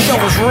deep, the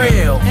show is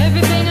real.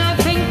 Everything I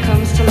think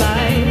comes to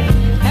life.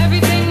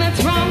 Everything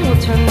that's wrong will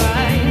turn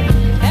right.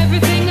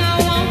 Everything I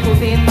want will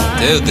be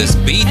mine. Dude, this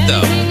beat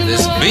though,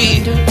 this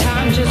beat,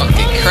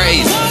 fucking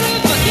crazy.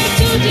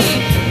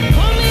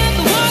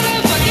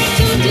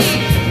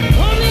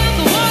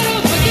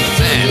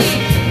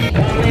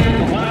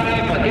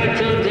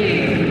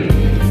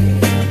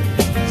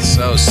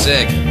 So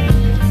sick.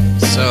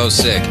 So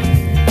sick.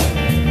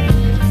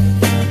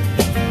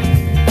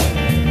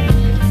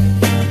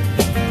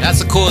 That's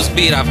the coolest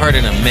beat I've heard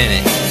in a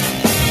minute.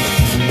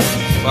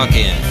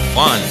 Fucking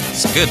fun.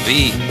 It's a good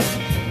beat.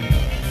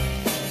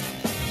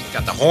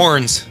 Got the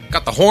horns.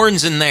 Got the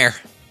horns in there.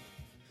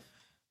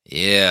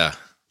 Yeah.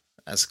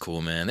 That's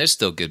cool, man. There's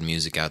still good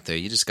music out there.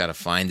 You just gotta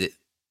find it.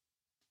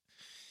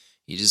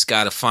 You just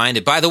gotta find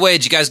it. By the way,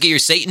 did you guys get your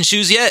Satan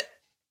shoes yet?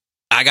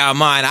 I got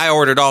mine. I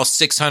ordered all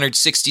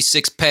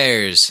 666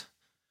 pairs.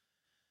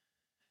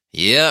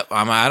 Yep,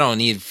 I don't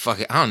need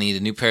a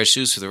new pair of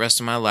shoes for the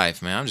rest of my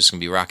life, man. I'm just gonna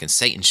be rocking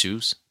Satan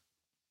shoes.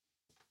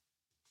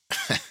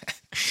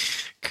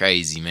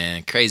 Crazy,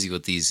 man. Crazy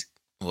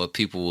what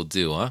people will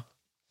do, huh?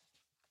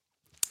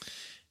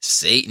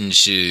 Satan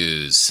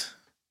shoes.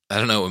 I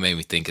don't know what made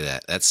me think of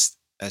that. That's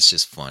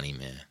just funny,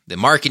 man. The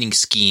marketing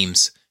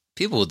schemes.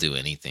 People will do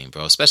anything,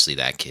 bro. Especially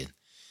that kid.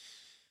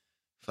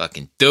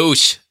 Fucking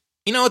douche.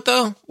 You know what,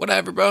 though?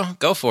 Whatever, bro.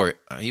 Go for it.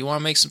 You want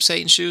to make some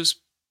Satan shoes?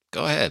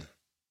 Go ahead.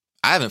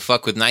 I haven't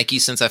fucked with Nike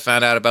since I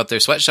found out about their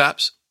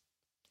sweatshops.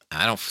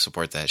 I don't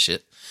support that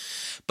shit.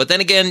 But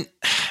then again,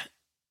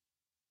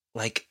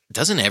 like,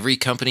 doesn't every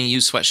company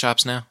use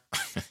sweatshops now?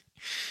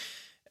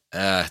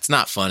 It's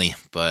not funny,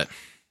 but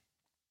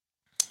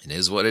it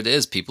is what it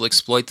is. People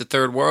exploit the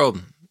third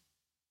world.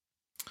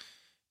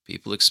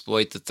 People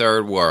exploit the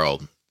third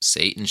world.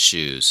 Satan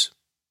shoes.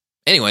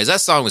 Anyways, that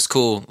song was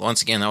cool.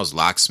 Once again, that was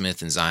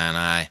Locksmith and Zion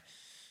I,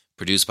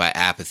 produced by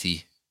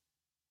Apathy.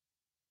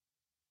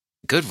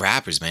 Good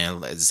rappers, man.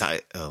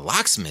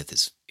 Locksmith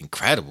is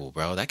incredible,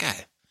 bro. That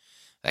guy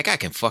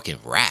can fucking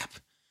rap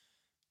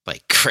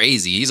like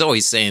crazy. He's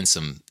always saying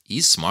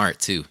he's smart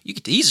too.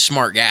 He's a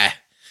smart guy.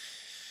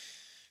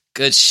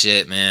 Good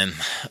shit, man.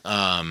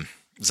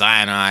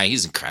 Zion I,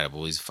 he's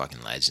incredible. He's a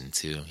fucking legend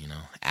too, you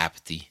know.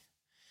 Apathy,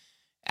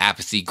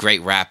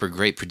 great rapper,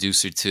 great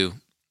producer too.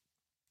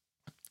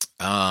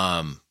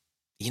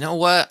 You know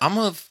what? I'm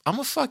a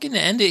fucking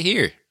end it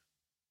here.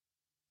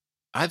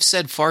 I've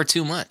said far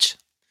too much.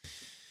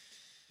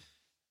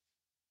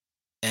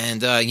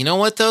 And you know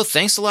what, though?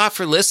 Thanks a lot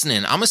for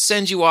listening. I'm going to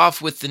send you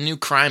off with the new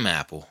Crime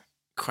Apple.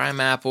 Crime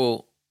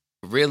Apple,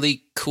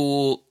 really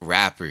cool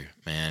rapper,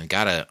 man.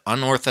 Got an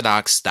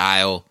unorthodox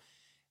style,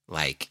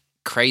 like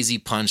crazy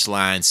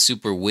punchlines,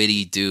 super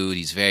witty dude.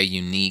 He's very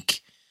unique.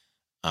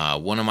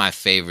 One of my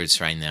favorites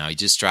right now. He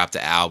just dropped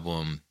the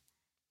album.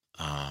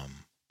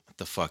 What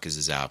the fuck is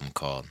his album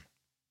called?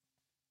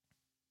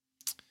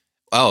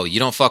 Oh, You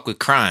Don't Fuck With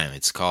Crime.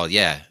 It's called,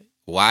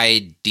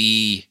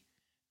 YDFWC.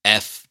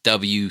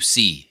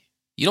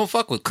 You Don't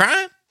Fuck With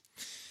Crime?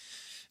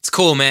 It's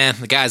cool, man.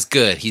 The guy's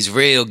good. He's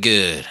real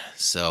good.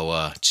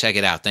 So check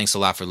it out. Thanks a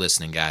lot for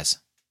listening, guys.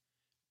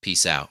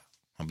 Peace out.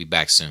 I'll be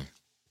back soon.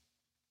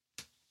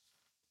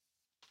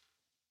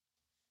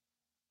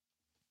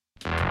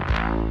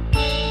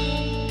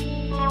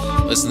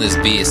 Listen to this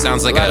beat. It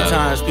sounds like a lot of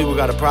times people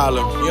got a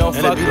problem. You don't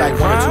fuck with like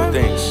one or two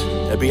things.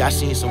 It be I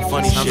seen some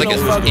funny shit. Sounds like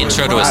an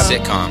intro to a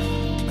sitcom.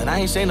 And I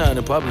ain't say nothing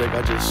in public.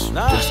 I just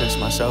distance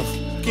myself.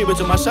 Keep it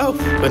to myself.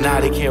 But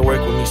now they can't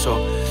work with me,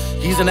 so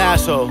he's an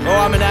asshole. Oh,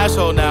 I'm an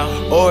asshole now.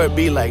 Or it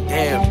be like,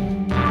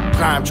 damn,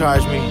 Crime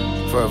charged me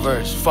for a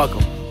verse. Fuck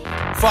him.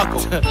 Fuck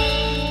him.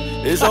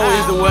 It's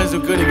always the ones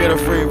who couldn't get a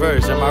free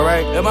verse. Am I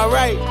right? Am I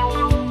right?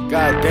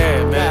 God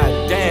damn, man.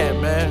 God damn,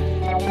 man.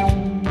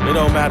 It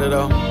don't matter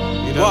though.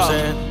 You know what I'm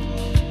saying?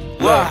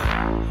 Look,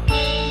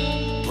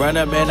 run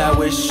up, man, I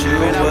wish you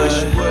would.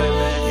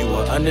 You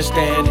would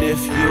understand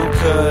if you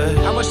could.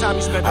 How much time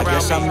you spent around me? I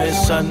guess I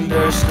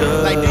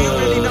misunderstood. Like, do you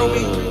really know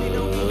me?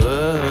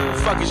 What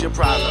the fuck is your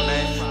problem,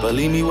 man?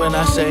 Believe me when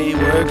I say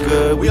we're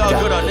good. We all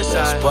good on this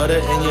side. Best butter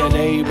in your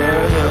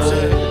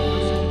neighborhood.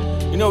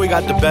 You know we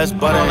got the best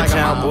butter in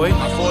town, boy.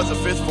 My fourth or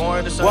fifth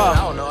foreign or something. I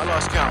don't know. I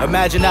lost count.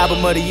 Imagine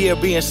album of the year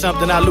being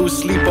something I lose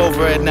sleep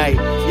over at night.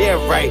 Yeah,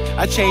 right.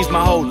 I changed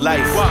my whole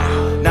life.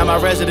 Now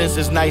my residence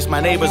is nice. My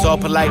neighbors all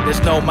polite.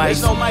 There's no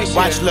mice.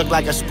 Watch look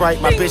like a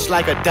Sprite. My bitch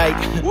like a dyke.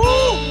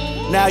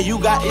 Now you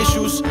got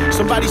issues.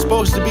 Somebody's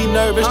supposed to be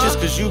nervous just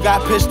cause you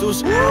got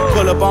pistols.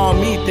 Pull up on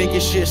me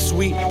thinking shit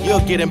sweet. You'll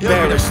get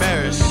embarrassed.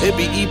 It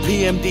be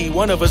EPMD.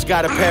 One of us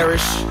gotta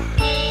perish.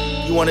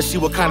 You wanna see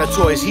what kind of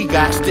toys he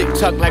got? Stick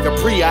tucked like a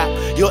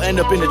pre-op. You'll end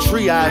up in the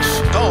triage.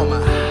 Oh my.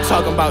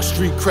 Talking about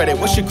street credit.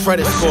 What's your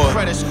credit score?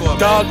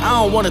 Dog,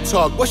 I don't wanna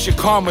talk. What's your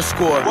karma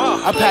score?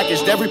 I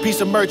packaged every piece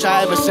of merch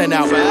I ever sent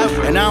out.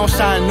 And I don't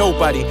sign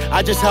nobody.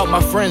 I just help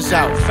my friends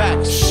out.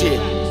 Shit.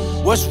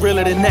 What's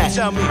realer than that?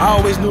 I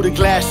always knew the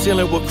glass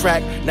ceiling would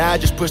crack. Now I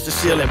just push the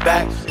ceiling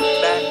back.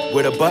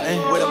 With a button.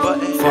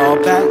 Fall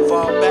back.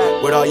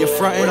 With all your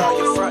frontin'.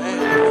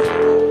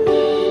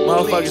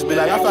 Motherfuckers be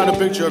like, I found a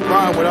picture of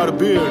Brian without a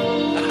beard.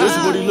 This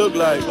is what he looked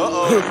like.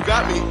 Uh-oh, you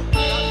got me.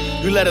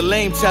 You let a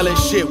lame tell it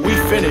shit, we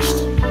finished.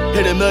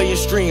 Hit 1 million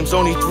streams,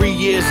 only 3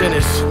 years in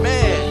this.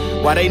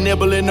 Man. Why they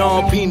nibbling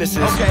on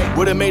penises? Okay.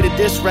 Would've made a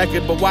diss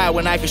record, but why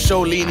when I could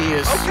show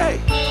lenience? Okay.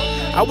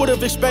 I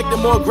would've expected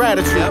more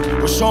gratitude.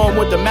 Or show them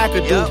what the Mac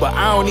could do, but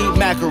I don't eat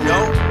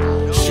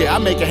macaroon. Shit, I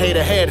make a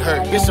hater head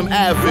hurt, get some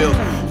Advil.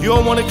 You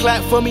don't wanna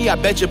clap for me, I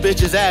bet your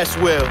bitch's ass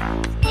will.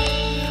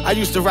 I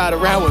used to ride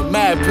around with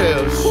mad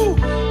pills.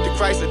 The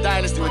Chrysler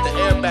Dynasty with the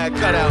airbag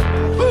cutout.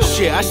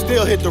 Shit, I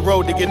still hit the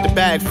road to get the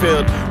bag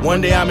filled. One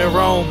day I'm in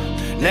Rome,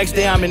 next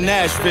day I'm in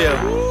Nashville.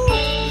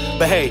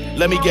 But hey,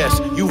 let me guess,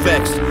 you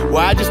vexed. Well,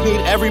 I just need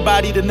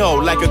everybody to know,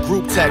 like a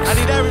group text. I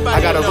need everybody I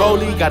got a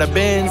Rollie, got a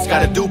Benz,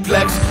 got a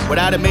duplex.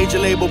 Without a major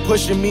label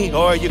pushing me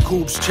or your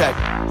coupes check.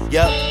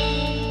 Yup.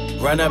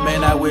 Run up,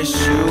 man, I wish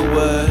you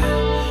would.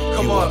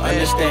 Come on, man.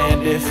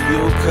 Understand if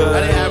you could. I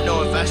didn't have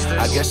no investors.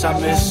 I guess I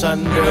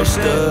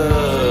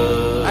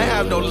misunderstood. I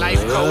have no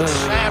life coach.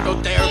 I have no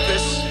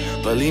therapist.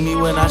 Believe me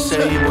when I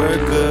say we're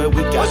good.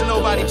 We got wasn't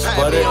nobody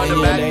patting me on the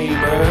back.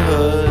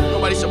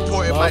 Nobody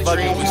supporting my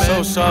dreams, man.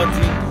 So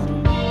salty.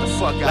 The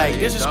fuck out like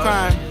here, this is dog.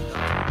 crime.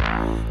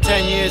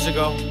 10 years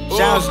ago.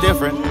 Sounds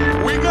different.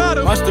 We got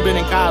him. Must have been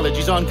in college.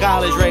 He's on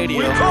college radio.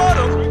 We caught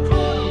him.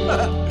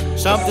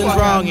 Something's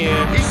wrong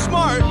here. He's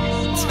smart.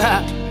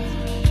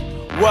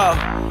 Whoa.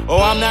 Oh,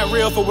 I'm not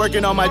real for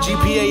working on my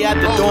GPA at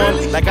the dorm.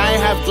 Really? Like I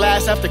ain't have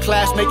class after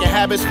class making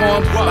habits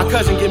form. My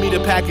cousin give me the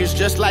package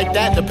just like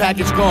that, the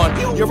package gone.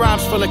 Your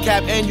rhymes full of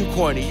cap and you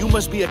corny. You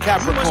must be a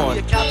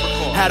Capricorn.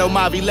 Had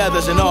Omavi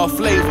leathers in all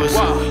flavors.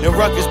 And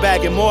Ruckus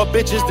bagging more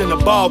bitches than the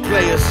ball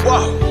players.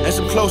 And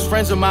some close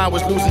friends of mine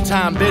was losing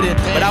time bidding.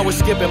 But I was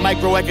skipping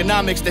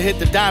microeconomics to hit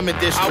the diamond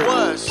district. I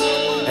was.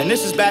 And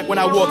this is back when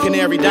I wore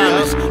Canary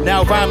diamonds.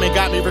 Now rhyming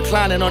got me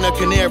reclining on the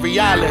Canary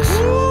Islands.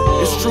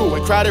 It's true,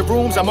 in crowded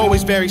rooms, I'm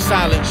always very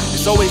silent.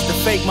 It's always the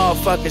fake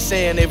motherfuckers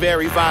saying they're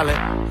very violent.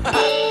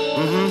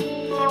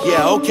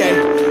 Yeah, okay,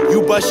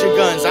 you bust your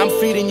guns, I'm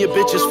feeding your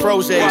bitches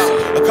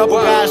frozes. A couple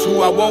guys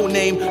who I won't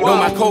name know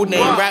my code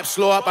name. Rap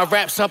slow up, I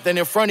rap something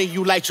in front of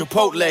you like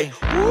Chipotle.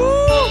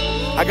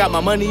 I got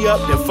my money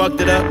up, then fucked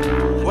it up.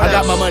 I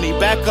got my money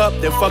back up,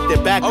 then fucked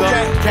it back up.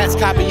 Cats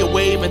copy your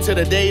wave until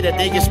the day that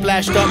they get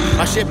splashed up.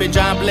 My shit been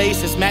John Blaze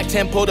since Mac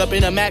 10 pulled up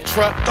in a Mac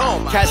truck.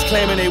 Cats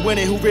claiming they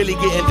winning, who really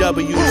getting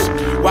W's?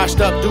 Washed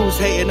up dudes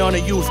hating on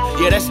the youth,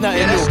 yeah, that's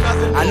nothing new.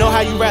 I know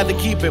how you rather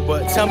keep it,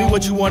 but tell me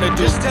what you wanna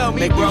do. Just tell me,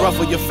 Make me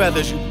ruffle your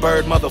feathers, you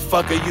bird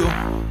motherfucker, you.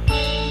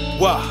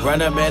 What?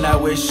 Run up, man, I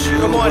wish you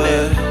Come on,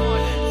 would.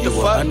 You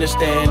would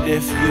understand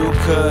if you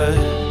could.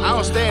 I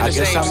don't stay in the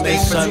same state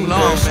for too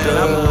long,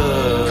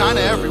 man. I'm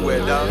kinda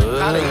everywhere, dog.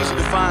 Kinda easy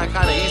to find,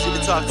 kinda easy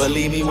to talk to.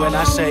 Believe me when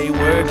I say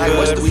we're like, good.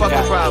 what's the we fucking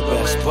got problem, the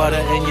best man?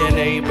 butter in your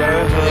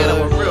neighborhood. Man,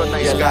 I'm a real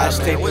nice your guy, last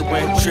man. tape What's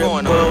went triple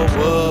going wood.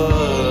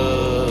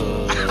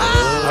 on?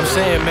 I'm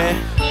saying, man.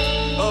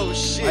 Oh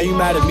shit. How you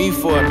mad at me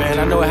for it, man?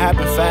 I know it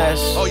happened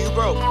fast. Oh, you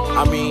broke.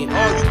 I mean,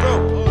 you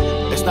broke.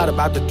 It's not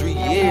about the 3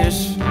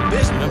 years. Business, you know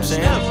what I'm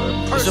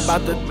saying? never. It's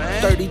about the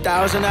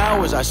 30,000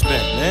 hours I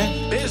spent,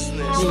 man.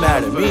 Business. You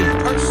mad at me?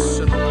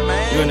 Personal,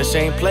 man. You're in the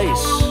same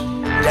place.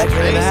 Decade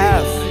and a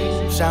half.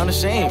 You sound the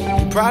same.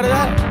 You proud of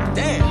that?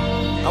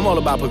 Damn. I'm all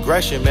about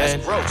progression, man.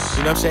 That's gross.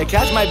 You know what I'm saying?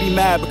 Cats might be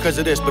mad because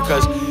of this,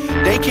 because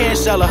they can't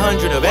sell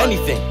 100 of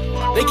anything.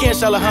 They can't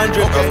sell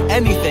 100 of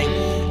anything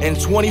in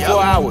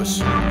 24 hours.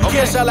 You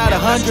can't sell out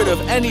 100 of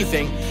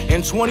anything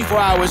in 24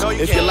 hours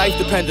if your life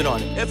depended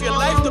on it. If your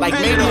life depended Like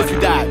maybe if you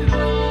died,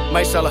 you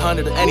might sell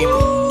 100 of anything,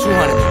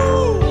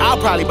 200. I'll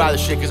probably buy the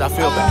shit because I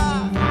feel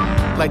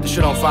bad. Like the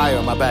shit on fire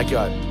in my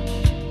backyard.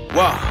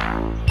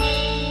 Wow.